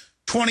you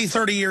 20,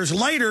 30 years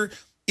later,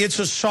 it's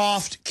a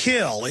soft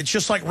kill. It's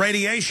just like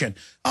radiation.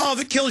 Oh, if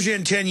it kills you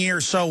in 10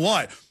 years, so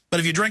what? But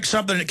if you drink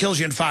something and it kills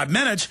you in 5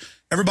 minutes,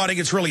 everybody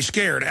gets really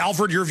scared.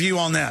 Alfred, your view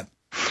on that?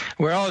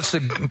 Well, it's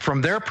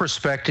from their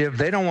perspective,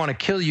 they don't want to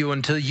kill you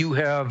until you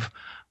have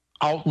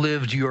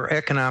outlived your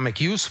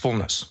economic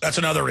usefulness. That's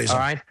another reason.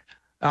 All right.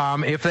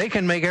 If they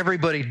can make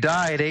everybody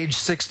die at age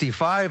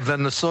 65,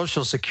 then the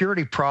Social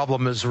Security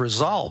problem is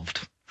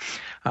resolved.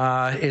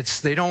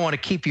 They don't want to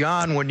keep you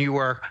on when you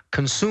are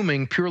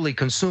purely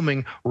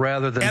consuming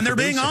rather than And they're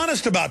producing. being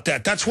honest about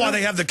that. That's why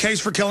they have the Case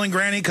for Killing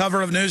Granny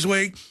cover of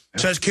Newsweek. It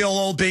says kill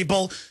old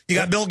people. You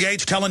got Bill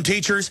Gates telling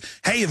teachers,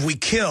 hey, if we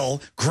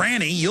kill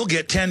Granny, you'll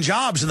get 10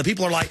 jobs. And the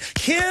people are like,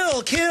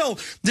 kill, kill.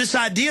 This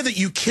idea that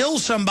you kill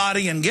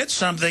somebody and get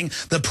something,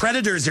 the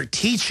predators are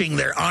teaching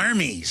their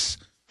armies.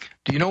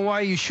 Do you know why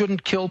you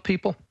shouldn't kill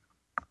people?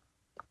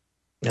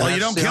 Well,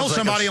 you don't kill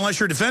somebody unless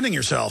you're defending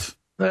yourself.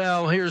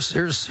 Well, here's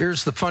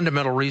the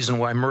fundamental reason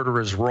why murder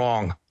is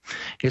wrong.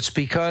 It's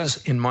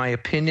because, in my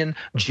opinion,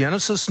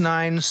 Genesis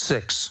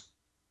 9:6,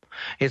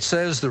 it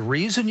says the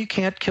reason you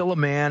can't kill a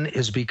man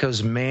is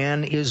because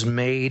man is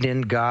made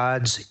in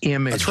God's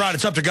image. That's right.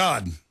 It's up to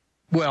God.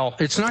 Well,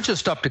 it's not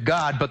just up to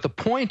God, but the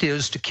point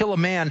is to kill a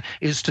man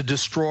is to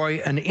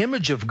destroy an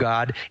image of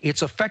God.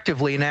 It's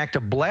effectively an act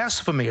of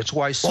blasphemy. It's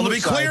why suicide to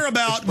be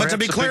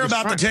clear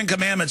about the Ten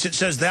Commandments, it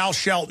says thou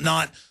shalt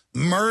not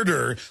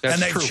murder,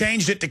 and they've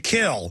changed it to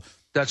kill.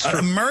 That's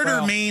true.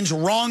 Murder means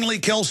wrongly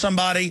kill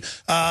somebody,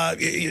 but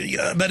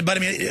I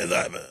mean,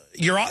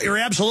 you're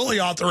absolutely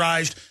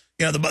authorized.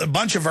 You know, a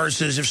bunch of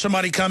verses. If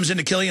somebody comes in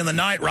to kill you in the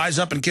night, rise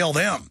up and kill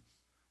them.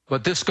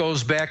 But this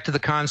goes back to the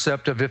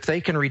concept of if they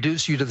can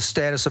reduce you to the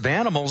status of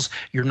animals,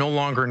 you're no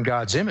longer in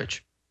God's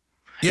image.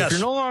 Yes. If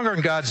you're no longer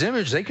in God's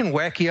image, they can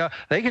whack you.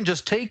 They can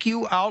just take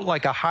you out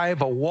like a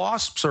hive of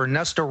wasps or a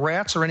nest of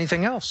rats or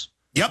anything else.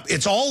 Yep,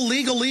 it's all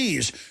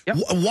legalese. Yep.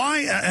 Why,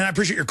 and I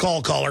appreciate your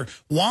call, caller,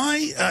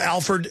 why,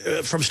 Alfred,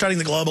 from studying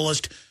the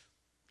globalist,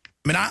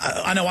 I mean,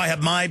 I know I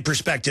have my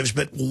perspectives,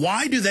 but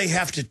why do they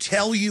have to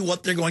tell you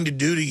what they're going to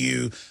do to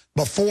you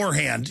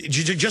beforehand?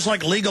 Just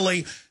like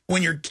legally,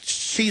 when you're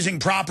seizing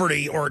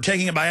property or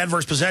taking it by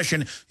adverse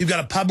possession, you've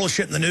got to publish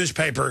it in the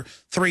newspaper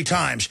 3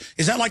 times.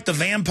 Is that like the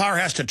vampire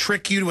has to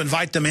trick you to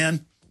invite them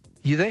in?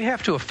 They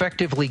have to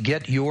effectively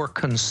get your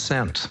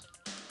consent.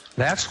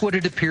 That's what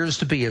it appears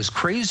to be. As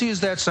crazy as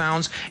that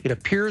sounds, it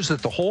appears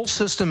that the whole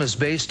system is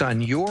based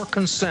on your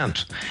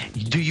consent.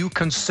 Do you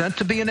consent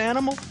to be an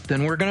animal?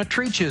 Then we're going to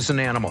treat you as an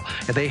animal.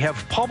 They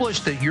have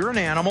published that you're an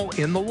animal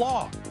in the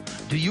law.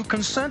 Do you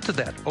consent to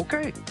that?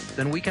 Okay,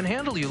 then we can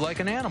handle you like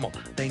an animal.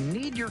 They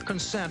need your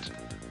consent.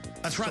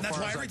 That's right. That's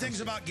why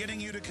everything's about getting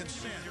you to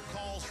consent. Your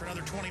calls for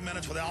another 20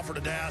 minutes with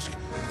Alfred Adask.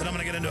 Then I'm going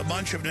to get into a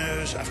bunch of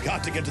news. I've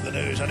got to get to the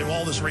news. I do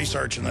all this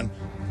research and then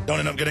don't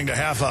end up getting to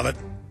half of it.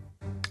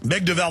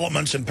 Big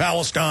developments in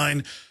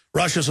Palestine.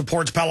 Russia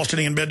supports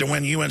Palestinian bid to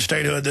win UN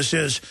statehood. This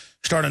is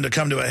starting to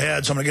come to a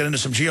head, so I'm going to get into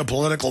some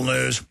geopolitical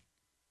news.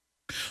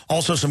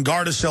 Also some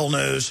Gardasil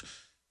news.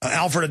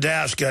 Alfred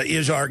Adask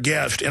is our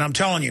guest, and I'm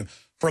telling you,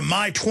 from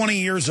my 20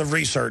 years of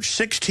research,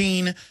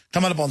 16,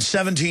 coming up on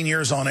 17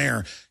 years on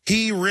air,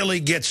 he really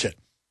gets it.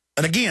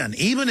 And again,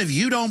 even if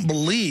you don't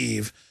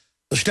believe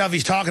the stuff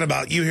he's talking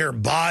about. You hear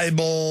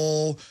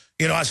Bible.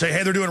 You know, I say,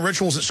 hey, they're doing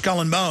rituals at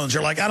Skull and Bones.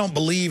 They're like, I don't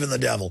believe in the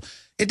devil.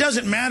 It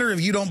doesn't matter if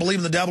you don't believe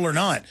in the devil or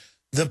not.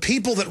 The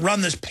people that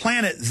run this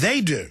planet,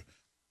 they do.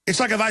 It's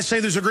like if I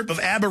say there's a group of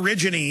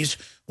aborigines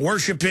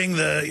worshiping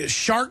the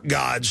shark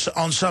gods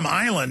on some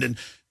island and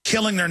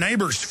killing their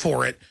neighbors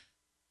for it.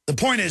 The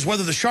point is,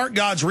 whether the shark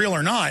god's real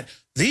or not,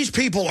 these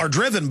people are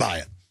driven by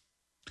it.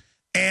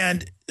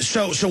 And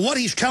so what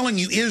he's telling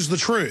you is the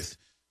truth.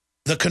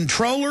 The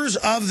controllers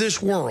of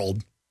this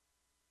world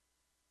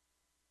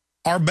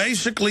are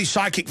basically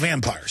psychic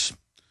vampires.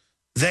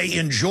 They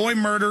enjoy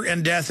murder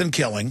and death and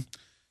killing,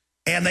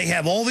 and they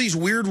have all these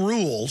weird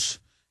rules,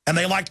 and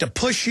they like to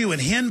push you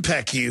and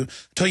henpeck you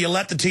till you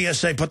let the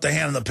TSA put the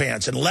hand in the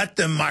pants and let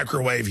them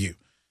microwave you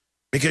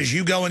because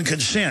you go and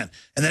consent.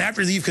 And then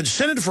after you've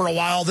consented for a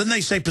while, then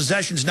they say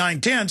possession's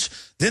 9/10,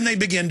 then they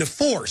begin to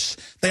force.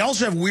 They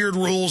also have weird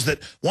rules that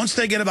once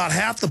they get about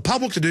half the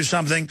public to do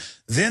something,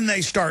 then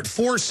they start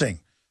forcing.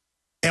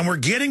 And we're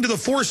getting to the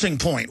forcing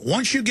point.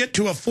 Once you get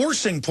to a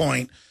forcing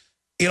point,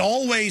 it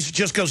always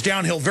just goes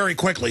downhill very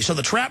quickly. So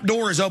the trap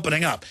door is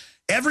opening up.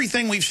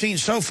 Everything we've seen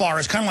so far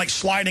is kind of like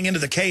sliding into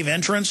the cave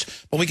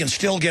entrance, but we can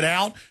still get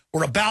out.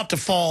 We're about to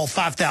fall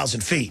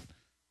 5,000 feet.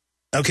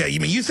 Okay,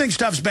 you think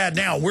stuff's bad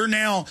now. We're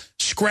now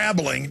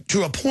scrabbling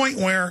to a point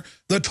where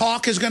the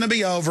talk is going to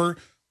be over,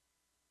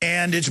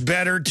 and it's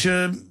better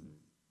to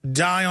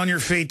die on your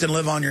feet than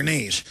live on your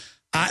knees.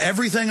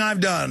 Everything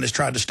I've done is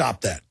tried to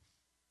stop that.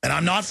 And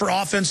I'm not for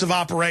offensive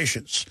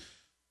operations,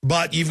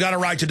 but you've got a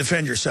right to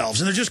defend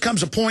yourselves. And there just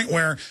comes a point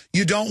where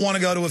you don't want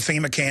to go to a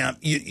FEMA camp.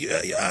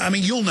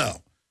 You'll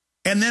know.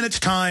 And then it's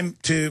time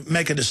to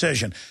make a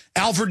decision.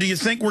 Alfred, do you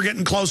think we're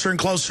getting closer and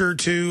closer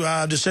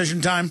to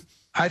decision time?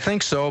 I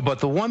think so, but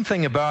the one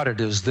thing about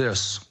it is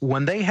this.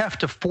 When they have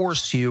to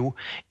force you,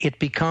 it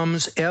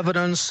becomes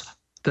evidence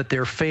that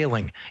they're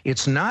failing.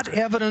 It's not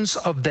evidence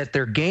of that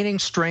they're gaining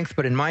strength,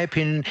 but in my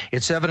opinion,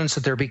 it's evidence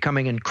that they're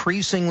becoming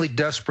increasingly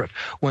desperate.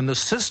 When the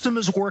system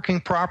is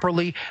working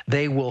properly,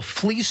 they will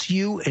fleece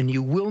you and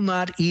you will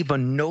not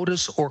even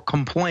notice or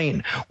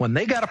complain. When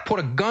they got to put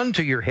a gun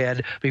to your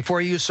head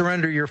before you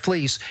surrender your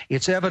fleece,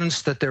 it's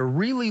evidence that they're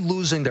really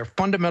losing their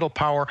fundamental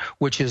power,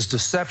 which is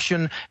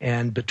deception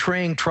and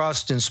betraying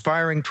trust,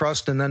 inspiring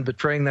trust, and then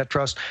betraying that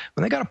trust.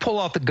 When they got to pull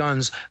out the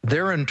guns,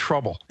 they're in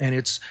trouble. And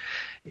it's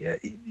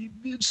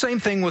same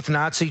thing with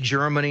Nazi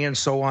Germany and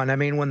so on. I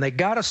mean, when they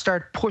got to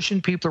start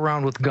pushing people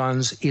around with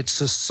guns,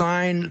 it's a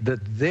sign that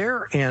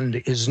their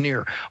end is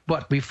near.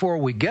 But before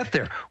we get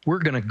there, we're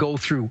going to go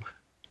through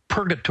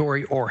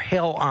purgatory or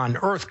hell on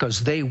earth,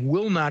 because they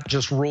will not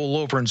just roll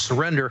over and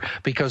surrender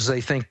because they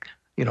think,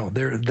 you know,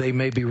 they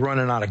may be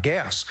running out of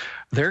gas.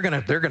 They're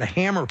gonna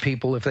hammer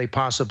people if they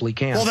possibly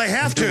can. Well, they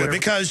have to,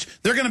 because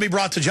they're going to be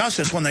brought to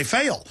justice when they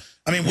fail.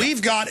 I mean,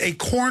 we've got a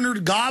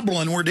cornered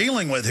goblin we're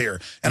dealing with here.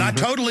 And I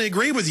totally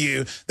agree with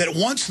you that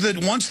once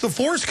the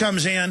force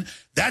comes in,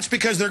 that's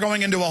because they're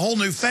going into a whole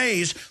new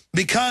phase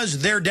because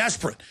they're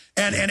desperate.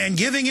 And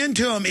giving in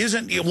to them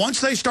isn't, once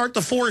they start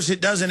the force,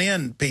 it doesn't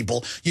end,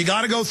 people. You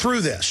got to go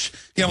through this.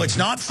 You know, it's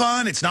not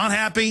fun. It's not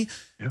happy.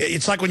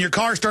 It's like when your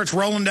car starts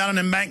rolling down an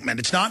embankment.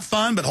 It's not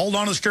fun, but hold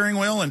on to the steering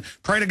wheel and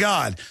pray to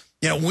God.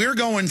 You know, we're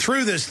going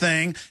through this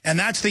thing, and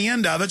that's the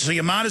end of it, so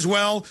you might as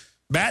well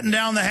batten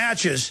down the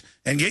hatches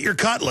and get your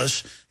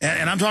cutlass.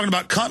 And I'm talking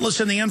about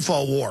cutlass in the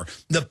info war.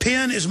 The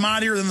pen is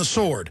mightier than the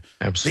sword.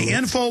 Absolutely. The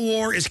info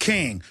war is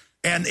king.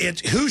 And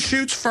it's who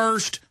shoots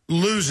first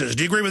loses.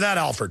 Do you agree with that,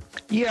 Alfred?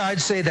 Yeah, I'd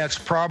say that's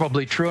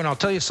probably true. And I'll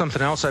tell you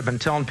something else I've been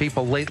telling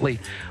people lately.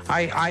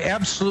 I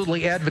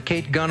absolutely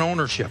advocate gun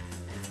ownership.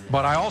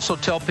 But I also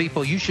tell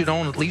people you should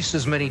own at least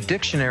as many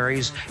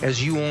dictionaries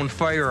as you own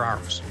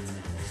firearms.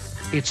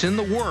 It's in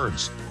the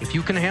words. If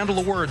you can handle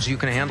the words, you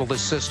can handle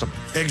this system.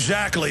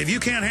 Exactly. If you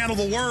can't handle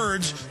the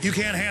words, you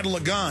can't handle a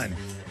gun.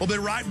 We'll be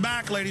right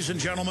back, ladies and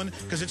gentlemen,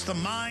 because it's the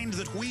mind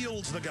that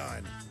wields the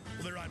gun.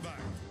 We'll be right back.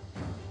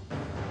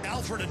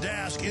 Alfred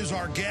Adask is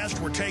our guest.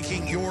 We're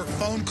taking your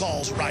phone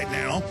calls right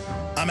now.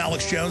 I'm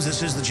Alex Jones.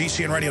 This is the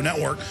GCN Radio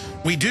Network.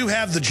 We do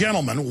have the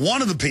gentleman,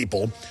 one of the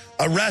people,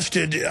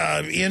 arrested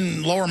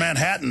in Lower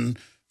Manhattan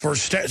for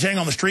staying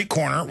on the street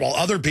corner while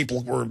other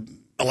people were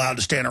allowed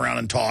to stand around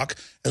and talk,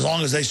 as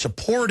long as they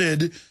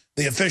supported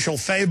the official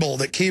fable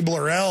that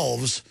Keebler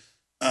elves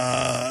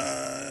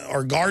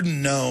are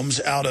garden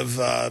gnomes out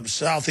of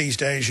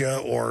Southeast Asia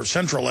or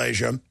Central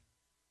Asia,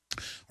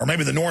 or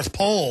maybe the North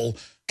Pole,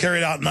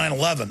 carried out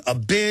 9/11. A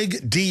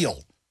big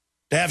deal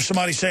to have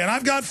somebody saying,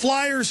 I've got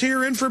flyers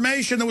here,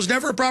 information. There was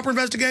never a proper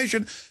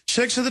investigation.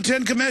 6 of the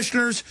 10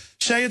 commissioners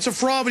say it's a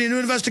fraud. We need a new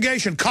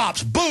investigation.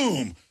 Cops,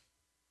 boom.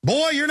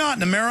 Boy, you're not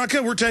in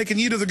America. We're taking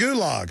you to the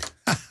gulag.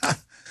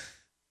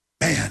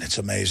 Man, it's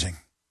amazing.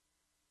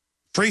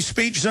 Free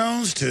speech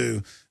zones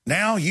to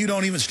now you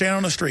don't even stand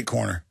on a street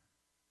corner.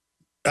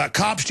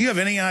 Cops, do you have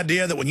any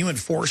idea that when you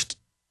enforce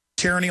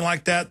tyranny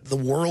like that, the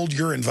world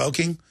you're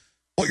invoking,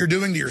 what you're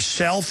doing to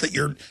yourself, that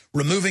you're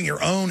removing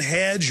your own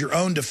hedge, your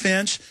own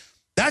defense?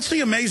 That's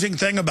the amazing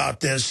thing about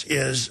this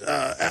is,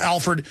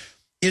 Alfred,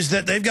 is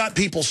that they've got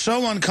people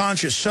so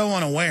unconscious, so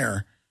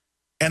unaware,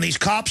 and these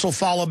cops will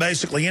follow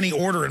basically any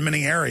order in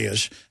many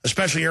areas,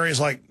 especially areas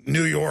like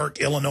New York,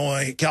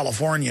 Illinois,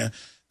 California,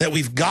 that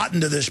we've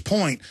gotten to this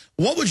point.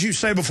 What would you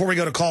say before we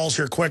go to calls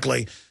here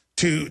quickly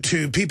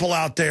to people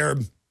out there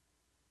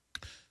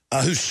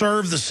who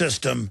serve the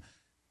system?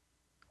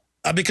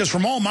 Because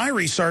from all my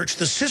research,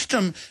 the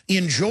system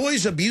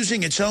enjoys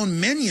abusing its own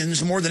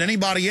minions more than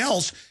anybody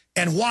else.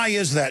 And why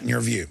is that in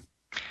your view?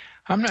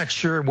 I'm not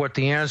sure what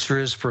the answer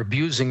is for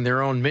abusing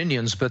their own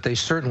minions, but they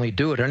certainly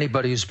do it.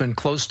 Anybody who's been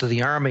close to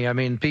the Army, I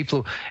mean,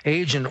 people,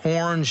 Agent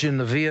Orange in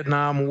the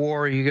Vietnam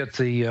War, you get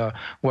the,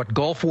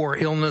 Gulf War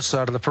illness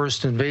out of the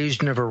first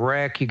invasion of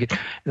Iraq, you get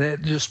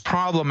just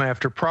problem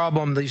after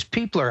problem. These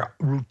people are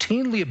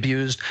routinely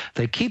abused.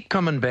 They keep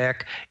coming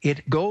back.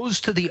 It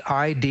goes to the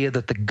idea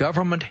that the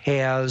government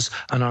has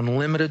an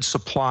unlimited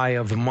supply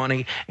of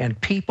money, and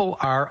people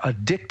are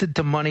addicted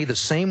to money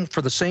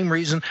for the same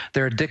reason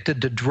they're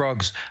addicted to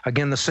drugs.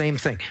 Again, the same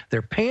thing.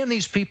 They're paying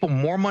these people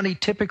more money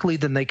typically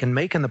than they can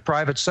make in the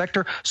private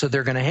sector, so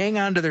they're going to hang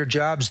on to their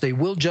jobs. They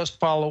will just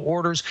follow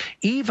orders,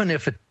 even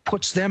if it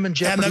puts them in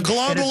jeopardy. And the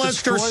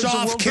globalists are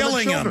soft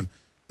killing them.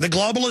 The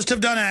globalists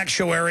have done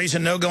actuaries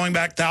and know going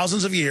back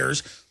thousands of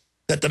years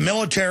that the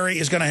military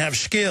is going to have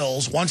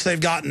skills once they've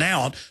gotten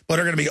out, but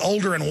are going to be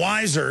older and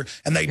wiser,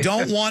 and they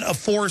don't want a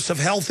force of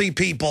healthy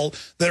people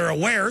that are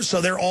aware,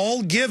 so they're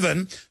all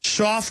given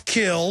soft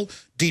kill,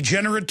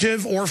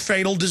 degenerative or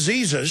fatal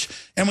diseases.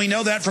 And we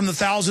know that from the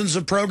thousands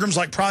of programs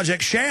like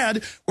Project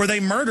Shad, where they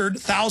murdered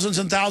thousands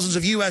and thousands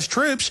of U.S.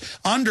 troops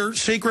under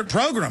secret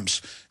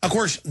programs. Of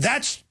course,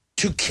 that's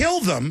to kill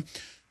them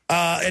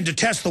and to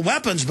test the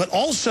weapons, but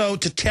also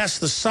to test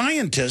the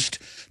scientists,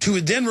 to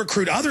then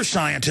recruit other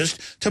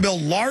scientists to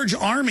build large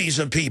armies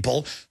of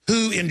people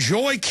who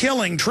enjoy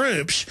killing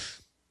troops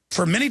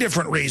for many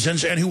different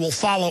reasons and who will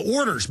follow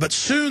orders. But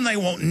soon they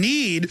won't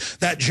need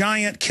that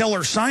giant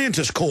killer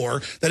scientist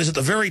corps that is at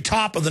the very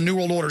top of the New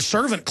World Order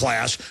servant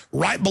class,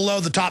 right below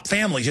the top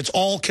families. It's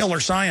all killer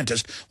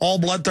scientists, all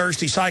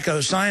bloodthirsty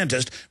psycho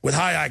scientists with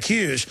high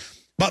IQs.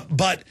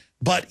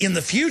 But in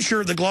the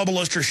future, the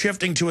globalists are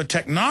shifting to a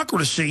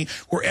technocracy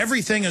where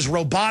everything is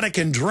robotic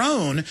and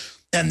drone,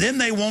 and then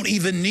they won't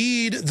even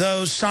need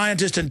those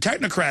scientists and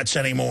technocrats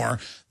anymore.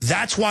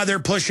 That's why they're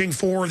pushing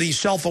for the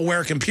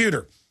self-aware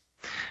computer.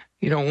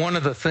 You know, one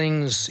of the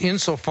things,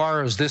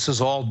 insofar as this is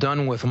all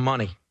done with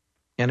money,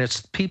 and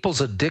it's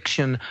people's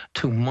addiction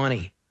to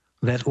money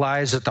that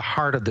lies at the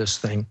heart of this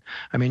thing.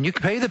 I mean, you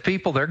can pay the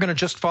people, they're going to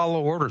just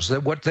follow orders.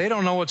 They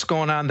don't know what's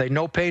going on. They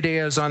know payday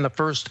is on the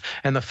 1st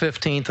and the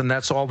 15th, and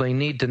that's all they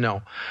need to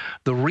know.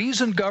 The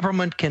reason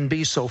government can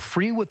be so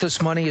free with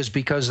this money is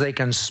because they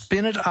can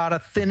spin it out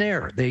of thin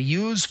air. They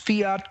use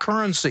fiat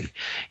currency.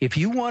 If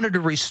you wanted to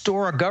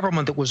restore a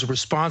government that was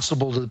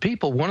responsible to the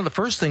people, one of the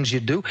first things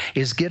you do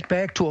is get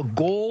back to a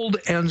gold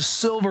and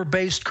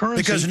silver-based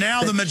currency. Because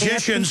now the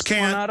magicians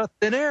can't out of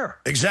thin air.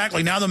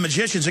 Exactly. Now the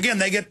magicians, again,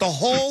 they get the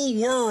whole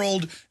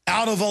world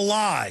out of a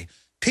lie.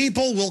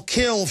 People will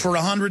kill for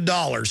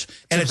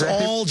 $100, and it's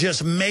all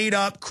just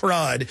made-up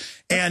crud.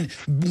 And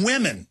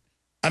women,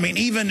 I mean,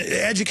 even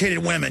educated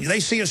women, they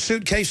see a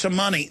suitcase of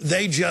money,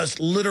 they just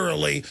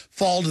literally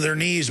fall to their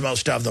knees,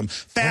 most of them.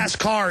 Fast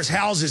cars,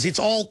 houses, it's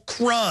all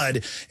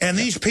crud. And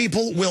these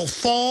people will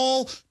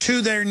fall to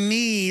their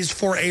knees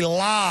for a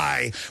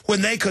lie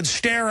when they could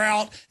stare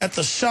out at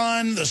the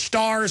sun, the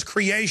stars,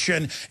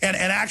 creation, and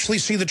actually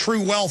see the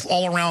true wealth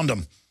all around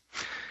them.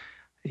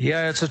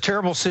 Yeah, it's a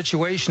terrible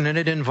situation, and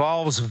it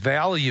involves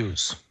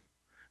values,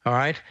 all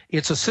right?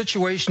 It's a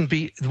situation,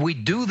 we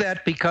do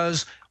that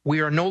because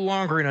we are no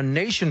longer in a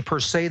nation per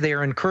se. They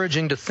are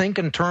encouraging to think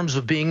in terms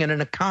of being in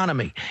an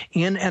economy.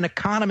 In an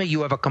economy,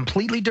 you have a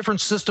completely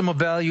different system of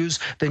values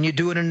than you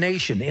do in a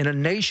nation. In a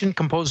nation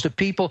composed of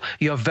people,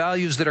 you have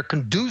values that are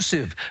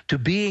conducive to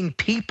being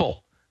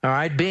people. All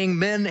right, being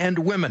men and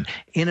women.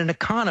 In an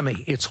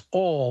economy, it's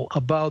all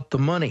about the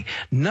money.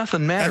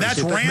 Nothing matters. And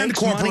that's Rand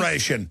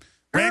Corporation.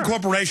 Rand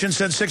Corporation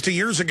said 60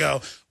 years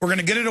ago, we're going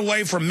to get it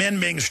away from men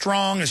being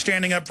strong and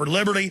standing up for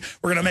liberty.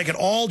 We're going to make it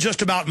all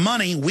just about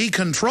money. We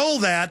control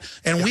that,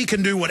 and we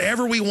can do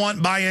whatever we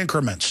want by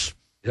increments.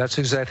 That's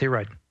exactly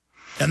right.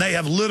 And they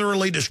have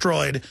literally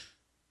destroyed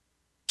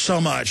so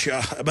much.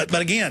 But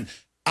again,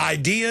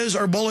 ideas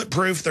are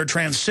bulletproof. They're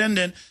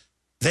transcendent.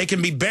 They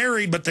can be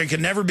buried, but they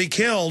can never be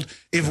killed.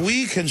 If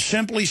we can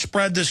simply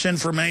spread this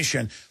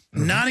information,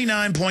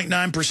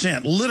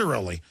 99.9%,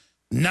 literally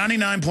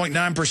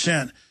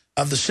 99.9%,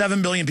 of the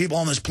 7 billion people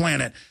on this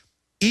planet,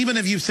 even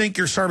if you think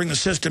you're serving the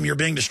system, you're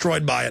being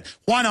destroyed by it.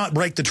 Why not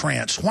break the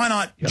trance? Why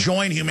not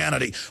join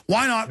humanity?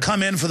 Why not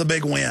come in for the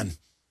big win?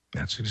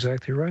 That's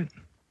exactly right.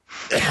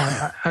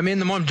 I mean,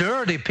 the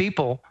majority of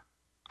people,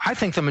 I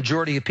think the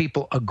majority of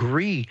people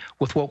agree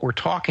with what we're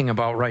talking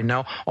about right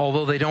now,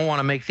 although they don't want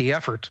to make the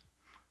effort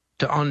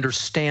to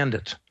understand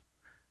it.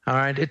 All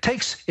right, it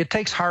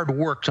takes hard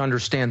work to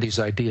understand these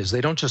ideas.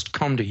 They don't just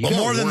come to you. Well,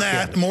 more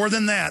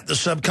than that, the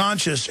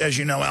subconscious, as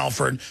you know,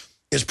 Alfred,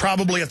 is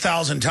probably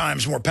 1,000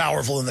 times more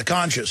powerful than the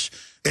conscious.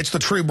 It's the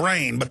true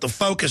brain, but the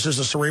focus is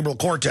the cerebral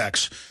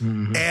cortex.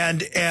 Mm-hmm.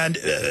 And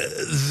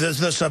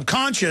the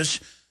subconscious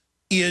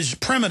is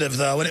primitive,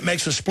 though, and it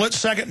makes a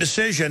split-second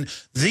decision.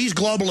 These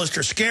globalists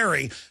are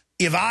scary.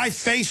 If I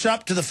face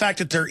up to the fact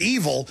that they're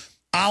evil,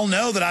 I'll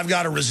know that I've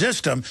got to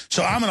resist them.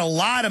 So I'm going to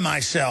lie to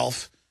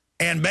myself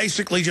and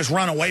basically just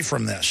run away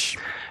from this.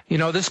 You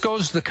know, this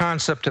goes to the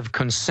concept of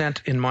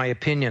consent, in my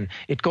opinion.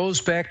 It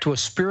goes back to a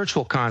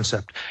spiritual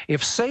concept.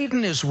 If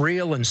Satan is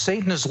real and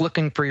Satan is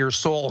looking for your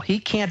soul, he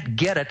can't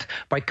get it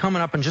by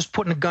coming up and just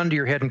putting a gun to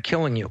your head and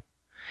killing you.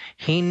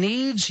 He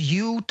needs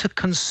you to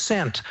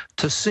consent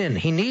to sin.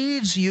 He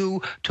needs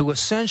you to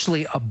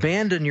essentially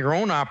abandon your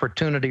own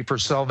opportunity for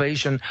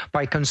salvation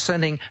by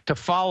consenting to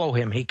follow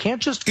him. He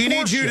can't just force you. He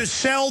needs you to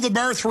sell the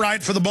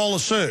birthright for the bowl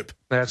of soup.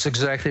 That's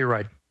exactly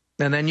right.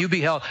 And then you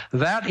be held.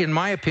 That, in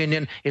my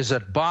opinion, is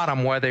at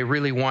bottom why they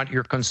really want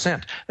your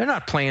consent. They're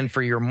not playing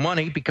for your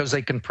money because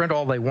they can print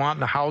all they want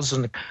in the houses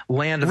and the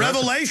land. And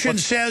Revelation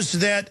says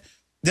that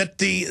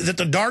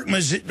the dark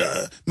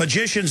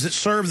magicians that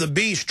serve the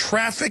beast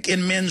traffic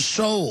in men's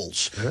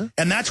souls. Yeah.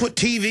 And that's what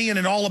TV and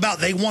it all about.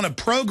 They want to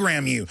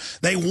program you.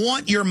 They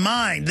want your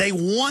mind. They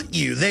want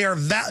you. They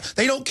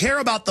don't care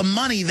about the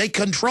money. They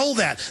control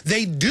that.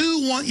 They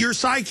do want your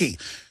psyche.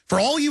 For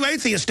all you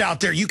atheists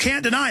out there, you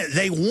can't deny it.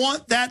 They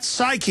want that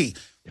psyche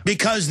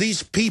because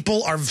these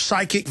people are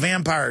psychic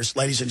vampires,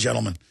 ladies and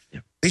gentlemen. Yeah.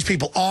 These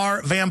people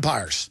are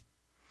vampires.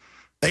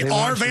 They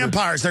are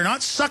vampires. They're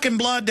not sucking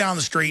blood down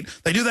the street.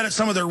 They do that at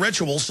some of their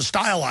rituals to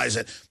stylize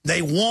it.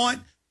 They want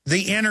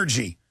the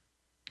energy.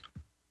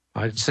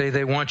 I'd say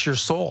they want your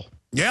soul.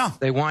 Yeah.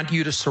 They want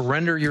you to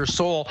surrender your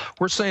soul.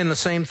 We're saying the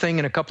same thing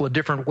in a couple of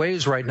different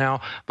ways right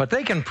now, but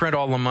they can print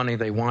all the money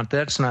they want.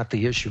 That's not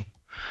the issue.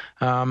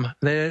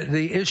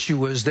 The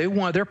issue is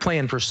they're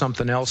playing for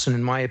something else, and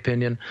in my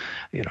opinion,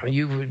 you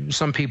know,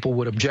 some people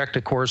would object,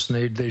 of course,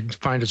 and they'd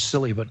find it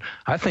silly, but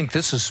I think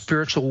this is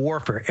spiritual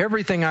warfare.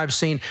 Everything I've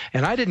seen,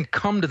 and I didn't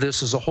come to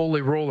this as a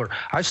holy roller.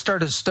 I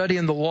started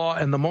studying the law,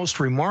 and the most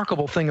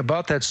remarkable thing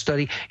about that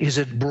study is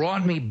it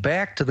brought me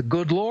back to the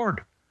good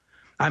Lord.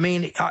 I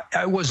mean,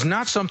 it was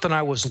not something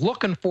I was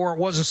looking for. It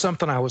wasn't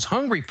something I was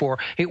hungry for.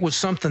 It was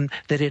something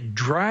that it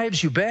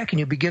drives you back, and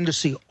you begin to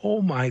see,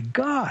 oh my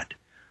God,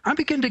 I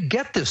begin to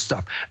get this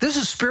stuff. This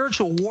is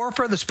spiritual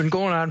warfare that's been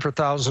going on for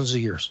thousands of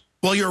years.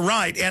 Well, you're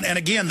right. And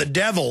again, the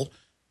devil,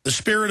 the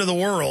spirit of the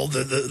world,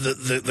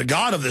 the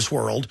God of this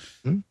world,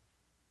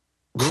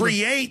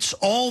 creates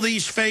all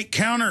these fake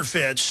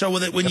counterfeits so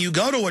that when you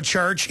go to a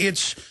church,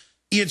 it's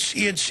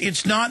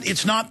not,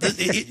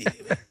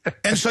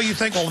 and so you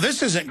think, well,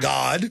 this isn't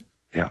God.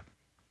 Yeah.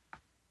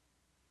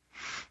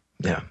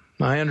 Yeah,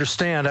 I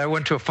understand. I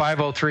went to a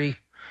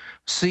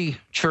 503C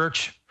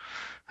church,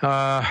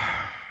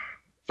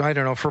 I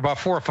don't know, for about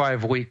 4 or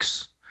 5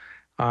 weeks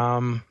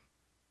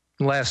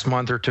last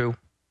month or two,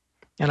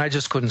 and I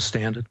just couldn't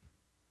stand it.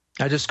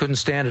 I just couldn't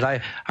stand it.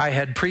 I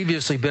had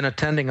previously been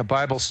attending a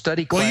Bible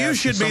study class. Well, you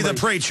should be the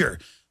preacher.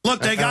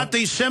 Look, they got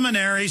these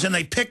seminaries, and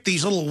they pick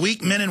these little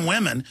weak men and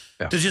women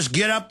to just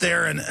get up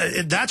there, and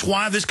that's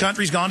why this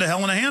country's gone to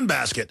hell in a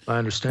handbasket. I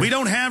understand. We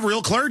don't have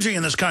real clergy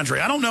in this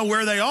country. I don't know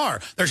where they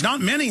are. There's not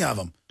many of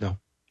them. No.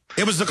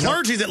 It was the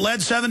clergy that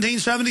led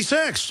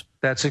 1776.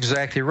 That's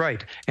exactly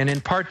right. And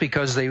in part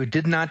because they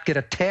did not get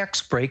a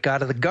tax break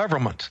out of the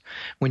government.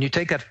 When you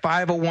take that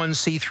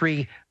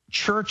 501c3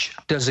 church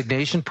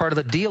designation, part of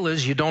the deal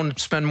is you don't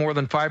spend more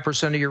than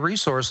 5% of your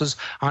resources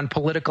on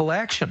political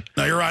action.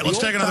 No, you're right. Let's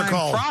take another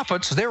call.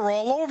 Prophets, they're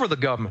all over the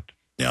government.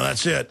 Yeah,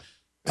 that's it.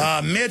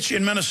 Mitch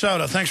in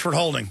Minnesota, thanks for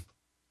holding.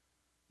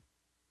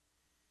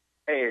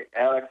 Hey,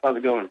 Alex, how's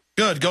it going?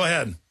 Good, go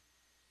ahead.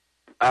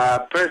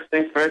 First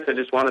things first, I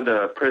just wanted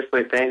to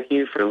personally thank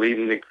you for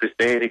leading the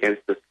crusade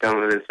against the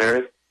scum of this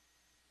earth.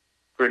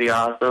 Pretty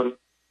awesome.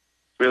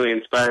 Really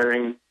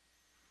inspiring.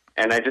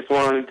 And I just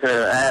wanted to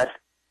ask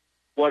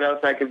what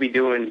else I could be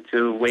doing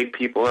to wake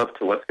people up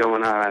to what's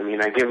going on. I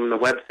mean, I give them the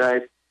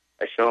website,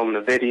 I show them the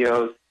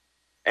videos,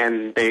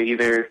 and they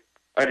either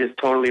are just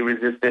totally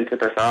resistant to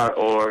the thought,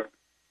 or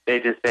they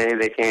just say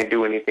they can't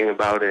do anything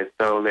about it,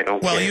 so they don't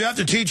care. Well, you have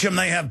to teach them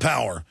they have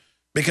power.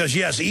 Because,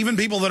 yes, even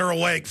people that are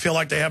awake feel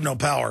like they have no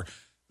power.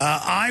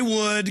 I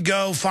would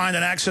go find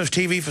an Access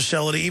TV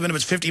facility, even if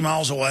it's 50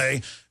 miles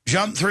away,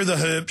 jump through the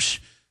hoops,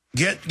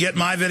 get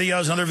my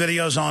videos and other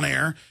videos on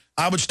air.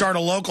 I would start a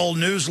local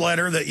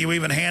newsletter that you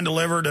even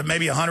hand-deliver to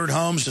maybe 100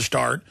 homes to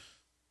start.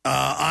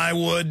 I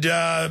would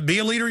be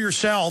a leader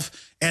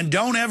yourself, and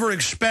don't ever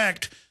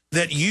expect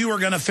that you are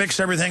going to fix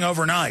everything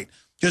overnight.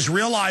 Just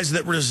realize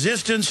that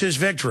resistance is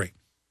victory,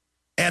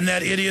 and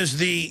that it is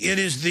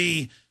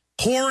the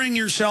pouring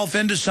yourself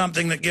into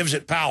something that gives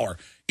it power.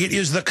 It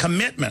is the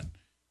commitment.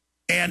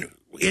 And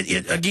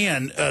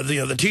again,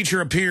 the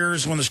teacher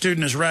appears when the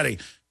student is ready.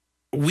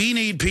 We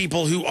need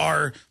people who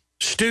are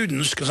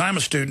students, because I'm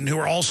a student, who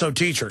are also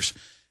teachers.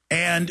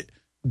 And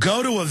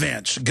go to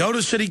events, go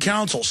to city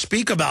council,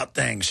 speak about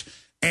things.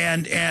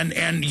 And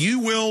you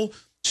will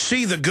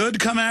see the good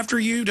come after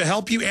you to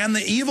help you, and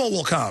the evil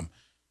will come.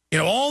 You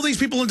know, all these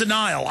people in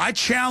denial, I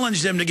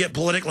challenge them to get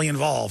politically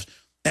involved.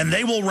 and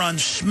they will run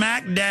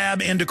smack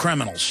dab into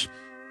criminals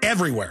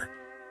everywhere.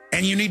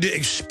 And you need to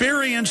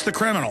experience the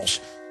criminals,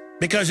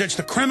 because it's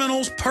the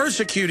criminals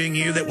persecuting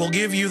you that will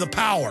give you the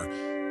power.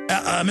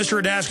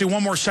 Mr. Adask,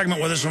 one more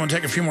segment with us. I'm going to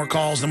take a few more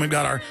calls. Then we've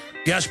got our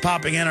guest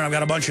popping in, and I've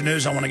got a bunch of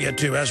news I want to get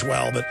to as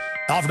well. But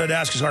Alfred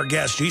Adask is our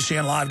guest.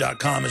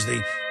 GCNlive.com is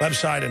the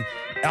website, and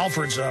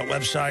Alfred's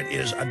website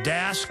is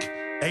Adask,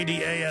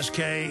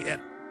 A-D-A-S-K,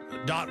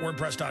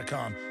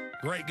 .wordpress.com.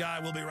 Great guy.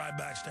 We'll be right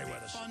back. Stay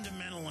with us.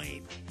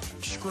 Fundamentally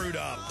screwed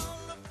up.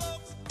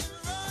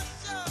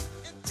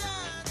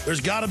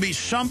 There's got to be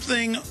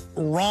something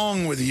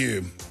wrong with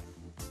you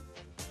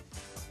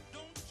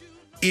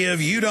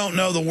if you don't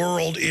know the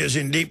world is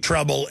in deep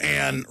trouble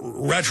and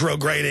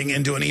retrograding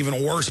into an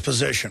even worse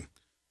position.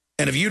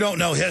 And if you don't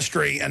know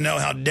history and know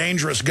how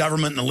dangerous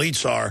government and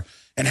elites are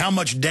and how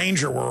much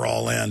danger we're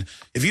all in,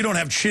 if you don't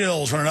have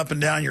chills running up and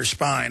down your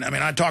spine. I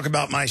mean, I talk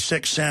about my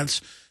sixth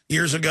sense.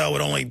 Years ago, it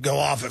would only go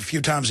off a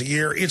few times a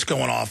year. It's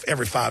going off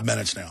every 5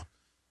 minutes now.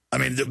 I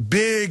mean, the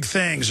big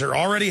things are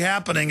already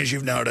happening, as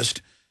you've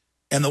noticed,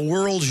 and the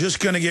world's just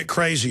going to get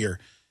crazier.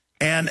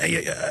 And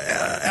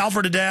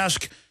Alfred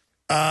Adask,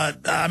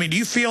 I mean, do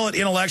you feel it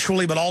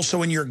intellectually, but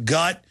also in your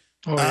gut?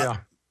 Oh, yeah.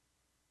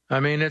 I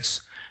mean,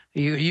 it's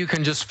you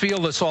can just feel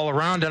this all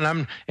around,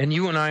 and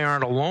you and I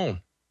aren't alone.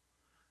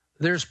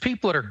 There's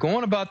people that are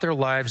going about their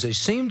lives. They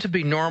seem to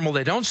be normal.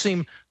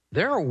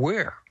 They're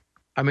aware.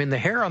 I mean, the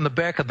hair on the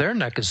back of their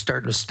neck is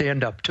starting to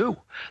stand up, too.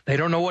 They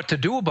don't know what to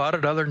do about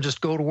it other than just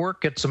go to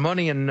work, get some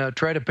money, and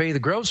try to pay the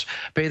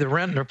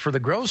rent for the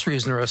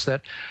groceries and the rest of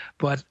that.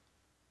 But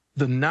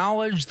the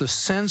knowledge, the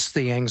sense,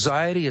 the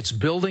anxiety it's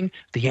building,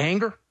 the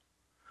anger,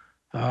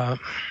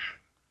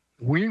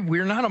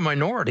 we're not a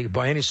minority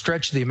by any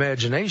stretch of the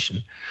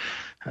imagination.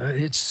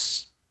 You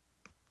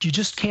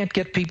just can't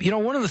get people. You know,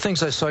 one of the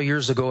things I saw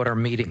years ago at our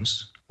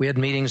meetings, we had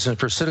meetings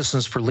for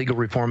Citizens for Legal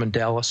Reform in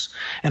Dallas,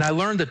 and I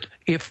learned that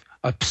if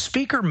a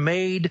speaker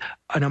made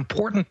an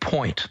important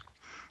point,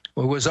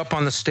 it was up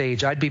on the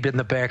stage, I'd be in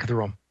the back of the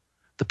room.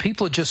 The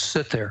people would just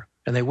sit there,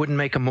 and they wouldn't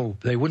make a move.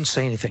 They wouldn't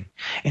say anything.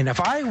 And if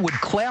I would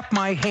clap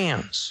my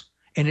hands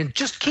and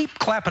just keep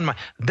clapping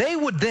they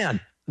would then,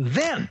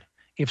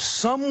 if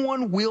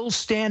someone will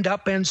stand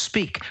up and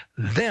speak,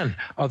 then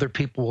other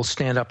people will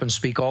stand up and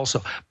speak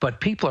also.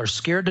 But people are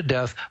scared to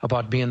death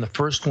about being the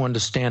first one to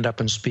stand up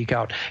and speak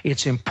out.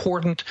 It's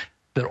important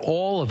that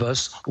all of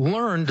us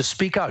learn to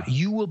speak out.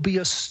 You will be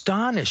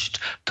astonished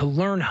to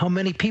learn how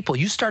many people.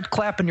 You start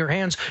clapping your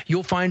hands,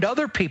 you'll find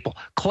other people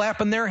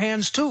clapping their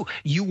hands too.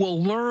 You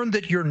will learn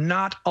that you're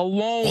not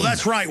alone. Well,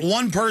 that's right.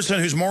 One person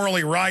who's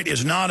morally right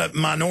is not a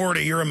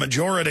minority, you're a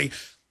majority.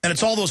 And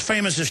it's all those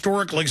famous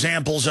historical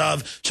examples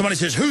of somebody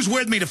says, who's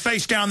with me to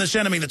face down this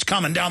enemy that's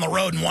coming down the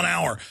road in 1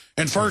 hour?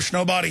 And first,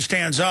 nobody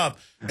stands up.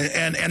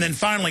 And then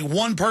finally,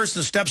 one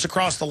person steps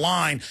across the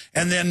line,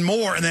 and then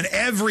more, and then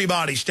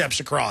everybody steps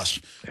across.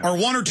 Yeah. Or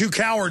one or two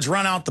cowards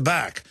run out the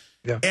back.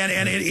 Yeah.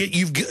 And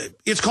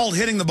it's called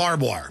hitting the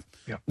barbed wire.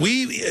 Yeah.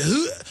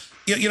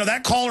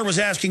 That caller was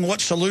asking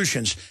what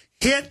solutions.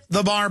 Hit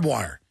the barbed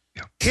wire.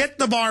 Yeah. Hit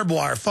the barbed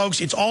wire,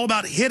 folks. It's all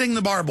about hitting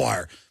the barbed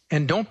wire.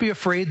 And don't be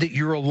afraid that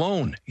you're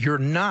alone. You're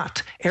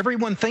not.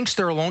 Everyone thinks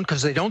they're alone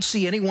because they don't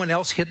see anyone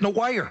else hitting a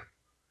wire.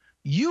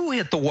 You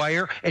hit the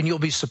wire, and you'll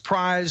be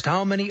surprised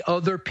how many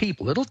other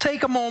people. It'll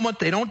take a moment.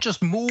 They don't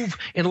just move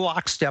in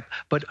lockstep.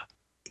 But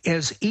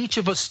as each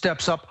of us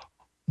steps up,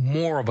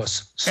 more of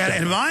us step up.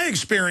 And in my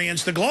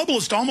experience, the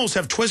globalists almost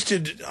have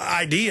twisted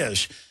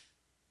ideas.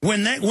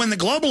 When the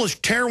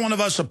globalists tear one of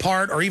us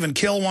apart or even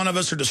kill one of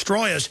us or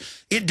destroy us,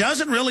 it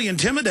doesn't really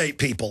intimidate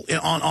people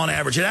on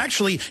average. It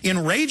actually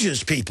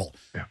enrages people.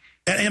 Yeah.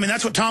 And I mean,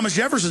 that's what Thomas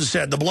Jefferson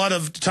said, the blood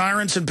of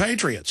tyrants and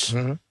patriots.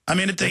 Mm-hmm. I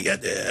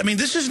mean,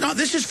 this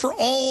is for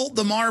all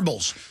the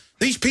marbles.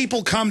 These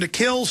people come to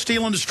kill,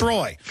 steal, and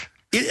destroy.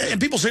 And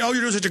people say, oh,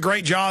 you're doing such a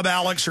great job,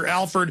 Alex or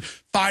Alfred,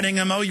 fighting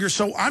them. Oh,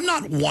 I'm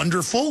not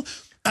wonderful.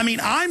 I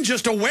mean, I'm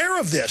just aware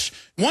of this.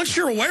 Once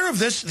you're aware of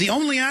this, the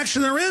only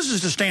action there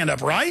is to stand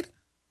up, right?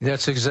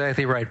 That's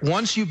exactly right.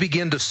 Once you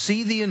begin to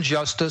see the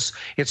injustice,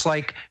 it's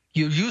like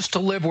you used to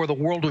live where the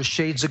world was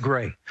shades of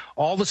gray.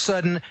 All of a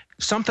sudden,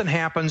 something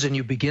happens and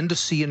you begin to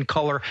see in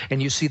color,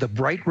 and you see the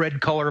bright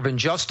red color of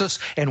injustice,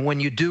 and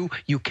when you do,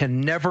 you can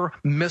never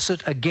miss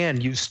it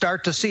again. You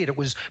start to see it. It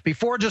was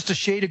before just a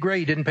shade of gray,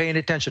 you didn't pay any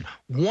attention.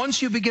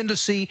 Once you begin to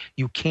see,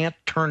 you can't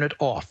turn it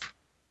off.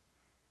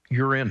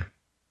 You're in.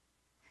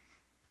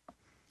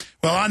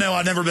 Well, I know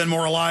I've never been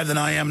more alive than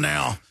I am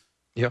now.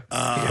 Yep.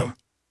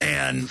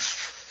 And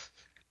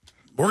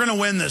we're going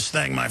to win this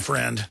thing, my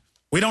friend.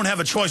 We don't have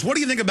a choice. What do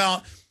you think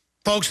about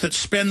folks that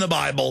spin the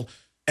Bible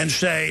and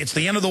say it's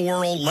the end of the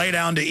world, lay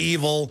down to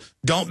evil,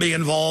 don't be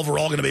involved, we're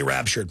all going to be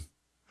raptured?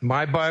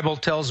 My Bible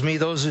tells me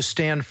those who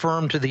stand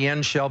firm to the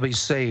end shall be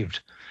saved.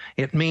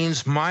 It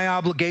means my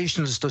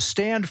obligation is to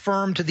stand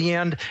firm to the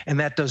end, and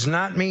that does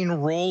not mean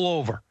roll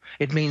over.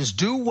 It means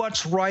do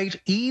what's right,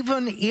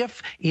 even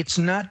if it's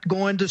not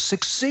going to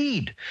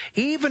succeed.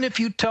 Even if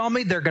you tell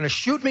me they're going to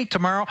shoot me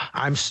tomorrow,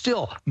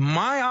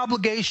 my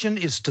obligation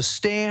is to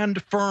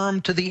stand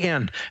firm to the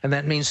end, and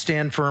that means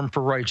stand firm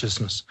for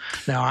righteousness.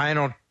 Now, I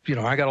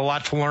got a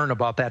lot to learn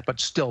about that, but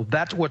still,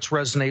 that's what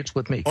resonates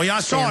with me. Well, yeah,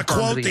 I saw a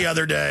quote the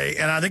other day,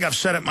 and I think I've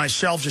said it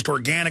myself just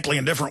organically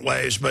in different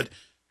ways, but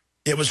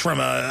it was from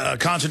a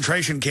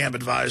concentration camp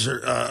advisor,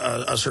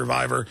 a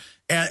survivor,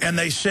 and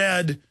they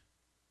said,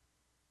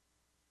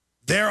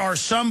 there are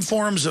some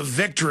forms of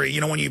victory,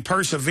 when you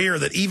persevere,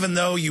 that even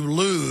though you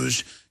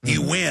lose,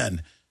 you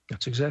win.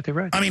 That's exactly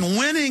right. I mean,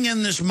 winning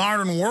in this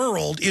modern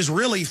world is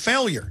really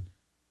failure.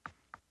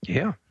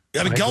 Yeah.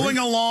 I mean, going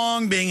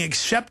along, being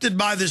accepted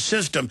by the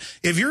system.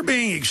 If you're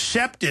being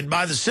accepted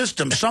by the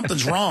system,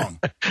 something's wrong.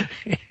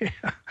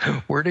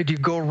 Yeah. Where did you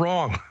go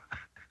wrong?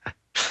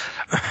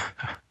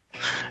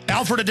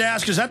 Alfred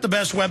Adask, is that the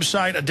best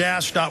website,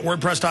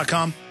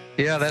 adask.wordpress.com?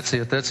 Yeah, that's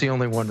it. That's the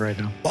only one right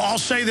now. Well, I'll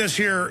say this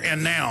here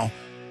and now,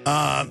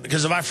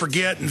 because if I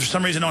forget and for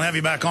some reason don't have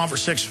you back on for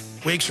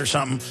 6 weeks or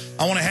something,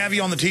 I want to have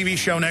you on the TV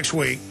show next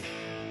week,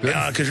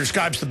 because your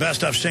Skype's the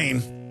best I've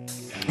seen,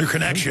 your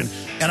connection.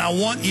 And I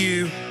want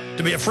you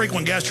to be a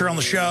frequent guest here on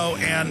the show,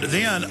 and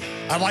then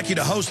I'd like you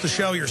to host the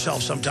show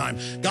yourself sometime.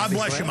 God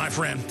bless you, my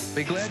friend.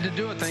 Be glad to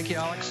do it. Thank you,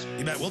 Alex.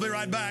 You bet. We'll be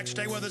right back.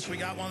 Stay with us. We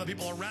got one of the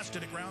people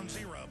arrested at Ground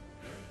Zero.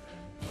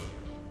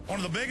 One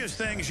of the biggest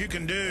things you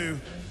can do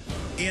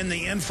in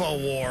the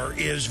InfoWar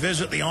is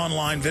visit the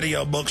online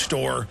video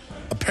bookstore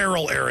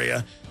apparel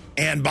area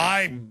and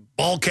buy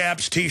ball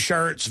caps,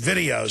 T-shirts,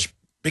 videos,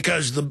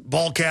 because the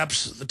ball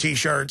caps, the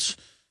T-shirts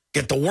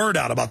get the word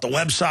out about the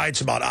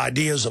websites, about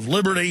ideas of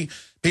liberty.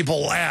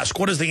 People will ask,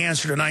 what does the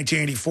answer to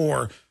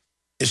 1984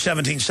 is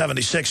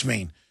 1776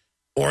 mean?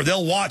 Or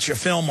they'll watch a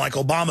film like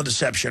Obama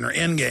Deception or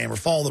Endgame or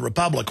Fall of the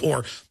Republic,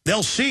 or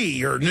they'll see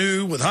your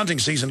new, with hunting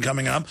season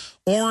coming up,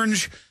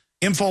 orange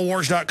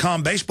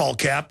Infowars.com baseball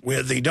cap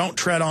with the Don't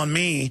Tread on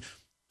Me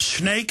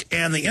snake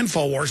and the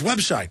Infowars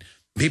website.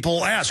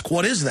 People ask,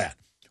 what is that?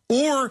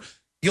 Or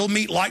you'll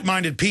meet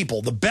like-minded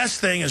people. The best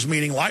thing is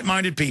meeting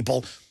like-minded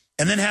people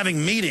and then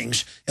having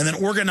meetings and then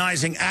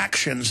organizing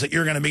actions that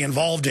you're going to be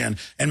involved in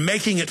and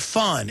making it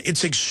fun.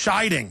 It's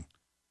exciting.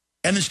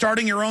 And then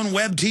starting your own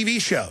web TV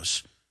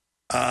shows.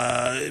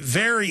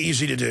 Very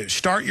easy to do.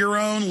 Start your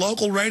own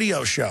local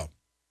radio show.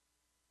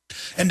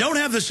 And don't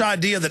have this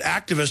idea that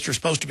activists are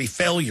supposed to be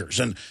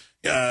failures and,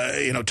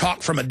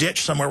 talk from a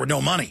ditch somewhere with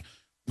no money.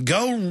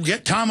 Go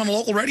get time on a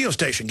local radio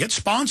station. Get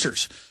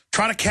sponsors.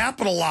 Try to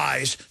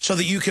capitalize so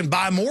that you can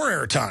buy more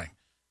airtime.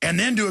 And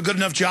then do a good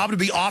enough job to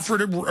be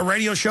offered a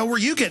radio show where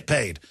you get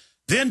paid.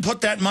 Then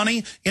put that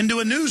money into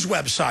a news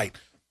website.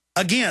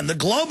 Again, the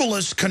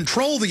globalists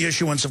control the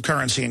issuance of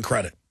currency and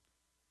credit.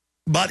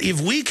 But if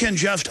we can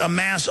just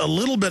amass a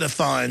little bit of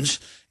funds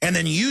and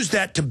then use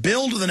that to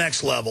build to the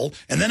next level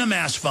and then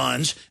amass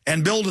funds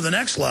and build to the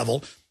next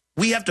level,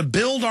 we have to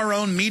build our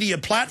own media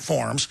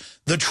platforms.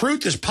 The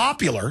truth is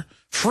popular.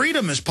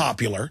 Freedom is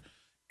popular.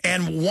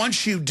 And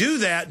once you do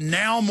that,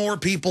 now more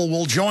people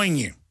will join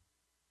you.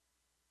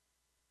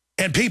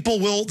 And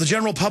the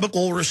general public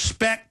will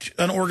respect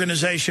an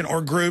organization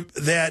or group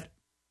that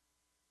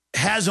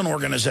has an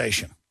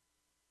organization.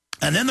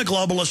 And then the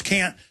globalists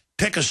can't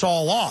pick us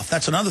all off.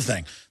 That's another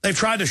thing. They've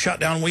tried to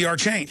shut down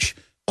WeAreChange.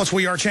 What's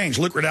WeAreChange?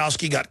 Luke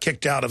Rudkowski got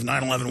kicked out of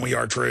 9/11 We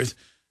Are Truth,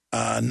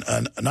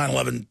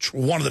 9/11,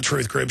 one of the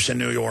truth groups in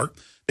New York,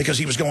 because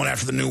he was going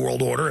after the New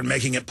World Order and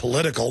making it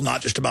political,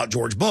 not just about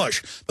George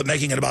Bush, but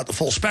making it about the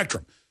full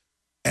spectrum.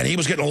 And he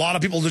was getting a lot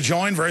of people to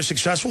join, very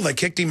successful. They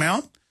kicked him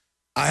out.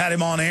 I had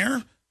him on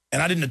air,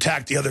 and I didn't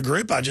attack the other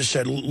group. I just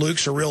said,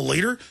 Luke's a real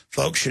leader.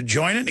 Folks should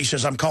join it. And he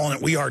says, I'm calling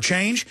it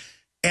WeAreChange.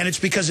 And it's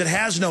because it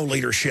has no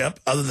leadership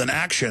other than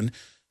action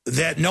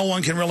that no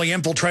one can really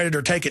infiltrate it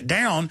or take it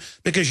down,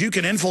 because you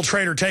can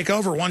infiltrate or take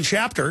over one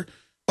chapter,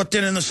 but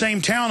then in the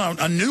same town,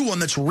 a new one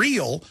that's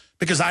real,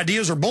 because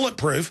ideas are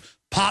bulletproof,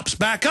 pops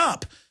back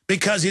up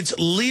because it's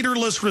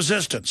leaderless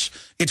resistance.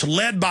 It's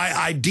led by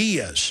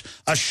ideas,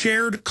 a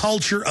shared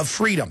culture of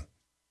freedom.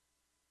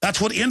 That's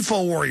what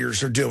info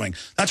warriors are doing.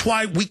 That's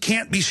why we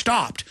can't be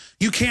stopped.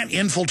 You can't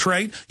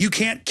infiltrate. You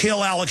can't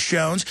kill Alex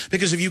Jones,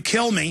 because if you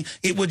kill me,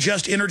 it would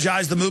just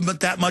energize the movement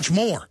that much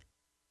more.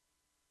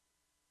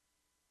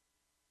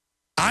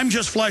 I'm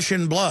just flesh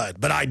and blood,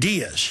 but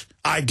ideas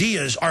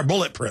are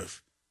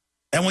bulletproof.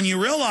 And when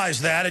you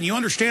realize that and you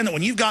understand that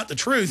when you've got the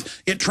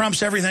truth, it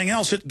trumps everything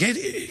else,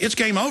 it's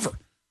game over.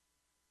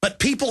 But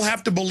people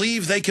have to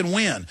believe they can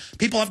win.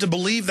 People have to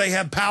believe they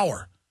have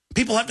power.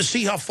 People have to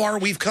see how far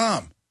we've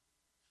come.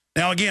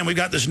 Now, again, we've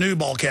got this new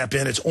ball cap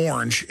in. It's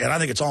orange, and I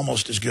think it's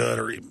almost as good,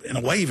 or in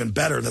a way even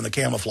better than the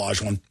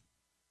camouflage one.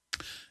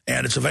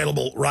 And it's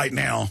available right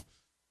now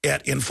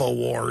at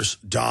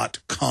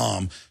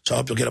Infowars.com. So I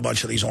hope you'll get a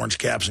bunch of these orange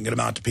caps and get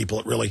them out to people.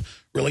 It really,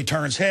 really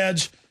turns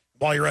heads.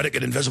 While you're at it,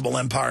 get Invisible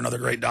Empire and other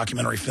great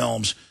documentary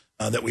films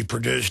that we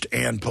produced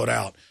and put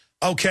out.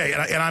 Okay,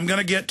 and I'm going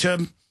to get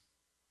to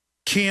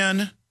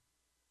Ken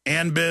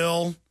and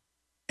Bill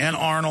and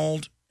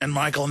Arnold and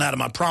Michael and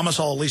Adam. I promise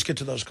I'll at least get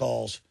to those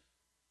calls.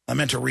 I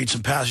meant to read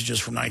some passages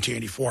from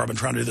 1984. I've been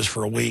trying to do this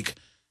for a week.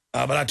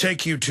 But I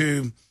take you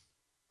to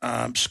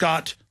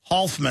Scott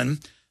Hoffman,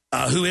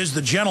 who is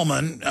the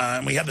gentleman.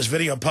 And we had this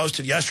video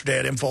posted yesterday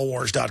at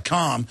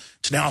Infowars.com.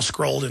 It's now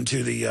scrolled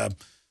into the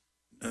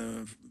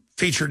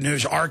featured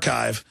news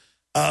archive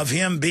of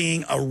him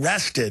being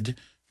arrested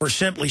for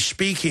simply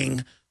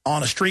speaking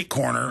on a street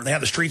corner. They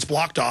have the streets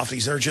blocked off.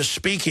 He's there just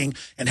speaking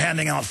and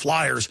handing out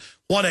flyers.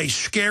 What a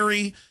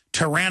scary,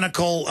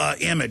 tyrannical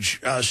image.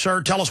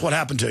 Sir, tell us what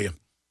happened to you.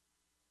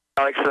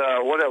 Alex,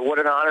 what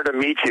an honor to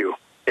meet you.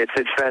 It's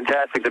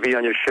fantastic to be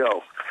on your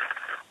show.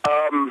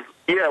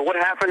 Yeah, what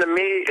happened to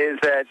me is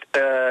that,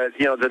 the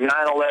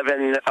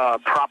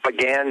 9/11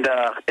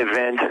 propaganda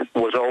event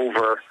was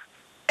over,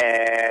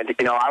 and,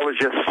 I was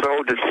just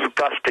so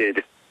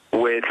disgusted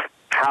with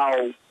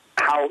how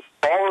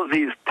all of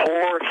these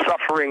poor,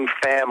 suffering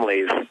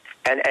families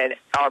and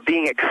are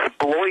being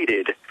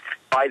exploited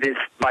by this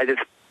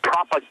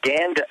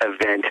propaganda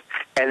event,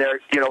 and they're,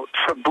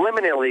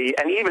 subliminally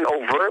and even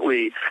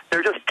overtly,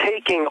 they're just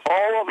taking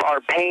all of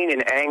our pain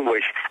and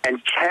anguish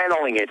and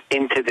channeling it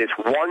into this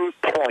one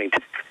point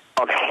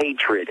of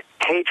hatred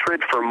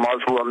for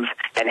Muslims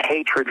and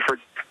hatred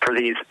for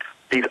these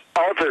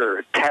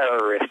other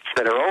terrorists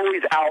that are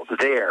always out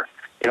there.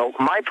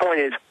 My point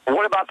is,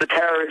 what about the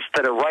terrorists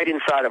that are right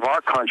inside of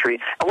our country,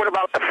 and what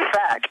about the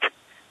fact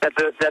that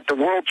the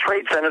World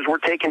Trade Centers were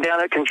taken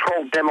down at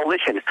controlled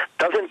demolition?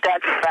 Doesn't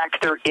that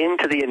factor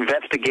into the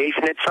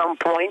investigation at some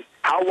point?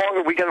 How long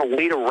are we going to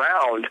wait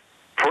around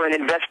for an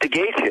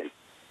investigation,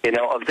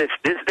 of this?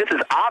 This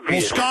is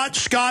obvious. Well,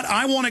 Scott,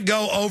 I want to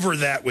go over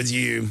that with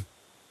you,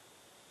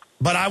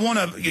 but I want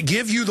to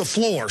give you the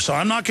floor, so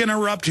I'm not going to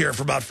interrupt here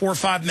for about 4 or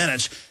 5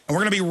 minutes, and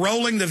we're going to be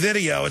rolling the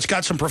video. It's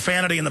got some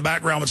profanity in the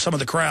background with some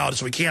of the crowd,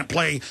 so we can't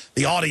play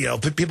the audio.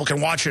 People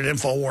can watch it at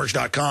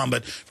Infowars.com,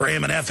 but for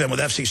AM and FM with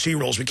FCC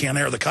rules, we can't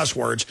air the cuss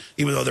words,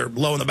 even though they're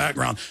low in the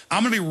background.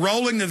 I'm going to be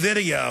rolling the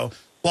video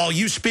while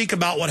you speak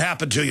about what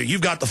happened to you.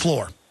 You've got the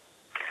floor.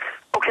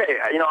 Okay,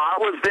 I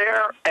was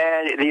there,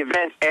 and the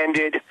event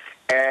ended,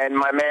 and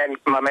my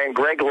man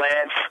Greg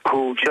Lance,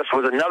 who just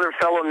was another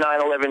fellow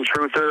 9/11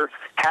 truther,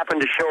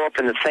 happened to show up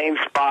in the same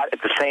spot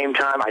at the same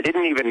time. I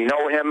didn't even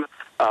know him.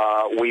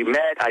 We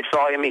met. I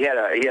saw him. He had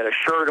a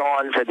shirt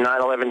on, said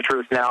 9/11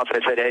 Truth Now. So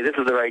I said, hey, this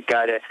is the right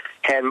guy to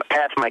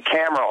pass my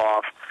camera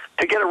off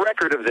to get a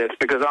record of this,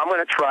 because I'm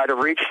going to try to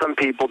reach some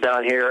people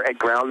down here at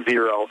Ground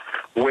Zero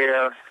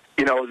where,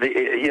 all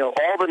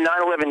the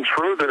 9/11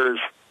 truthers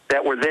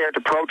that were there to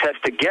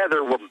protest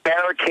together were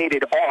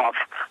barricaded off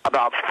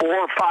about 4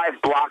 or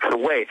 5 blocks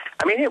away.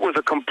 I mean, it was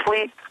a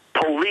complete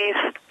police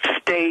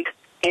state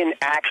in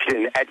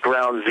action at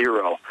Ground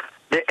Zero.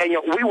 And,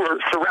 we were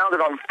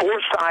surrounded on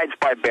 4 sides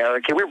by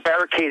barricades. We were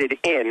barricaded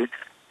in.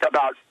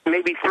 About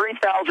maybe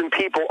 3,000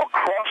 people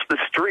across the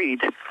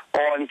street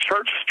on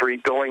Church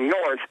Street going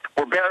north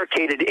were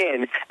barricaded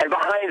in, and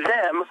behind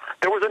them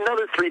there was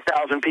another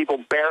 3,000 people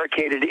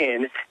barricaded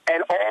in,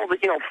 and all the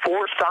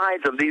 4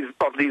 sides of these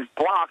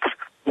blocks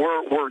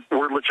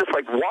were just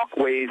like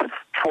walkways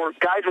for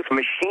guys with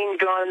machine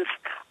guns,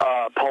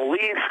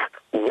 police,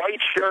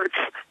 white shirts.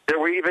 There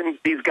were even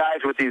these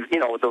guys with these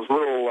with those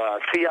little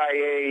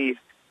CIA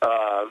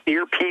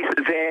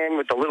earpieces in,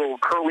 with the little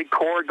curly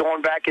cord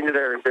going back into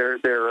their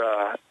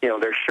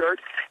shirt.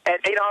 And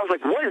I was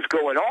like, what is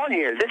going on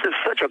here? This is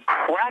such a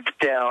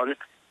crackdown,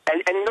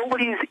 and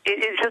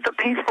it's just a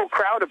peaceful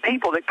crowd of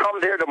people that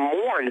come there to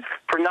mourn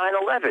for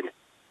 9/11.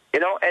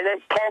 And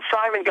then Paul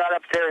Simon got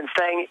up there and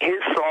sang his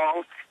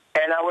song,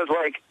 and I was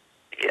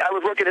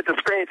looking at the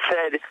screen. It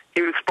said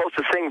he was supposed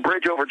to sing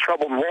Bridge Over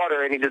Troubled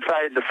Water, and he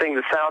decided to sing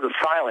The Sound of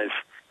Silence.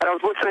 And I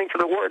was listening to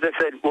the words. I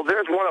said, well,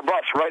 there's one of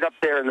us right up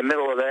there in the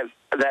middle of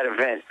that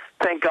event.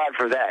 Thank God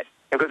for that.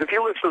 Because if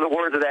you listen to the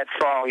words of that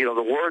song,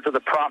 the words of the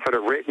prophet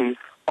are written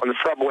on the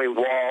subway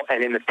wall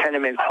and in the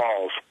tenement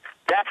halls.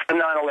 That's the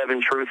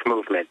 9/11 Truth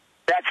Movement.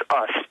 That's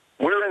us.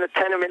 We're in the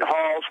tenement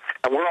halls,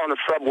 and we're on the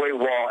subway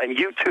wall, and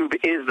YouTube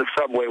is the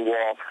subway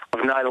wall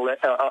of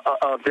 9/11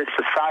 of this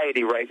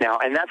society right now,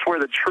 and that's where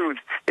the truth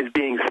is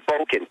being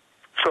spoken.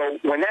 So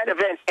when that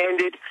event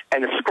ended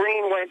and the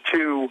screen went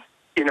to,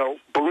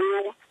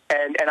 blue,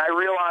 and I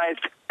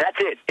realized that's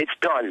it. It's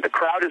done. The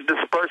crowd is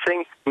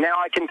dispersing. Now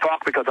I can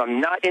talk because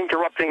I'm not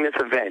interrupting this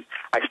event.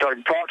 I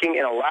started talking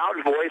in a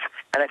loud voice,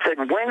 and I said,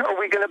 when are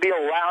we going to be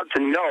allowed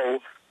to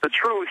know the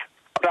truth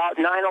about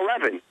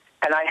 9/11?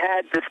 And I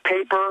had this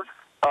paper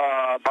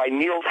by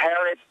Niels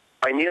Harrit.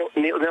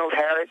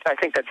 I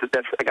think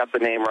that's I got the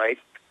name right.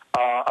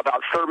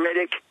 About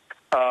thermitic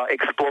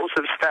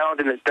explosives found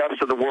in the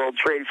dust of the World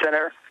Trade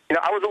Center.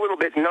 I was a little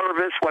bit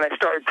nervous when I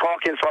started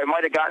talking, so I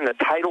might have gotten the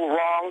title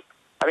wrong.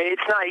 I mean,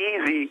 it's not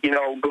easy,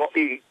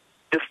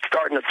 just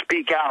starting to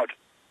speak out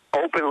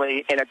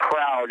openly in a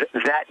crowd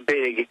that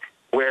big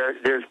where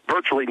there's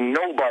virtually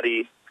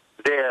nobody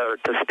there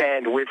to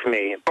stand with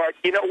me. But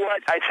you know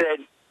what? I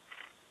said,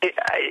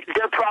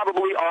 there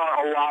probably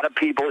are a lot of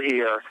people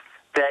here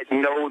that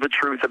know the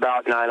truth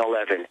about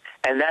 9/11,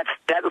 and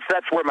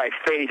that's where my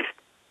faith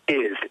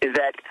is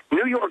that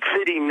New York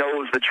City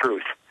knows the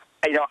truth.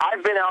 You know,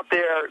 I've been out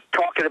there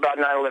talking about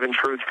 9/11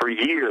 truth for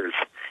years,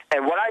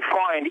 and what I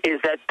find is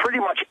that pretty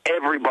much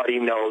everybody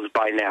knows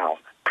by now.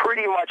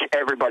 Pretty much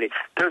everybody.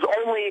 There's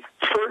only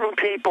certain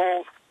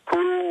people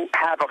who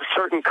have a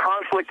certain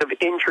conflict of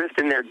interest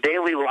in their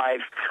daily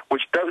life,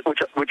 which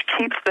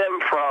keeps them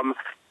from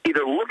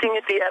either looking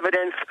at the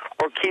evidence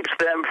or keeps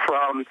them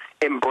from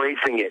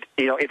embracing it,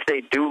 you know, if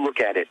they do look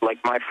at it. Like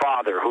my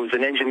father, who's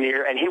an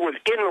engineer, and he was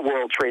in the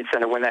World Trade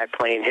Center when that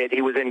plane hit.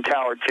 He was in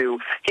Tower 2.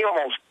 He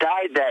almost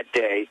died that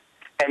day,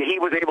 and he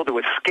was able to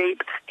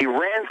escape. He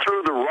ran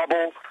through the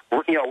rubble,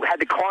 you know,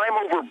 had to climb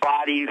over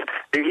bodies.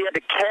 He had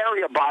to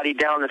carry a body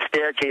down the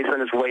staircase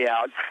on his way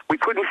out. We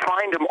couldn't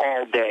find him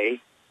all day,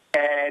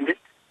 and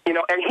you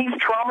know, and he's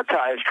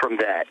traumatized from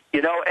that,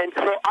 you know, and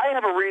so I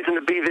have a reason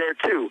to be there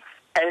too.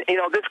 And, you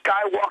know, this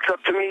guy walks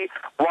up to me,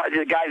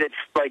 the guy that's,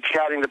 like,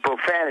 shouting the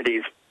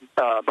profanities,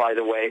 by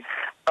the way,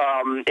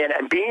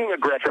 and being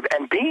aggressive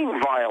and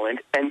being violent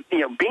and,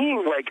 you know,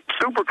 being, like,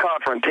 super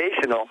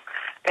confrontational.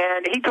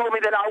 And he told me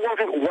that I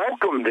wasn't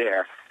welcome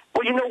there.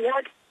 Well, you know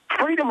what?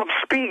 Freedom of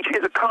speech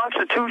is a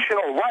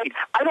constitutional right.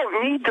 I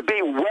don't need to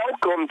be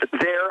welcomed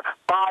there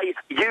by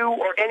you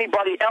or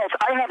anybody else.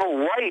 I have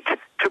a right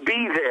to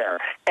be there.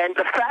 And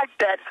the fact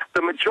that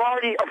the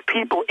majority of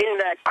people in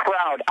that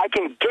crowd, I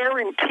can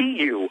guarantee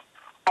you,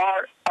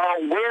 are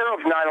aware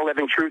of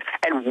 9/11 truth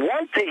and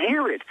want to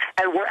hear it.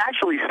 And we're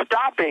actually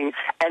stopping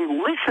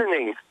and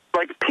listening,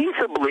 like,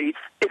 peaceably.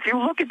 If you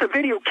look at the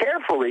video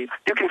carefully,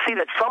 you can see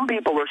that some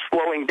people are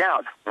slowing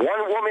down.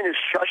 One woman is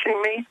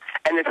shushing me,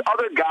 and this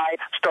other guy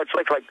starts,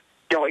 like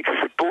you know,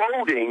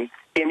 exploding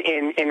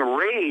in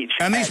rage.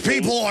 And these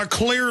people are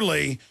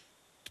clearly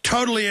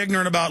totally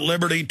ignorant about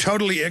liberty,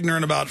 totally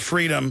ignorant about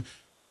freedom,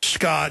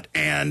 Scott,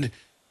 and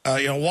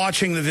you know,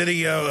 watching the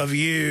video of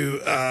you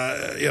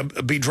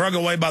be drug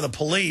away by the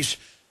police.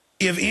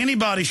 If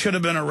anybody should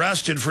have been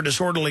arrested for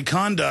disorderly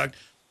conduct,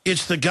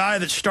 it's the guy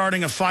that's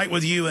starting a fight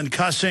with you and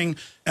cussing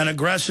and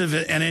aggressive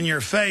and in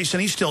your face,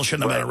 and he still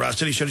shouldn't have been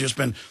arrested. He should have just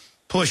been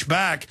pushed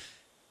back.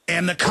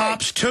 And the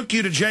cops took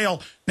you to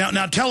jail.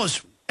 Now tell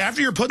us,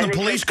 after you're put in the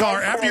police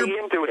car, after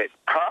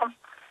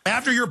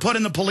you're put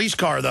in the police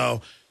car,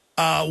 though,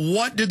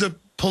 what did the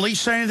police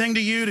say anything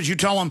to you? Did you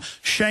tell them,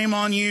 shame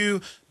on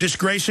you,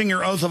 disgracing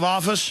your oath of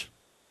office?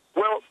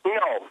 Well,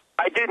 no,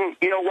 I didn't.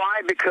 You know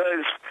why?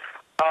 Because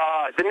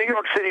the New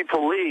York City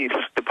Police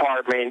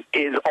Department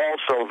is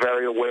also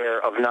very aware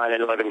of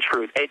 9/11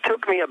 truth. It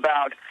took me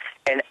about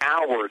an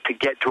hour to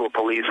get to a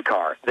police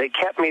car. They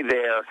kept me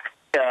there.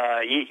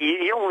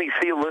 You only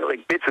see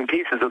like bits and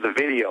pieces of the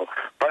video,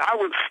 but I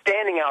was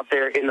standing out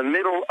there in the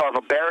middle of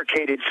a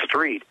barricaded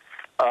street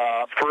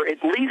for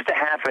at least a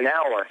half an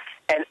hour,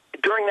 and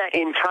during that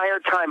entire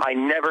time, I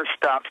never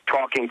stopped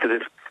talking to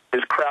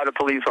this crowd of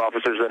police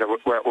officers that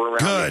were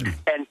around me.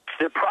 And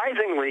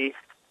surprisingly,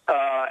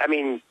 I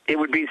mean,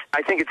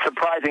 I think it's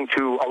surprising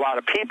to a lot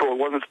of people. It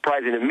wasn't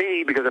surprising to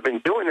me because I've been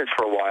doing this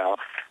for a while.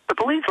 The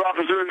police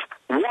officers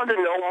wanted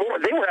to know more.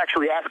 They were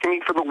actually asking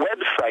me for the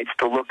websites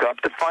to look up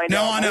to find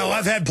out. No, I know.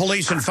 I've had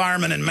police and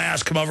firemen and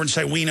masks come over and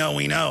say, we know,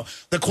 we know.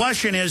 The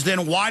question is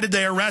then, why did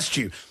they arrest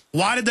you?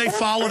 Why did they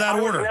follow that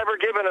order? I was never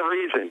given a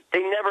reason.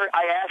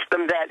 I asked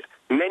them that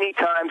many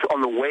times on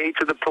the way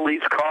to the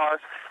police car.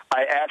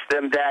 I asked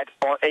them that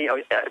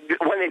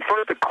when they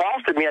first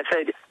accosted me. I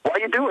said, why are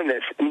you doing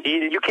this? And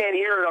you can't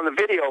hear it on the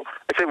video.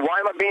 I said, why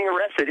am I being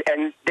arrested?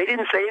 And they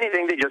didn't say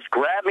anything. They just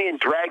grabbed me and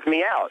dragged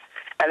me out.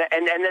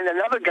 And then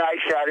another guy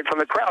shouted from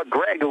the crowd,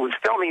 Greg, who was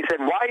filming, he said,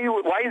 why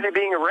is he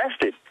being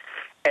arrested?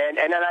 And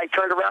then I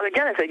turned around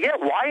again and said, yeah,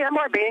 why am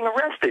I being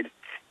arrested?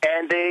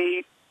 And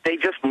they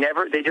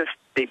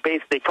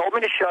told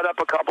me to shut up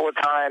a couple of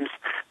times.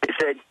 They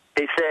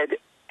said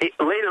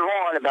later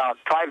on, about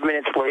 5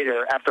 minutes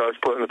later, after I was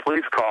put in the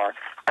police car,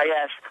 I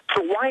asked,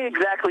 so why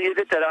exactly is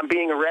it that I'm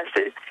being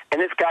arrested?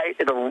 And this guy,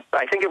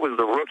 I think it was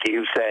the rookie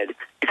who said,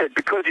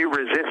 because you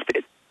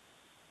resisted.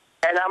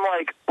 And I'm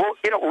like, well,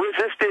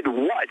 resisted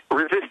what?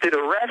 Resisted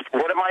arrest?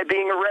 What am I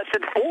being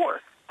arrested for?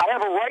 I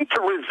have a right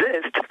to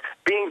resist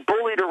being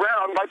bullied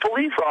around by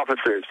police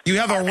officers. You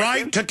have a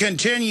right to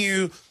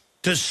continue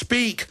to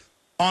speak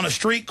on a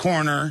street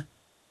corner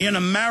in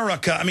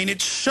America. I mean,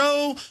 it's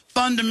so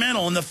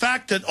fundamental. And the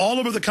fact that all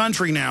over the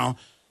country now,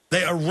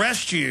 they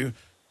arrest you,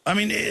 I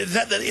mean,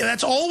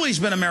 that's always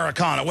been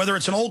Americana, whether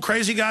it's an old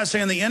crazy guy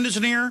saying the end is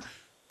near,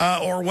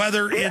 or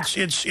whether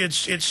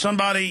it's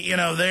somebody,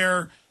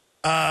 there,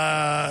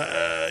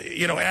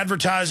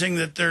 advertising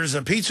that there's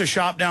a pizza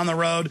shop down the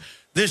road.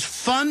 This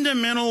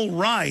fundamental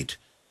right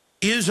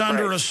is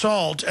under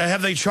assault.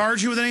 Have they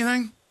charged you with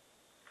anything?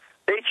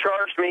 They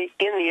charged me,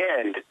 in the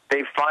end,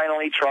 they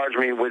finally charged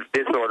me with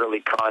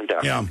disorderly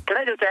conduct. Yeah. Can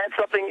I just add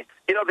something?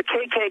 The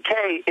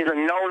KKK is a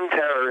known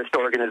terrorist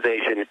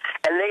organization,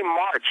 and they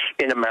march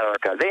in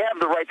America. They have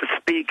the right to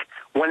speak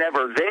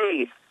whenever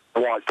they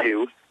want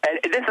to, and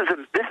this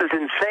is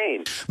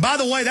insane. By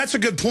the way, that's a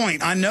good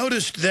point. I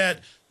noticed that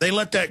they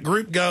let that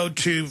group go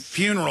to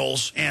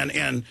funerals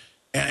and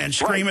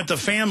scream at the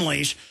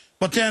families.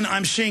 But then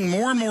I'm seeing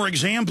more and more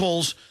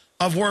examples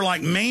of where,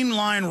 like,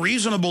 mainline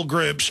reasonable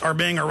groups are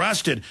being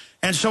arrested.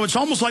 And so it's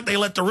almost like they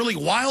let the really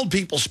wild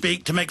people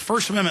speak to make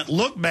First Amendment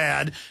look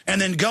bad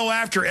and then go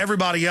after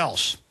everybody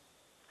else.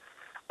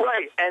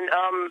 Right, and,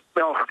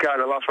 oh, God,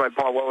 I lost my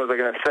point. What was I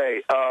going to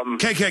say?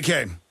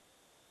 KKK.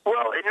 Well,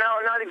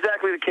 no, not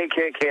exactly the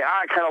KKK.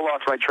 I kind of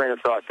lost my train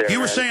of thought there.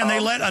 You were saying they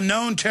let a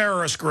known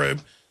terrorist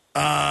group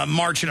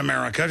march in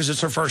America because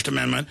it's their First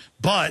Amendment,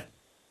 but...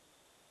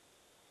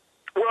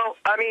 Well,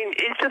 I mean,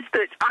 it's just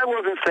that I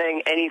wasn't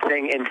saying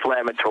anything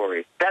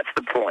inflammatory. That's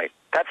the point.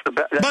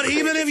 But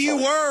even if you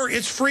were,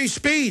 it's free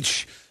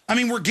speech. I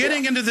mean, we're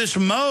getting into this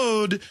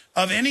mode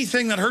of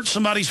anything that hurts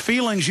somebody's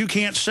feelings you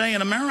can't say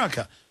in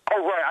America.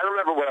 Oh, right. I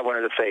remember what I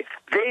wanted to say.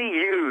 They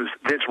use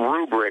this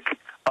rubric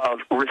of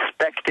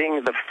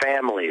respecting the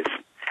families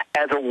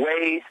as a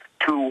way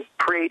to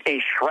create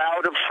a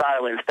shroud of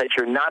silence that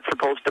you're not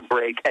supposed to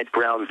break at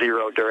ground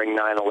zero during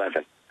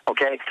 9/11.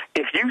 Okay?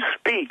 If you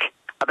speak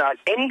about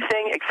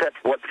anything except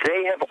what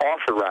they have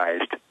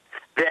authorized,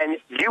 then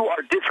you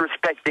are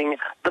disrespecting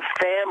the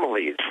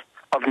families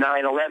of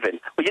 9/11.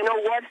 Well, you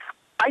know what?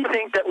 I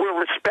think that we're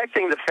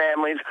respecting the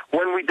families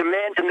when we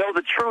demand to know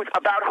the truth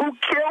about who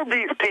killed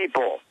these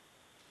people.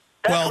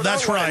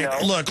 That's right.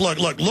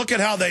 Look at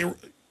how they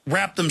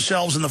wrap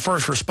themselves in the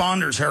first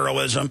responders'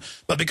 heroism,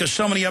 but because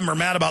so many of them are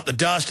mad about the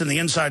dust and the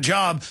inside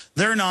job,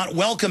 they're not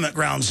welcome at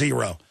ground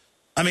zero.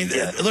 I mean,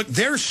 look,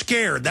 they're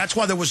scared. That's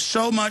why there was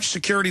so much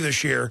security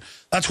this year.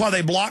 That's why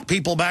they blocked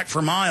people back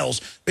for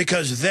miles,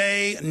 because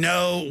they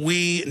know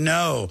we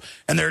know.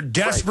 And they're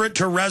desperate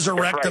to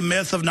resurrect the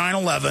myth of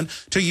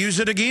 9/11 to use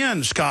it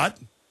again, Scott.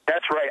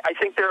 That's right. I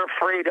think they're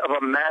afraid of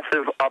a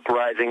massive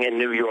uprising in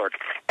New York.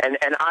 And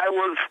I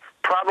was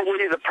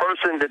probably the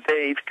person that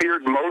they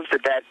feared most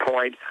at that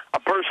point, a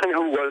person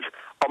who was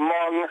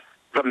among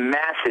the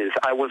masses.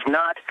 I was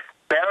not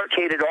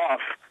barricaded off,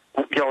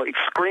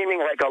 screaming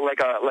like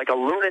a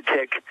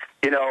lunatic,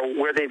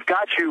 where they've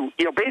got you,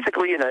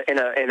 basically in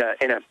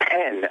a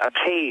pen, a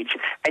cage,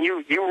 and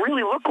you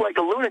really look like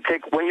a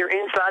lunatic when you're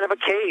inside of a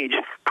cage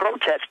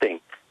protesting.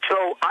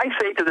 So I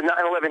say to the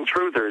 9/11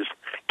 truthers,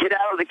 get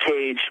out of the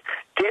cage,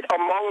 get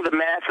among the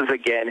masses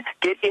again,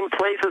 get in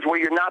places where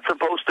you're not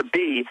supposed to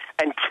be,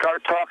 and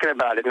start talking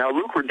about it. Now,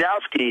 Luke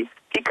Rudkowski,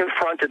 he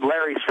confronted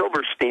Larry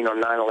Silverstein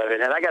on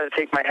 9/11, and I got to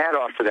take my hat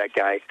off to that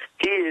guy.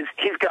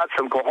 He's got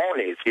some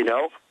cojones,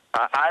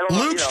 I don't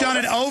know. Luke's done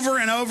it over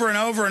and over and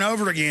over and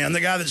over again,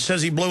 the guy that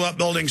says he blew up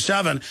Building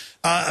 7.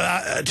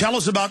 Tell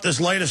us about this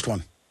latest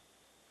one.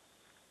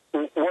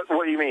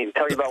 What do you mean?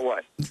 Tell you about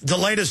what? The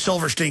latest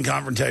Silverstein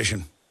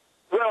confrontation.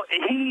 Well,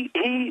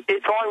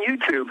 it's on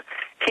YouTube.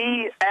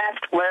 He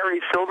asked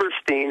Larry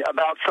Silverstein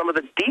about some of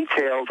the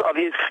details of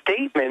his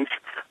statements,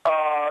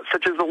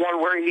 such as the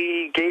one where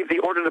he gave the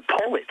order to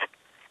pull it.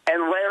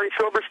 And Larry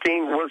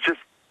Silverstein was just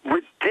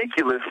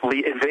ridiculously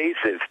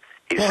evasive.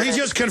 He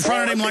just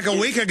confronted him like a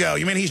week ago.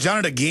 You mean he's done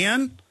it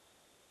again?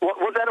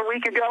 Was that a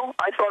week ago?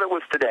 I thought it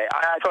was today.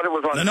 I thought it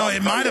was on No,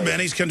 it might have been.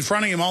 He's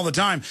confronting him all the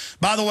time.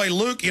 By the way,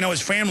 Luke,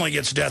 his family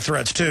gets death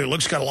threats, too.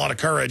 Luke's got a lot of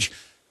courage.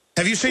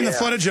 Have you seen the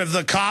footage of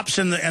the cops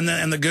and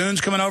the goons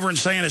coming over and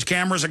saying his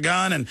camera's a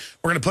gun and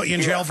we're going to put you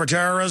in jail for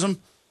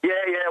terrorism? Yeah,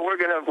 we're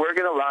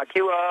gonna lock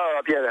you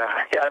up. Yeah,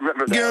 I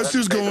remember that. Guess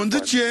who's going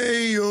to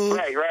jail?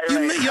 Right.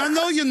 I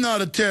know you're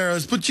not a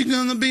terrorist, but you're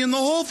going to be in the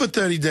hole for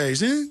 30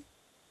 days, eh?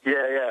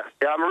 Yeah.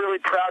 I'm really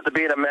proud to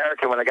be an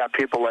American when I got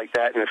people like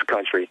that in this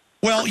country.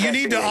 Well, you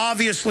need to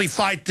obviously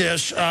fight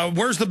this.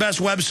 Where's the best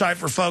website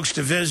for folks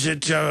to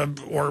visit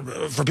or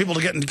for people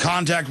to get in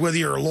contact with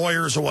you or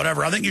lawyers or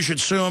whatever? I think you should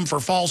sue them for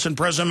false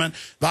imprisonment,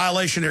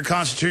 violation of your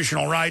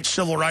constitutional rights,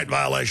 civil right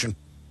violation.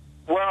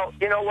 Well,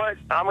 you know what?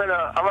 I'm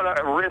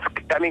gonna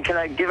risk. I mean, can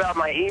I give out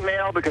my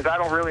email, because I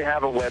don't really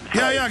have a website?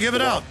 Yeah, give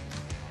it out.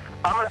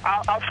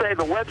 I'll say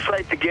the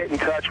website to get in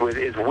touch with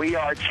is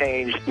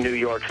WeAreChange New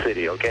York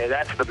City. Okay,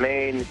 that's the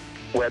main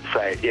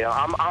website.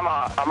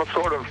 I'm a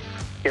sort of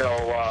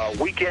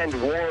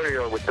weekend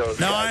warrior with those.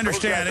 No, guys. I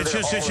understand. It's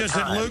just that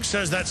time. Luke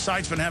says that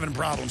site's been having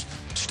problems.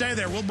 Stay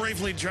there. We'll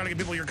briefly try to get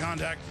people your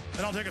contact.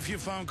 Then I'll take a few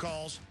phone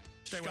calls.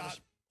 Stay with us.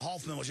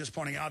 Hoffman was just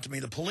pointing out to me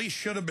the police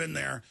should have been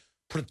there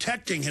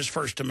protecting his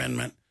First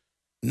Amendment,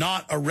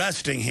 not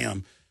arresting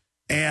him.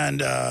 And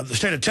the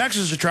state of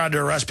Texas has tried to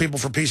arrest people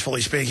for peacefully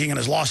speaking and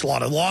has lost a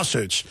lot of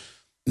lawsuits.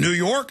 New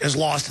York has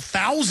lost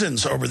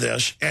thousands over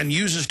this and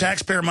uses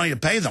taxpayer money to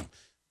pay them.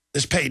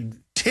 This paid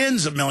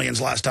tens of millions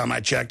last time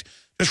I checked,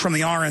 just from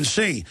the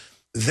RNC.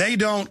 They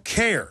don't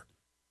care.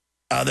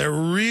 They're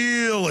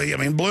really,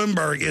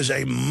 Bloomberg is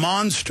a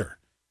monster.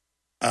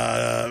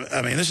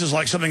 This is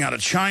like something out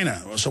of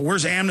China. So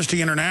where's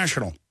Amnesty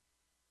International?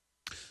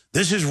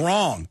 This is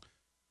wrong.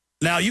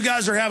 Now, you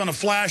guys are having a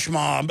flash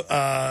mob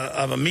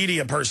of a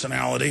media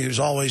personality who's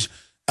always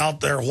out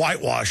there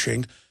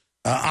whitewashing.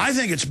 I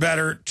think it's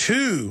better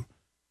to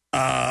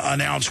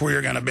announce where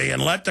you're going to be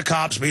and let the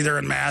cops be there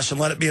en masse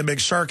and let it be a big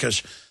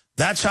circus.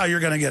 That's how you're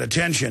going to get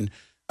attention.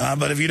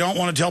 But if you don't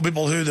want to tell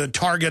people who the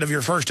target of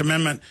your First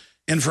Amendment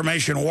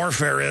information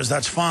warfare is,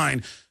 that's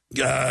fine.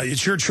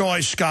 It's your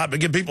choice, Scott, but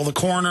give people the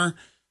corner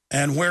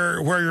and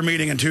where you're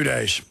meeting in 2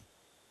 days.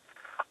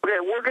 Okay,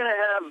 we're going to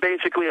have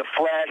basically a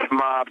flash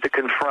mob to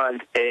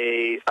confront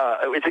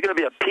it's going to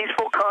be a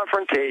peaceful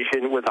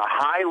confrontation with a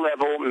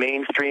high-level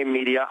mainstream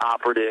media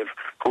operative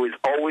who is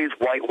always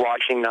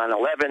whitewashing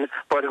 9/11,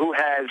 but who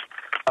has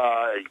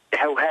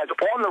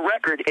on the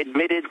record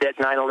admitted that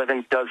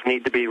 9/11 does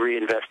need to be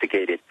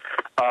reinvestigated.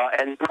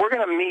 And we're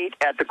going to meet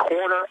at the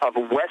corner of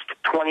West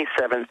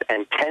 27th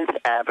and 10th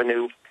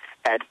Avenue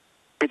at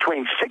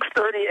between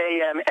 6:30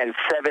 a.m. and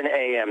 7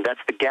 a.m.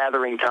 That's the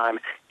gathering time.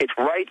 It's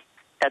right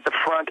at the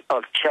front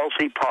of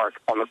Chelsea Park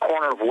on the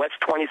corner of West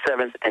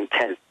 27th and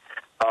 10th.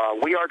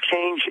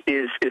 WeAreChange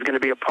is going to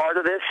be a part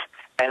of this,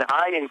 and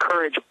I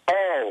encourage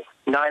all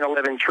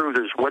 9/11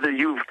 truthers, whether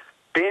you've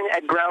been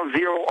at ground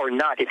zero or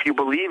not, if you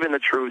believe in the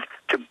truth,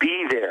 to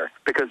be there,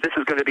 because this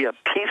is going to be a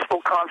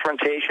peaceful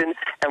confrontation,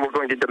 and we're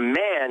going to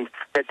demand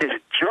that this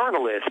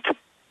journalist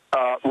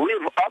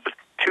live up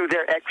to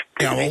their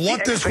Yeah, well,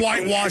 what this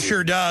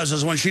whitewasher does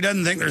is when she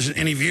doesn't think there's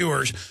any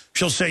viewers,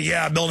 she'll say,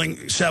 yeah, Building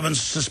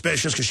 7's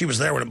suspicious because she was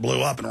there when it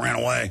blew up and ran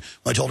away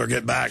when they told her to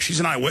get back. She's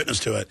an eyewitness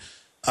to it.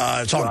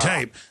 It's on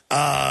tape.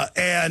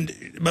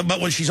 But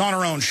when she's on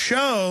her own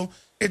show,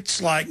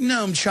 it's like,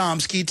 Noam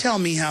Chomsky, tell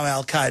me how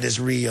Al-Qaeda's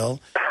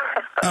real.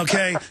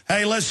 Okay.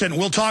 Hey, listen,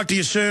 we'll talk to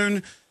you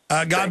soon.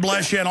 God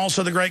bless you, and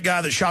also the great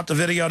guy that shot the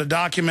video to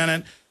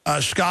document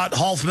it, Scott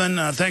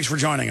Hoffman. Thanks for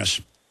joining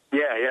us.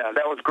 Yeah,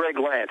 that was Greg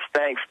Lance.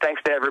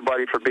 Thanks to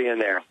everybody for being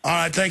there. All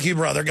right, thank you,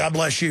 brother. God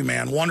bless you,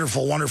 man.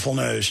 Wonderful, wonderful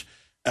news.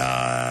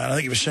 I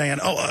think he was saying,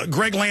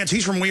 Greg Lance,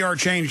 he's from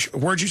WeAreChange.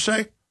 Where'd you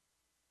say?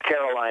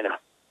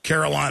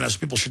 Carolina, so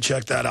people should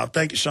check that out.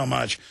 Thank you so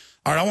much.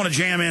 All right, I want to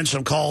jam in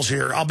some calls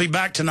here. I'll be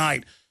back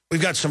tonight.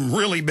 We've got some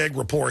really big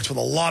reports with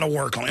a lot of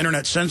work on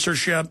internet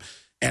censorship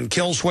and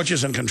kill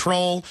switches and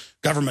control,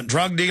 government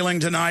drug dealing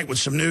tonight with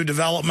some new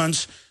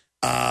developments.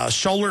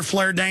 Solar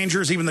flare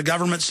dangers, even the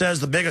government says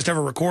the biggest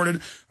ever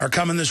recorded, are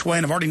coming this way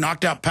and have already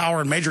knocked out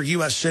power in major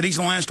U.S. cities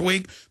in the last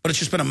week, but it's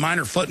just been a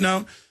minor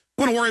footnote.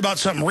 We want to worry about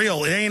something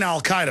real. It ain't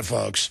Al-Qaeda,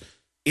 folks.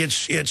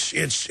 It's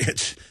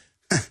it's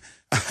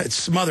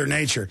Mother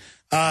Nature.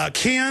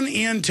 Ken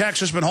in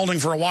Texas, been holding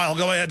for a while.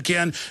 Go ahead,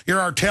 Ken. You're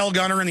our tail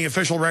gunner in the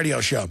official radio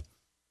show.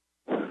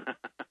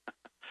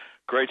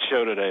 Great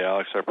show today,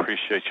 Alex. I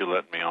appreciate you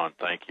letting me on.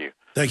 Thank you.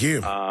 Thank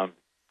you.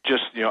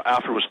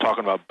 Alfred was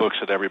talking about books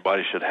that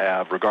everybody should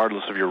have,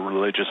 regardless of your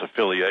religious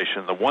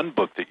affiliation. The one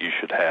book that you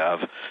should have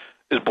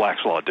is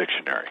Black's Law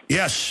Dictionary.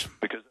 Yes.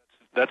 Because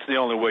that's the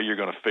only way you're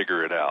going to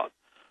figure it out.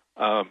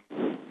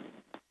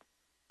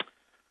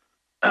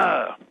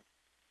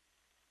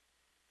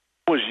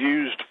 Was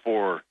used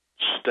for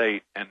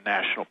state and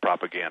national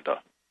propaganda,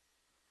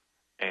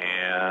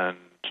 and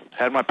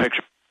had my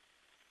picture.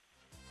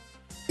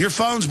 Your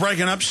phone's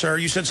breaking up, sir.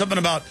 You said something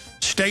about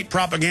state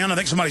propaganda. I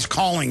think somebody's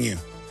calling you.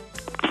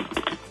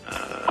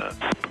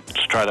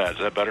 Let's try that. Is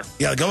that better?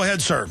 Yeah, go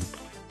ahead, sir.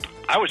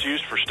 I was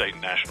used for state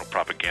and national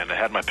propaganda.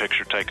 Had my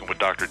picture taken with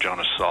Dr.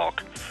 Jonas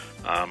Salk.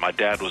 My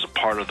dad was a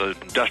part of the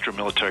industrial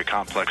military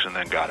complex and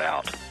then got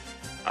out.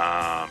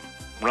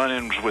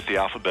 Run-ins with the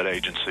alphabet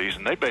agencies,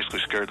 and they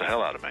basically scared the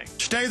hell out of me.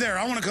 Stay there.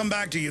 I want to come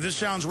back to you. This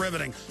sounds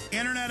riveting.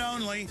 Internet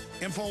only,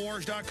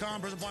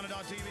 Infowars.com,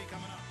 PrisonPlanet.tv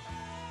coming up.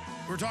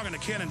 We were talking to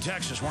Ken in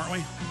Texas, weren't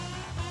we?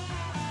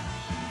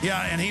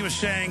 Yeah, and he was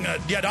saying,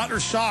 Dr.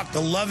 Salk, the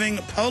loving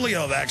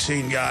polio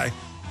vaccine guy,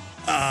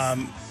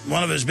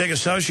 one of his big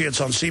associates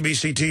on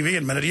CBC TV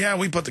admitted, yeah,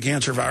 we put the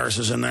cancer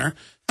viruses in there.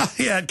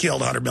 Yeah, it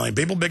killed 100 million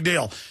people. Big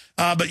deal.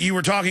 But you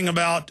were talking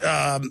about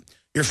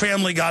your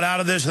family got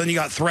out of this, and then you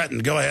got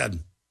threatened. Go ahead.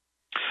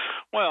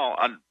 Well,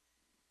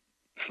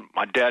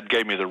 my dad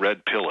gave me the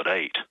red pill at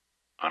 8.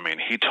 I mean,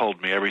 he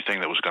told me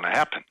everything that was going to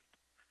happen.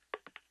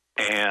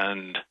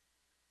 And,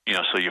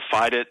 so you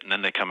fight it, and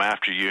then they come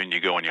after you, and you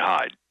go and you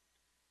hide.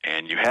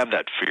 And you have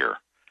that fear.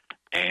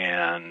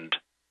 And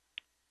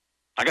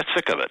I got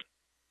sick of it.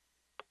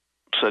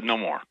 Said no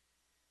more.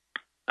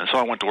 And so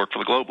I went to work for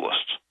the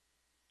globalists.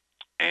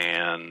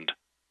 And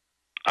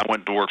I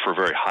went to work for a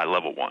very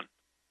high-level one.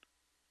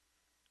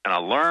 And I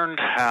learned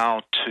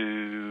how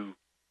to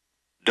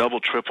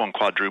double, triple, and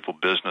quadruple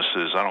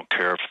businesses. I don't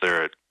care if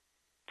they're at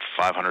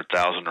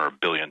 $500,000 or $1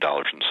 billion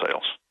in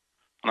sales.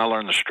 And I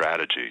learned the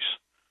strategies.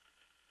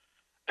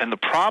 And the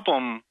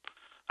problem,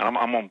 and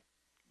I'm going to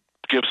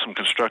give some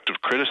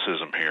constructive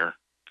criticism here,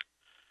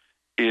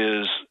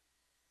 is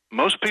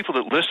most people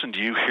that listen to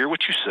you hear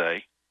what you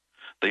say,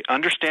 they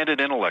understand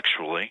it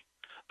intellectually,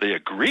 they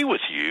agree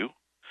with you,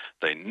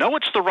 they know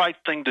it's the right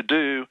thing to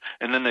do,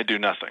 and then they do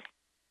nothing.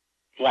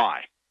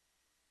 Why?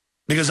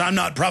 Because I'm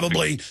not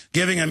probably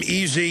giving them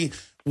easy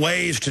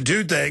ways to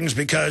do things,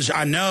 because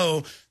I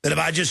know that if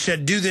I just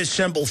said do this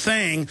simple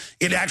thing,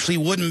 it actually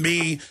wouldn't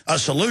be a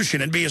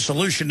solution. It'd be a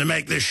solution to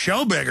make this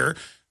show bigger.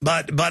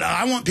 But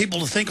I want people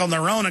to think on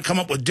their own and come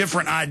up with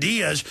different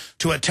ideas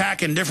to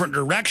attack in different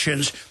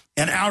directions.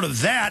 And out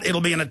of that,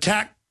 it'll be an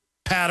attack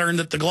pattern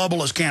that the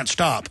globalists can't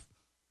stop.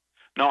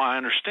 No, I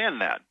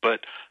understand that,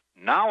 but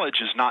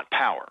knowledge is not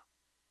power.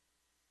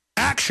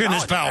 Action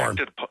is power.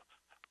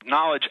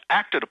 Knowledge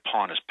acted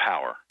upon is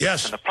power.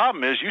 Yes. And the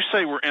problem is you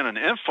say we're in an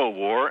info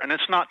war, and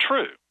it's not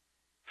true.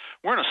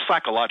 We're in a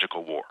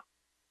psychological war.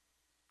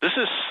 This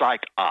is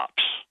psych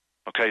ops,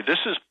 okay? This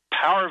is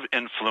power of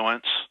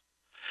influence,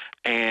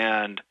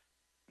 and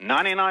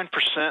 99%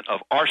 of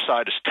our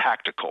side is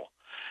tactical.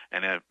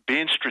 And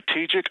being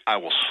strategic, I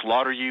will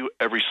slaughter you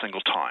every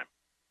single time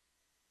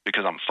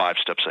because I'm 5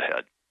 steps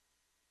ahead.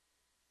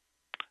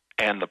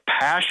 And the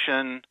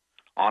passion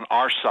on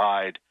our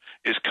side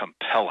is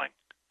compelling.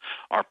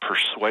 Our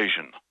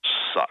persuasion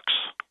sucks.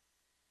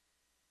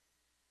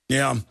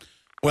 Yeah.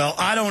 Well,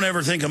 I don't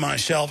ever think of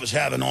myself as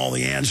having all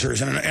the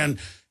answers. And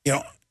you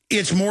know,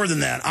 it's more than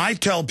that. I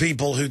tell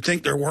people who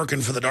think they're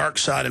working for the dark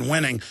side and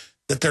winning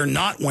that they're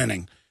not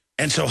winning.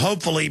 And so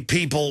hopefully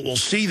people will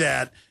see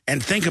that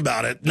and think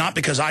about it, not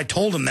because I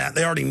told them that.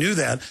 They already knew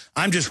that.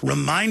 I'm just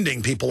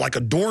reminding people like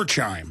a door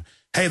chime.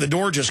 Hey, the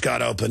door just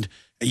got opened,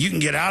 and you can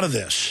get out of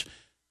this.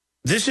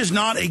 This is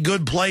not a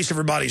good place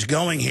everybody's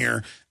going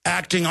here,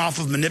 acting off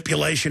of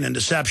manipulation and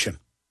deception.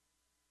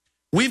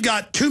 We've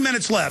got 2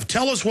 minutes left.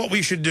 Tell us what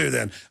we should do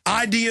then.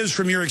 Ideas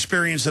from your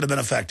experience that have been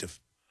effective.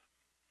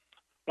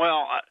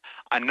 Well,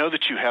 I know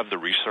that you have the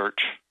research.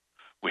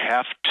 We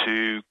have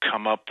to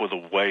come up with a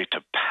way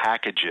to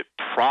package it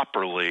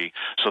properly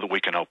so that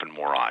we can open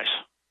more eyes.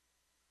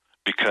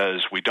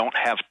 Because we don't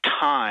have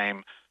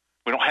time.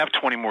 We don't have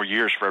 20 more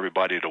years for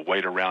everybody to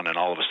wait around and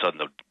all of a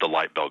sudden the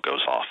light bell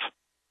goes off.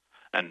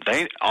 And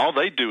all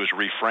they do is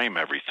reframe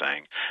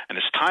everything. And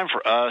it's time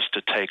for us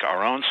to take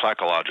our own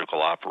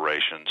psychological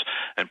operations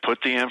and put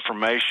the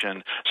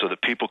information so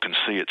that people can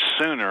see it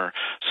sooner,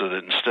 so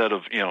that instead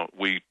of,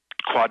 we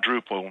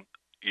quadruple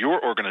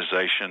your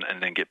organization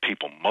and then get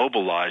people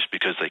mobilized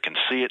because they can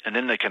see it and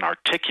then they can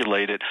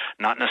articulate it,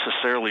 not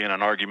necessarily in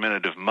an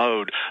argumentative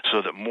mode,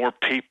 so that more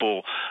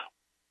people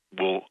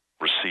will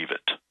receive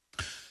it.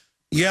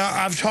 Yeah,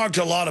 I've talked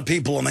to a lot of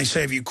people, and they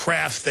say if you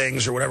craft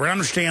things or whatever, I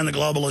understand the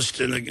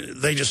globalists, and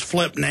they just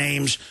flip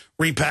names,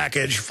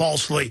 repackage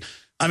falsely.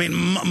 I mean,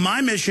 my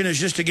mission is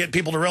just to get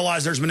people to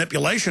realize there's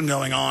manipulation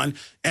going on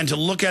and to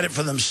look at it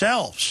for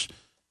themselves.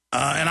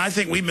 And I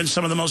think we've been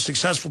some of the most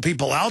successful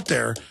people out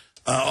there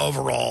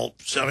overall.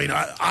 So, I mean,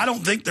 I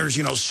don't think there's,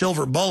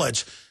 silver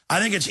bullets. I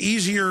think it's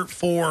easier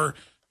for,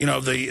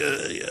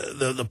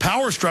 the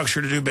power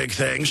structure to do big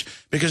things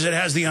because it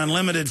has the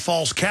unlimited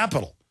false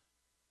capital.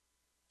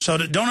 So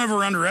don't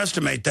ever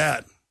underestimate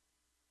that.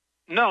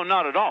 No,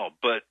 not at all.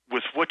 But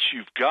with what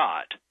you've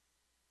got,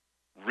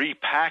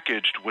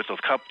 repackaged with a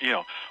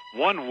couple,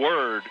 one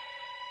word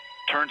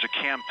turns a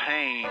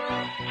campaign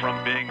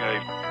from being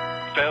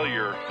a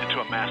failure into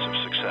a massive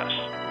success.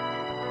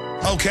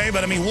 Okay,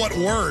 but I mean, what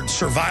word?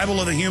 Survival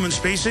of the human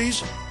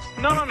species?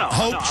 No.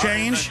 Hope,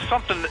 change? It's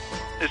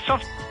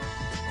something.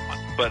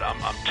 But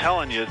I'm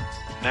telling you,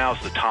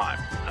 now's the time.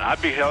 And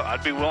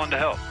I'd be willing to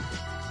help.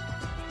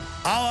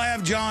 I'll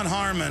have John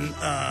Harmon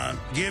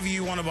give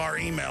you one of our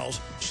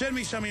emails. Send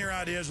me some of your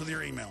ideas with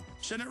your email.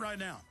 Send it right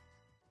now.